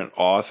different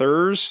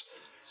authors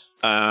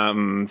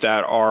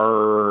that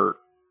are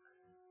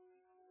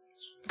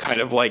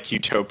kind of like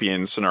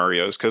utopian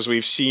scenarios, because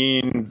we've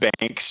seen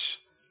Banks,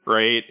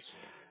 right,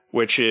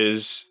 which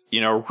is,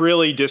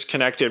 really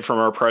disconnected from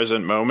our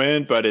present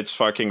moment, but it's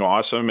fucking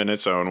awesome in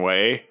its own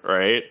way,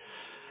 right?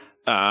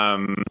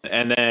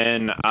 And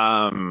then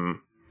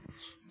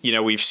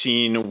we've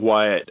seen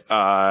what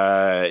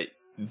the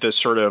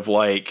sort of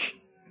like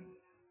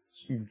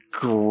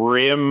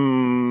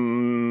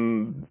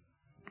grim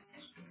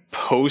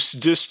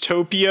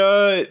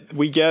post-dystopia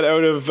we get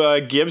out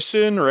of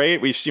Gibson, right?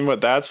 We've seen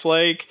what that's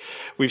like.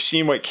 We've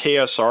seen what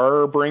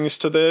KSR brings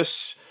to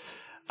this.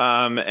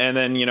 And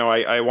then,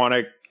 I want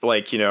to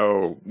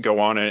go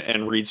on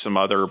and read some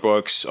other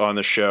books on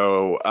the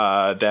show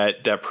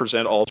that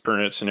present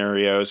alternate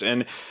scenarios.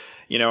 And,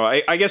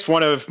 I guess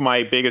one of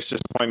my biggest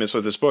disappointments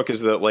with this book is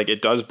that like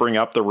it does bring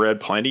up the Red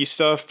Plenty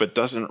stuff, but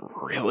doesn't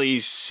really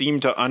seem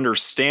to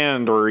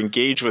understand or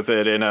engage with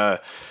it in a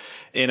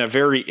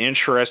very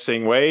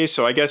interesting way.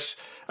 So I guess,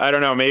 I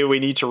don't know, maybe we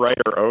need to write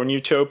our own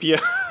utopia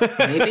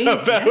Maybe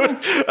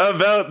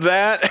about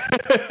that.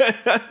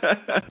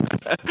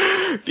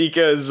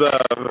 Because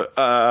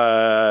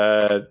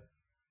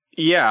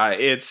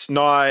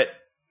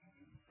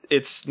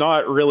it's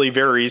not really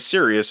very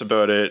serious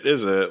about it,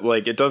 is it?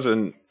 Like it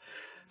doesn't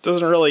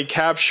really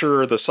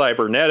capture the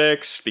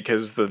cybernetics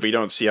because we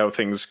don't see how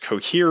things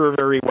cohere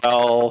very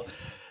well.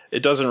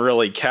 It doesn't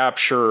really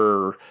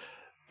capture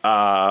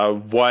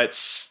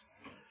what's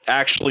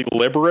actually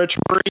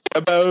liberatory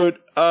about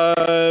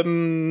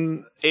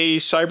a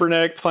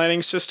cybernetic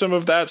planning system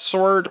of that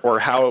sort, or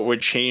how it would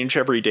change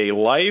everyday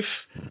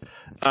life.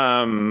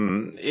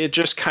 It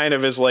just kind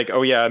of is like,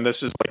 oh yeah, and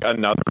this is like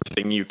another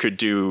thing you could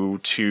do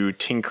to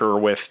tinker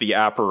with the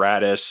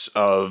apparatus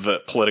of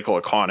political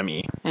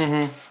economy.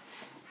 Mm-hmm.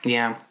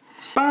 Yeah.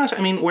 But,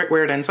 I mean,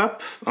 where it ends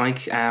up,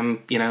 like,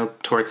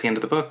 towards the end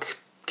of the book,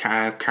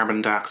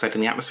 carbon dioxide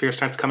in the atmosphere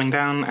starts coming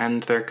down,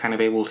 and they're kind of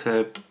able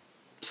to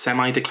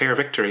semi-declare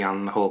victory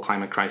on the whole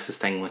climate crisis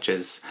thing, which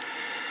is,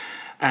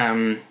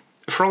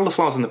 for all the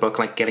flaws in the book,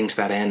 like, getting to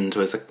that end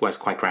was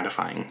quite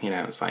gratifying.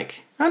 It's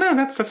like, oh no,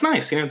 that's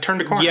nice,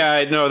 turned a corner.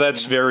 Yeah, no,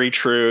 that's very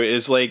true,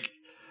 is, like,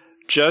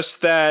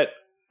 just that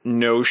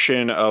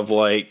notion of,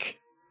 like,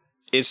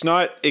 it's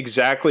not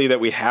exactly that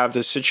we have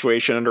this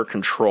situation under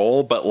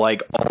control, but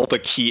like all the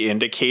key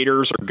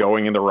indicators are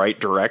going in the right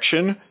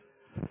direction.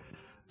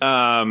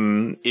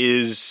 There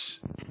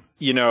is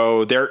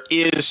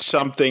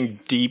something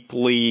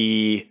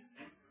deeply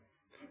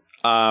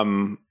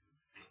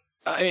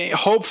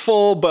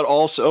hopeful, but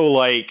also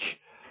like,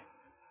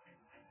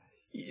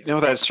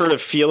 that sort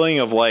of feeling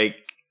of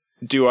like,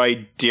 do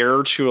I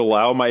dare to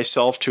allow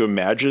myself to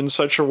imagine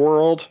such a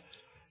world?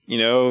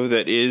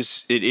 It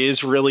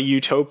is really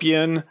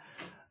utopian.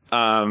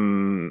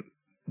 The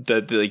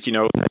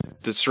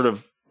sort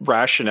of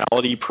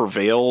rationality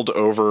prevailed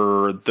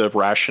over the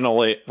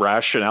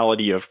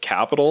rationality of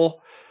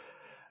capital.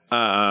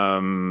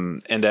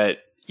 And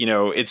that,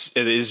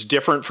 it is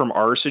different from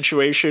our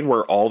situation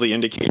where all the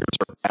indicators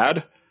are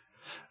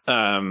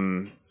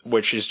bad.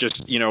 Which is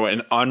just,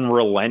 an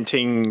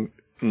unrelenting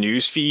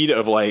newsfeed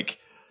of like,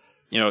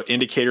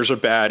 indicators are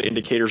bad,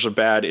 indicators are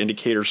bad,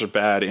 indicators are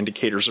bad,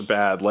 indicators are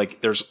bad.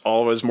 Like there's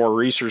always more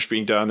research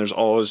being done. There's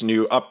always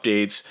new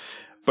updates,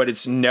 but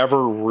it's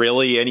never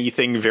really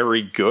anything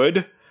very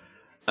good.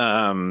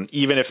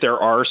 Even if there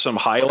are some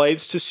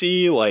highlights to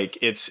see, like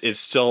it's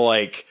still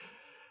like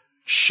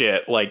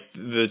shit. Like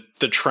the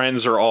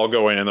trends are all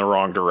going in the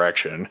wrong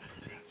direction.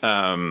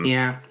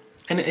 Yeah.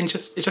 And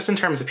just in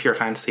terms of pure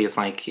fantasy, it's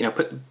like,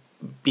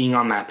 being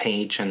on that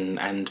page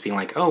and being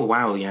like, oh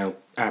wow,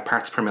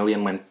 parts per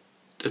million went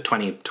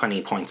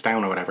 20 points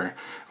down or whatever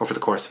over the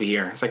course of a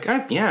year. It's like,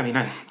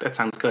 that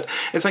sounds good.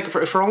 It's like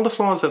for all the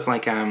flaws of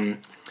like,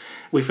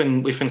 we've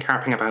been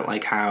carping about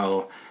like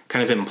how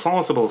kind of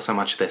implausible so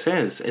much of this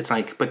is. It's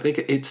like, but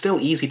it's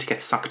still easy to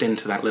get sucked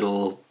into that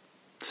little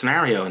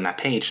scenario in that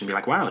page and be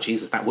like, wow,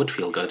 Jesus, that would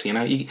feel good.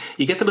 You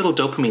get the little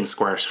dopamine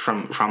squirt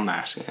from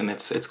that, and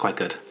it's quite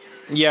good.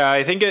 Yeah,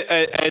 I think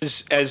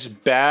as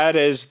bad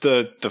as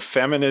the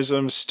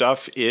feminism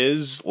stuff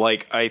is,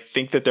 like, I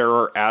think that there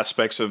are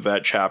aspects of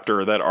that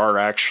chapter that are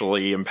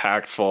actually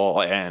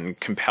impactful and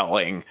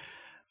compelling.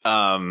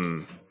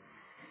 And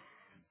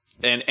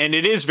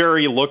it is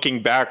very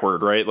looking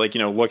backward, right? Like,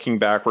 looking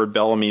backward,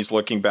 Bellamy's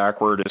looking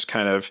backward is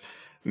kind of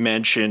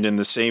mentioned in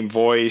the same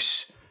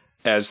voice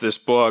as this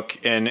book.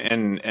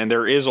 And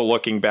there is a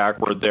looking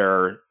backward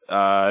there.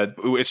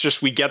 It's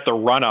just we get the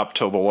run up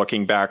to the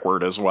looking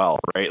backward as well,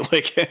 right?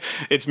 Like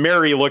it's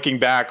Mary looking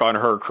back on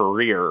her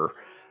career.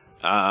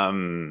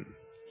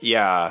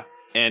 Yeah.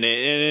 And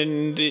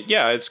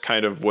it's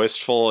kind of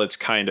wistful. It's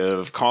kind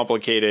of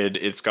complicated.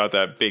 It's got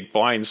that big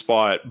blind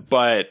spot,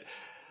 but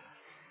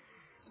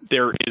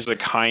there is a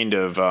kind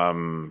of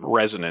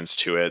resonance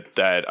to it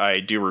that I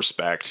do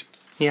respect.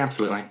 Yeah,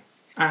 absolutely.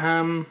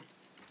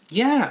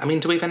 Yeah, I mean,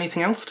 do we have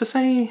anything else to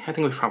say? I think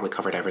we've probably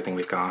covered everything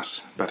we've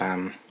got, but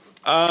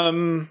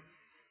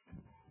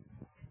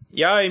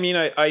yeah, I mean,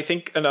 I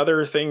think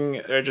another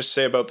thing I just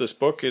say about this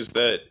book is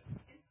that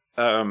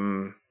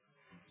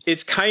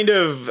it's kind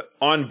of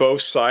on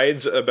both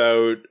sides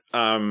about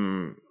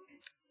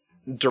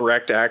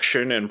direct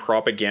action and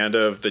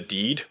propaganda of the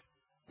deed,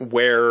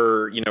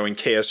 where, in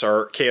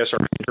KSR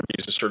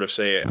interviews to sort of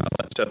said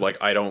like,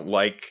 I don't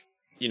like,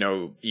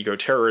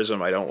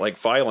 eco-terrorism, I don't like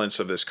violence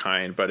of this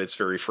kind, but it's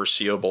very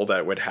foreseeable that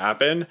it would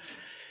happen.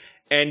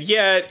 And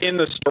yet, in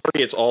the story,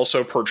 it's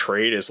also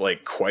portrayed as,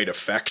 like, quite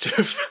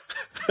effective.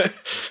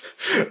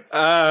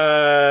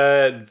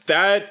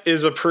 That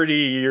is a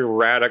pretty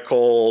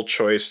radical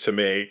choice to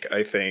make,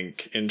 I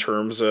think, in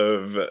terms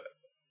of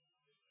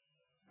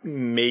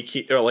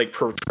making, or, like,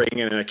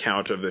 portraying an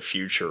account of the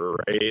future,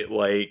 right?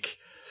 Like,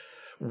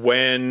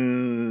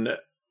 when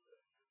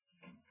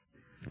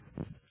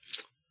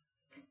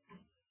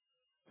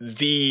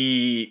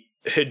the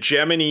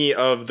hegemony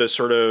of the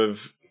sort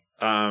of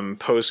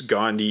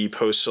post-Gandhi,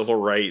 post-civil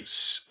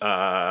rights,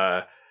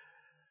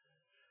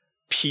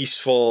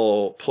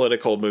 peaceful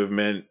political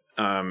movement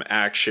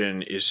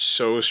action is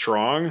so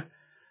strong.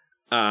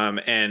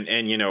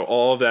 And you know,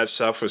 all of that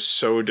stuff was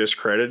so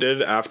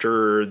discredited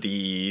after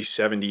the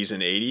 70s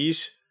and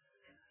 80s.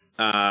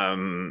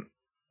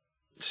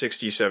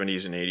 60s,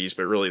 70s, and 80s,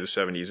 but really the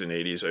 70s and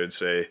 80s, I would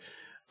say.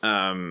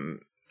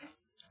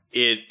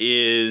 It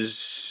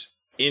is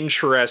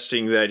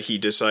interesting that he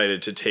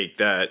decided to take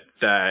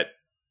that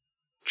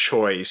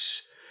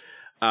choice.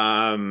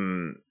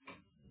 And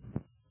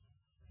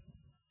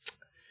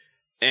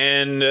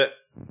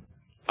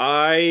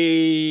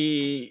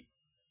I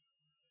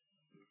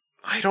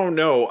don't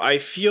know. I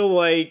feel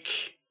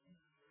like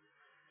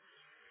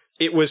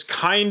it was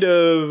kind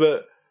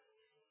of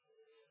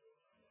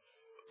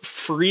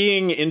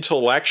freeing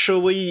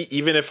intellectually,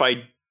 even if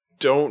I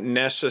don't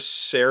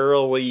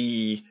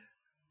necessarily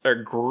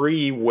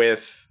agree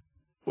with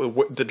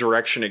the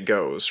direction it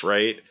goes,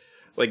 right?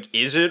 Like,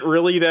 is it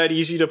really that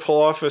easy to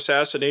pull off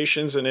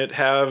assassinations and it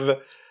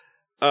have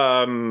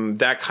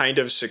that kind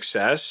of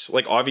success?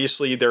 Like,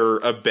 obviously they're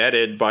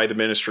abetted by the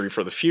Ministry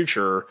for the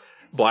Future,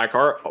 Black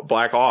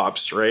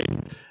Ops, right?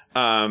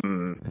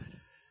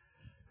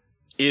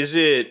 Is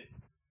it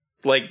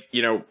like,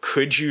 you know,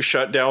 could you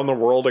shut down the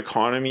world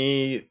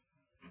economy,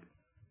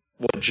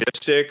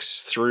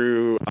 logistics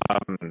through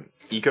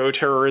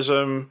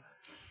eco-terrorism,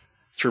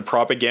 through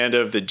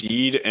propaganda of the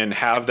deed, and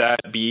have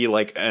that be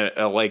like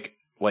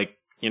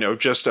you know,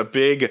 just a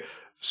big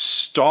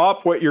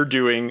stop what you're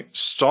doing,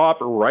 stop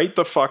right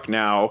the fuck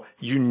now,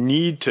 you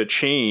need to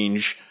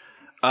change?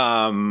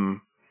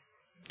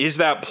 Is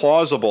that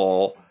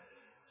plausible?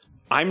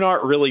 I'm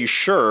not really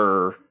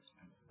sure.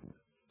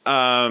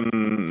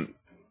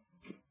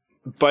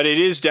 But it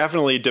is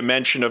definitely a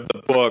dimension of the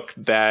book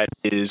that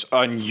is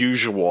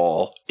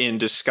unusual in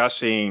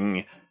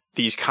discussing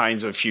these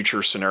kinds of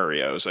future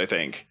scenarios, I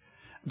think.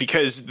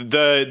 Because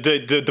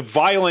the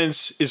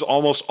violence is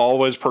almost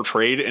always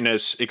portrayed in an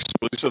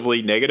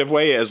exclusively negative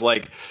way, as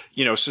like,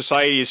 you know,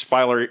 society is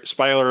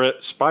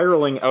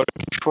spiraling out of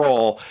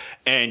control,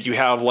 and you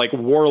have like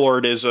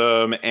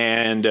warlordism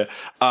and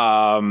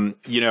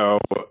you know,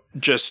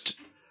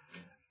 just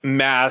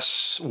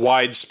mass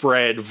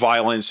widespread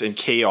violence and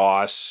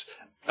chaos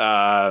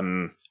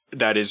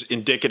that is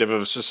indicative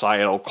of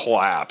societal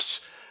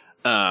collapse.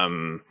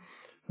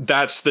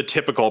 That's the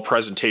typical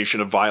presentation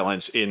of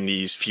violence in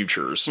these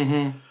futures.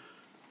 Mm-hmm.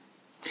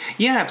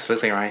 Yeah,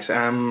 absolutely right.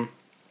 I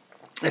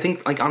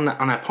think, like, on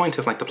that point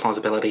of like the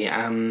plausibility,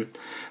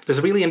 there's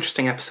a really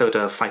interesting episode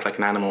of Fight Like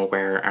an Animal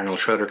where Arnold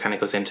Schroeder kind of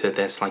goes into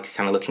this, like,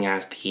 kind of looking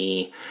at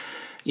the,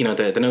 you know,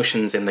 the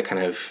notions in the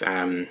kind of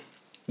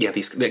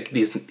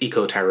these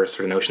eco-terrorist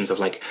sort of notions of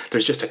like,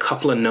 there's just a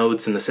couple of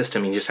nodes in the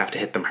system, and you just have to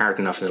hit them hard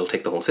enough and it'll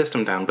take the whole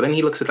system down. But then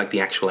he looks at like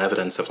the actual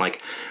evidence of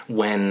like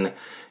when,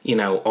 you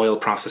know, oil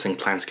processing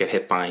plants get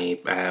hit by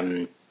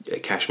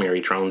Kashmiri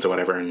drones or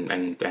whatever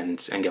and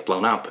get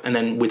blown up, and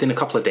then within a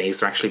couple of days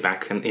they're actually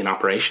back in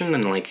operation,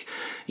 and like,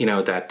 you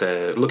know, that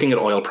the looking at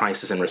oil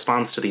prices in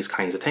response to these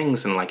kinds of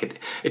things, and like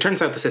it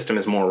turns out the system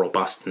is more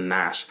robust than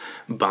that.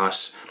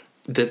 But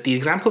the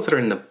examples that are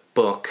in the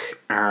book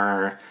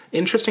are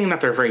interesting in that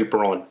they're very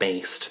broad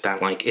based,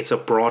 that like it's a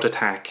broad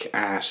attack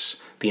at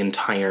the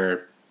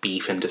entire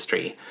beef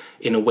industry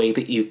in a way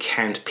that you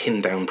can't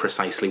pin down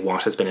precisely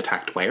what has been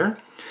attacked where.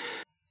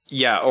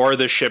 Yeah, or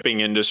the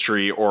shipping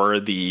industry, or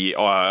the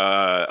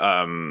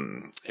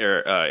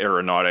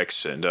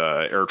aeronautics and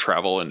air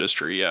travel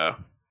industry,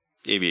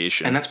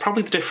 aviation. And that's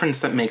probably the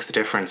difference that makes the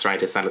difference, right?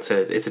 Is that it's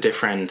a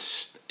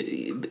different.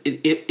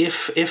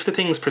 If the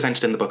things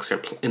presented in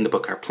the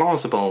book are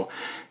plausible,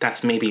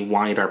 that's maybe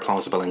why they're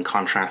plausible in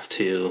contrast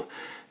to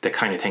the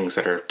kind of things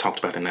that are talked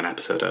about in that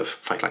episode of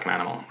Fight Like an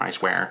Animal, right?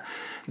 Where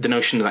the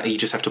notion that you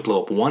just have to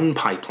blow up one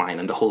pipeline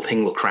and the whole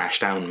thing will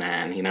crash down,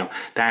 man, you know,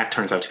 that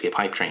turns out to be a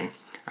pipe dream.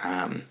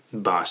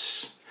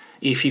 But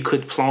if you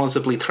could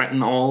plausibly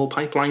threaten all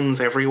pipelines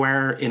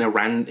everywhere in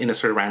a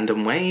sort of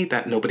random way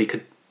that nobody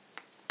could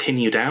pin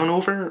you down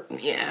over,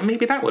 yeah,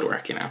 maybe that would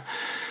work, you know.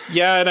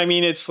 Yeah, and I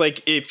mean, it's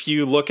like, if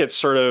you look at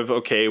sort of,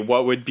 okay,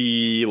 what would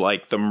be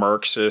like the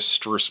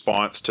Marxist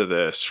response to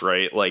this,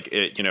 right? Like,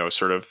 it, you know,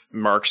 sort of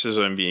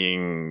Marxism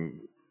being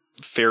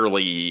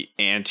fairly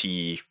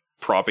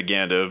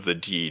anti-propaganda of the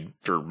deed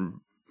for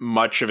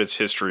much of its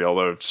history,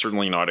 although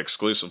certainly not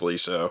exclusively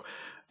so.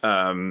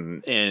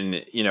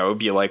 And, you know, it'd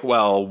be like,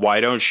 well,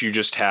 why don't you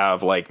just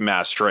have like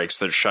mass strikes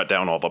that shut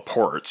down all the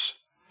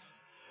ports,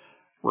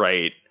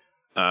 right?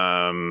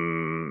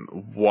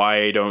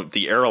 Why don't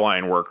the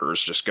airline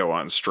workers just go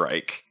on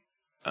strike?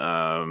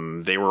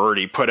 They were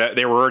already put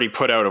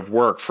out of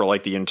work for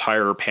like the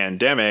entire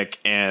pandemic,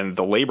 and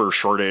the labor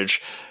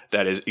shortage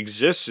that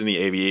exists in the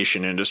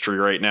aviation industry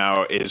right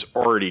now is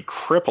already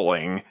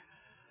crippling.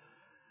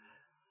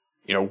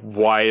 You know,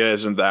 why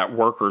doesn't that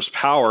workers'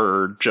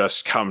 power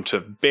just come to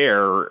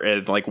bear?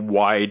 And like,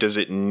 why does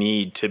it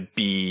need to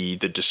be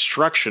the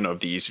destruction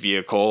of these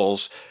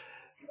vehicles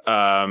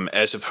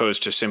as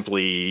opposed to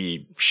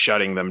simply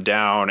shutting them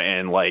down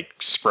and like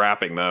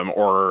scrapping them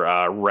or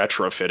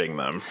retrofitting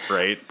them,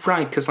 right?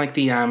 Right, because like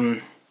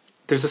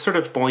there's a sort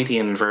of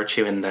Boydian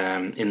virtue in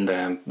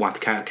the what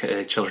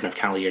the Children of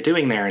Kali are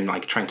doing there, and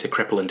like trying to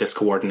cripple and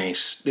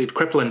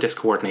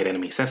discoordinate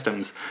enemy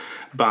systems,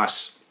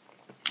 but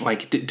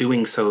like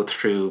doing so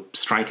through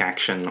strike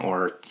action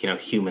or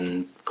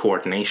human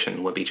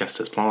coordination would be just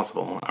as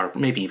plausible, or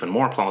maybe even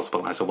more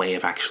plausible, as a way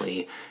of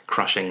actually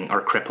crushing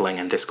or crippling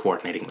and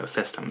discoordinating those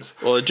systems.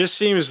 Well, it just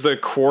seems the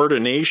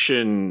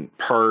coordination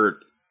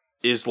part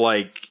is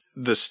like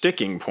the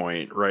sticking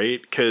point,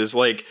 right? Because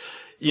like,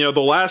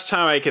 the last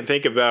time I can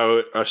think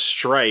about a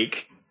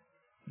strike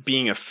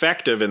being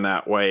effective in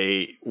that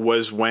way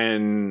was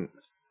when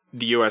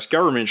the U.S.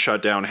 government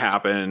shutdown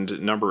happened a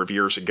number of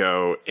years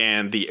ago,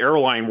 and the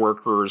airline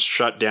workers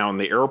shut down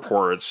the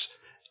airports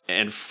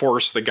and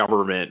forced the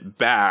government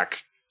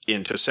back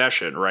into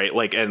session, right?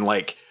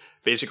 Like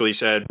basically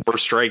said, we're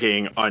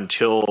striking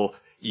until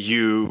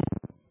you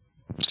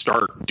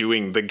start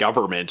doing the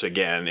government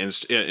again. All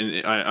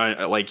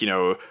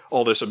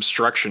this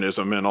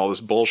obstructionism and all this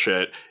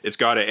bullshit, it's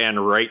got to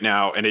end right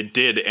now. And it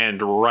did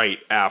end right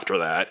after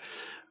that.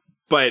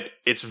 But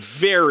it's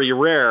very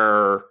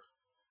rare.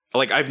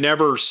 Like, I've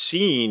never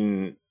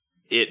seen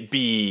it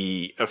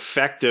be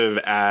effective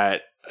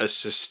at a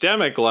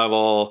systemic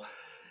level,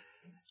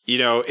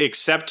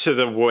 except to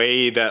the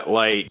way that,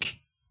 like,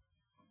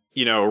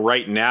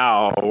 right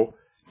now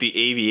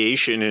the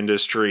aviation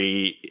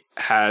industry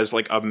has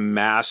like a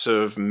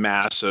massive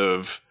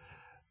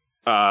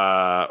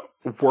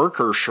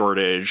worker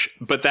shortage,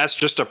 but that's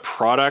just a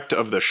product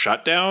of the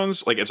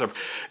shutdowns. Like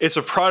it's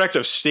a product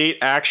of state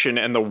action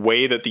and the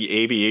way that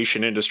the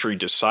aviation industry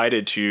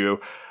decided to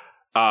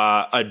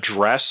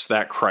address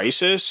that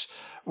crisis,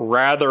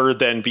 rather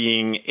than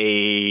being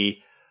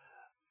a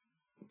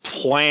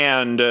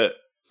planned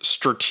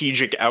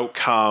strategic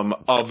outcome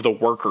of the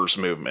workers'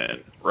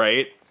 movement,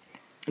 right?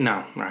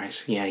 No,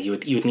 right. Yeah,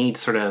 you'd need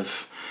sort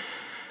of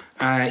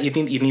you'd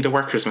need a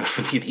workers'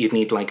 movement. You'd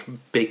need like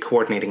big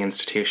coordinating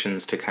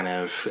institutions to kind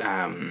of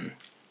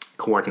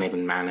coordinate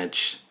and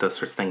manage those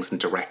sorts of things and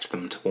direct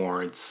them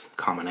towards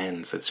common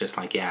ends. It's just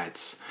like, yeah,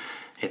 it's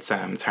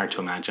hard to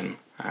imagine,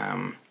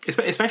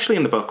 especially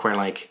in the book where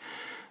like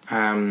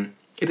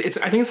it's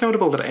I think it's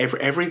notable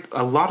that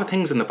a lot of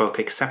things in the book,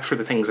 except for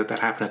the things that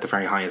happen at the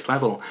very highest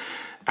level,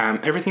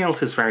 everything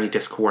else is very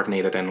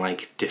discoordinated and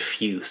like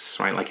diffuse,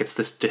 right? Like it's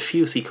this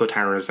diffuse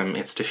eco-terrorism,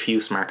 it's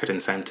diffuse market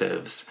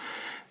incentives.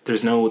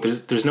 There's no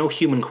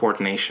human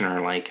coordination or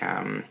like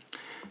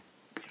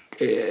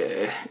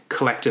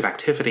collective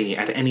activity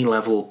at any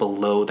level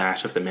below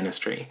that of the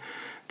ministry.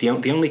 The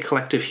only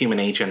collective human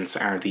agents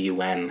are the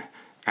UN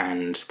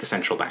and the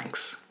central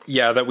banks.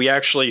 Yeah, that we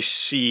actually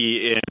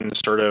see in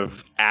sort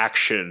of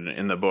action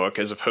in the book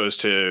as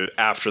opposed to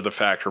after the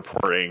fact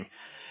reporting.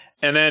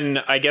 And then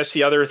I guess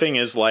the other thing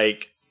is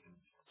like,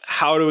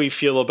 how do we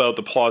feel about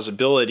the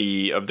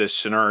plausibility of this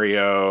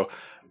scenario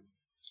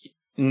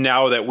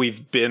now that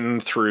we've been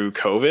through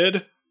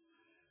COVID,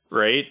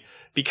 right?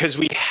 Because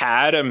we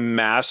had a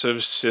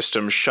massive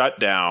system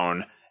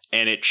shutdown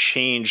and it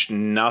changed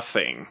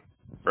nothing,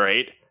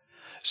 right?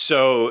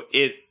 So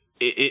I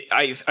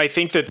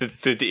think that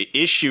the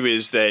issue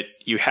is that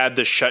you had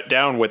the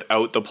shutdown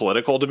without the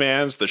political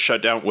demands, the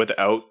shutdown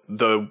without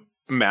the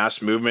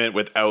mass movement,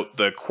 without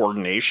the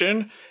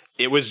coordination.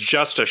 It was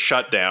just a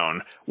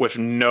shutdown with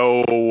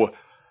no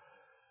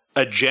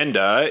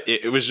agenda.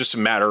 It was just a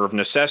matter of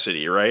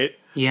necessity, right?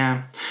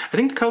 Yeah. I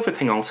think the COVID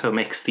thing also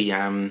makes the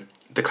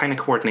kind of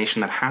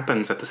coordination that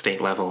happens at the state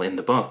level in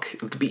the book,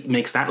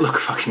 makes that look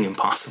fucking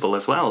impossible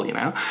as well, I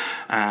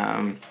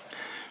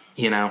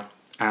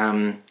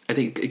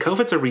think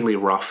COVID's a really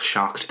rough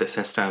shock to the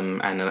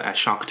system and a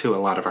shock to a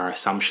lot of our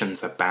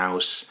assumptions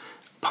about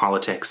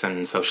politics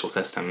and social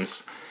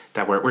systems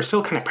that we're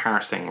still kind of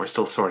parsing, we're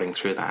still sorting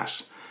through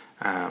that.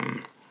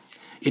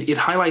 It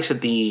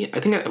highlighted I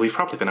think we've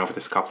probably been over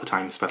this a couple of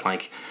times, but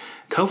like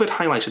COVID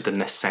highlighted the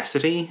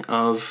necessity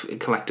of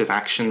collective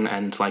action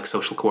and like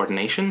social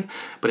coordination,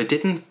 but it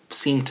didn't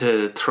seem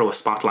to throw a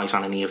spotlight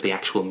on any of the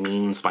actual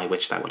means by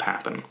which that would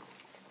happen.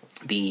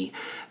 The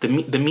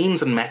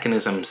means and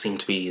mechanisms seem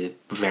to be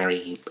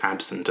very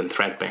absent and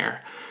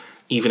threadbare,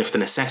 even if the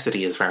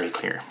necessity is very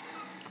clear.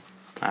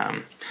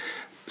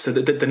 So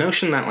the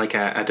notion that like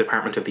a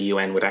department of the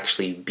UN would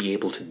actually be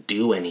able to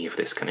do any of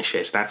this kind of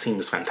shit, that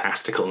seems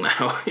fantastical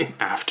now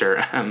after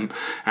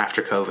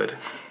COVID.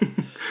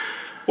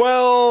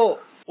 Well,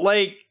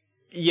 like,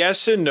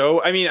 yes and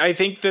no. I mean, I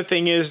think the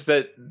thing is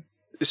that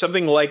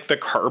something like the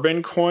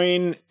carbon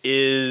coin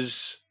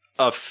is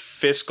a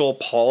fiscal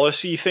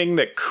policy thing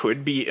that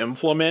could be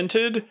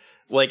implemented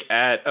like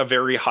at a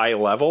very high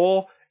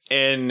level.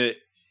 And,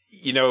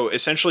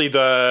 essentially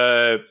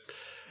the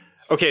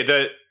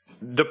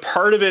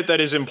part of it that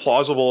is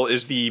implausible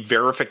is the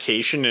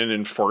verification and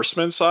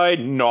enforcement side,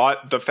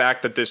 not the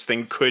fact that this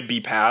thing could be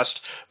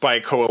passed by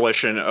a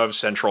coalition of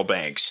central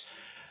banks.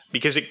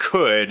 Because it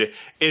could,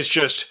 is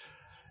just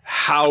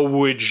how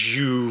would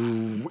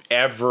you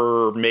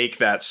ever make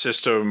that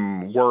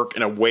system work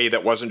in a way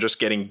that wasn't just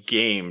getting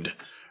gamed,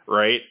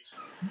 right?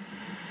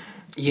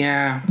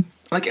 Yeah.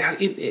 Like,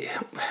 it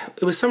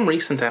was some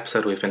recent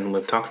episode we've been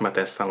talking about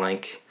this, that,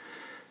 like,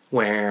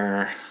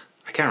 where,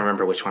 I can't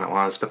remember which one it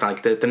was, but,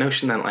 like, the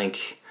notion that,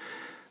 like,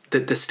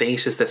 the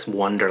state is this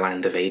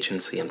wonderland of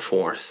agency and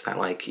force, that,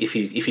 like, if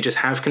you just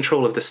have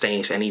control of the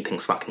state,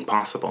 anything's fucking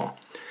possible.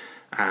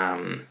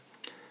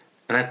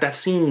 And that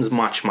seems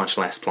much, much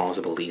less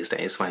plausible these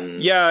days when...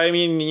 Yeah, I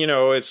mean, you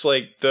know, it's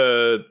like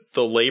the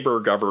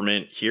Labour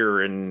government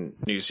here in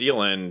New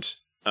Zealand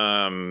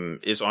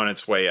is on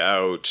its way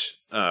out,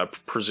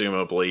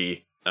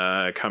 presumably,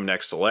 come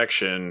next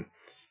election.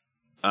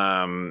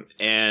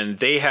 And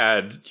they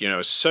had, you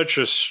know, such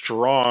a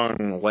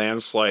strong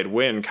landslide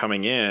win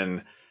coming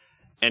in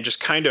and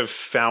just kind of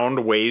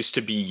found ways to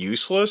be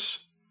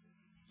useless.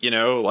 You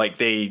know, like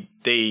they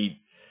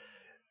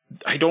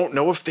I don't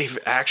know if they've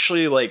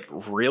actually, like,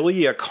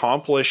 really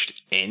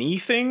accomplished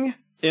anything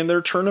in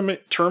their term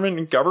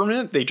in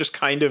government. They just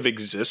kind of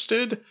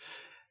existed.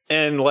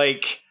 And,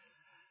 like,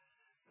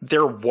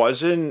 there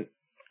wasn't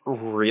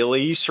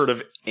really sort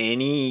of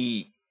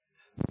any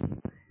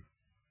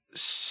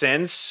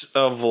sense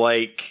of,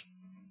 like,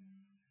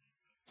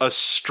 a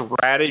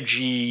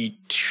strategy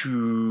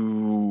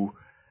to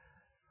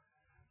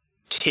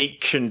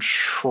take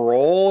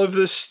control of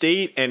the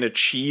state and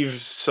achieve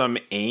some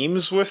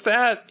aims with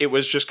that. It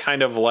was just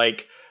kind of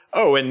like,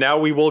 oh, and now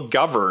we will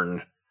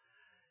govern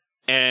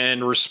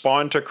and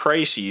respond to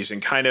crises and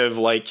kind of,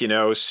 like, you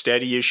know,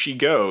 steady as she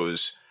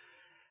goes.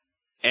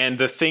 And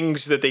the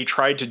things that they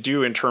tried to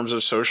do in terms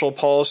of social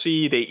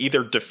policy, they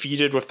either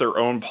defeated with their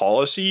own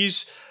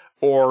policies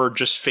or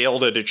just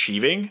failed at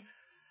achieving.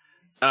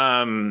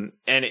 And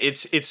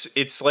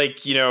it's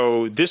like, you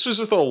know, this was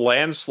with a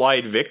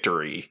landslide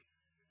victory.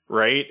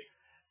 Right.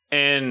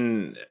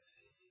 And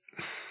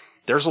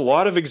there's a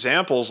lot of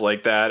examples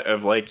like that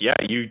of, like, yeah,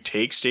 you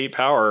take state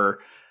power,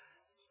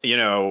 you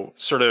know,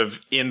 sort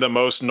of in the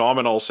most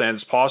nominal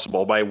sense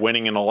possible by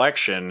winning an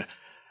election.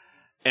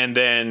 And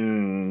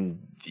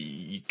then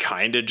you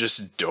kind of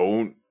just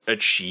don't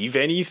achieve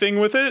anything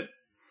with it.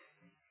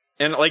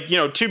 And, like, you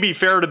know, to be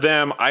fair to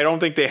them, I don't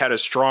think they had a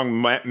strong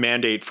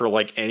mandate for,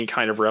 like, any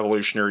kind of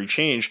revolutionary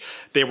change.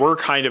 They were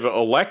kind of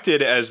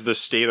elected as the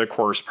stay the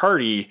course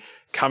party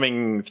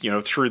coming, you know,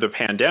 through the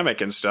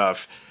pandemic and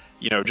stuff,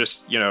 you know, just,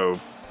 you know,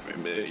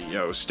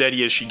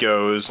 steady as she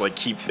goes, like,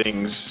 keep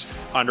things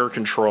under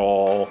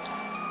control,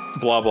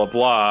 blah, blah,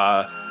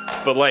 blah.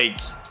 But, like,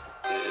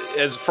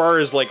 as far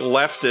as, like,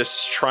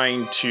 leftists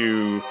trying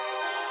to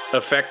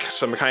affect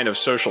some kind of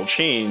social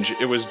change,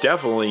 it was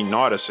definitely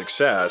not a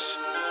success.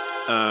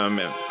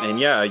 And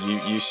yeah,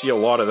 you see a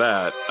lot of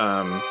that.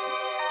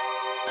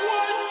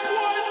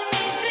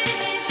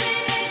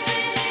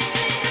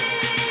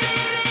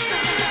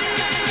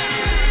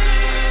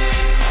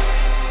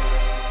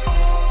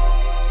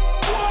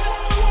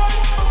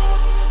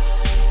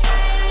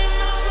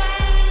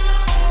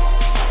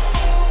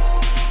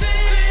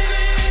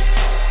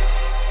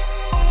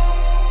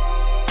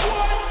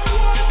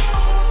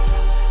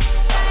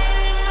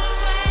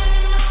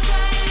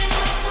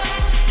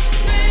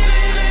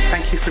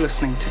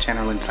 Listening to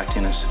General Intellect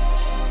Unit.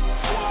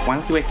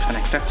 While you wait for the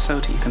next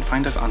episode, you can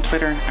find us on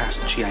Twitter at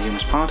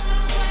GIUnitPod,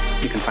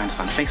 you can find us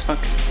on Facebook,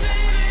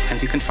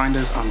 and you can find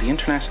us on the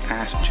internet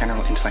at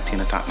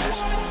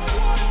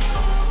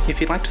generalintellectunit.net.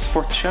 If you'd like to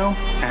support the show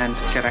and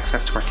get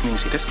access to our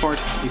community Discord,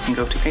 you can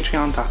go to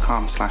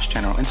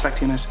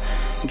patreon.com/generalintellectunit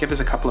and give us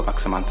a couple of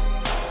bucks a month.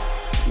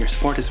 Your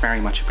support is very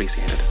much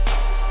appreciated.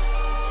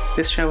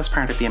 This show is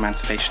part of the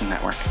Emancipation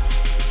Network,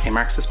 a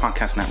Marxist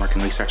podcast network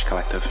and research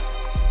collective.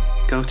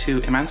 Go to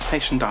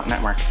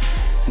emancipation.network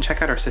and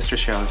check out our sister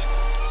shows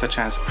such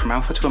as From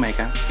Alpha to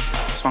Omega,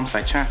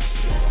 Swampside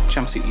Chats,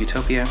 Jumpsuit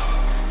Utopia,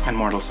 and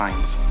Mortal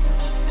Science.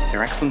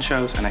 They're excellent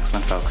shows and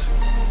excellent folks.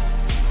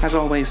 As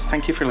always,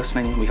 thank you for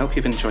listening. We hope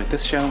you've enjoyed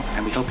this show,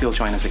 and we hope you'll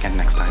join us again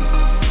next time.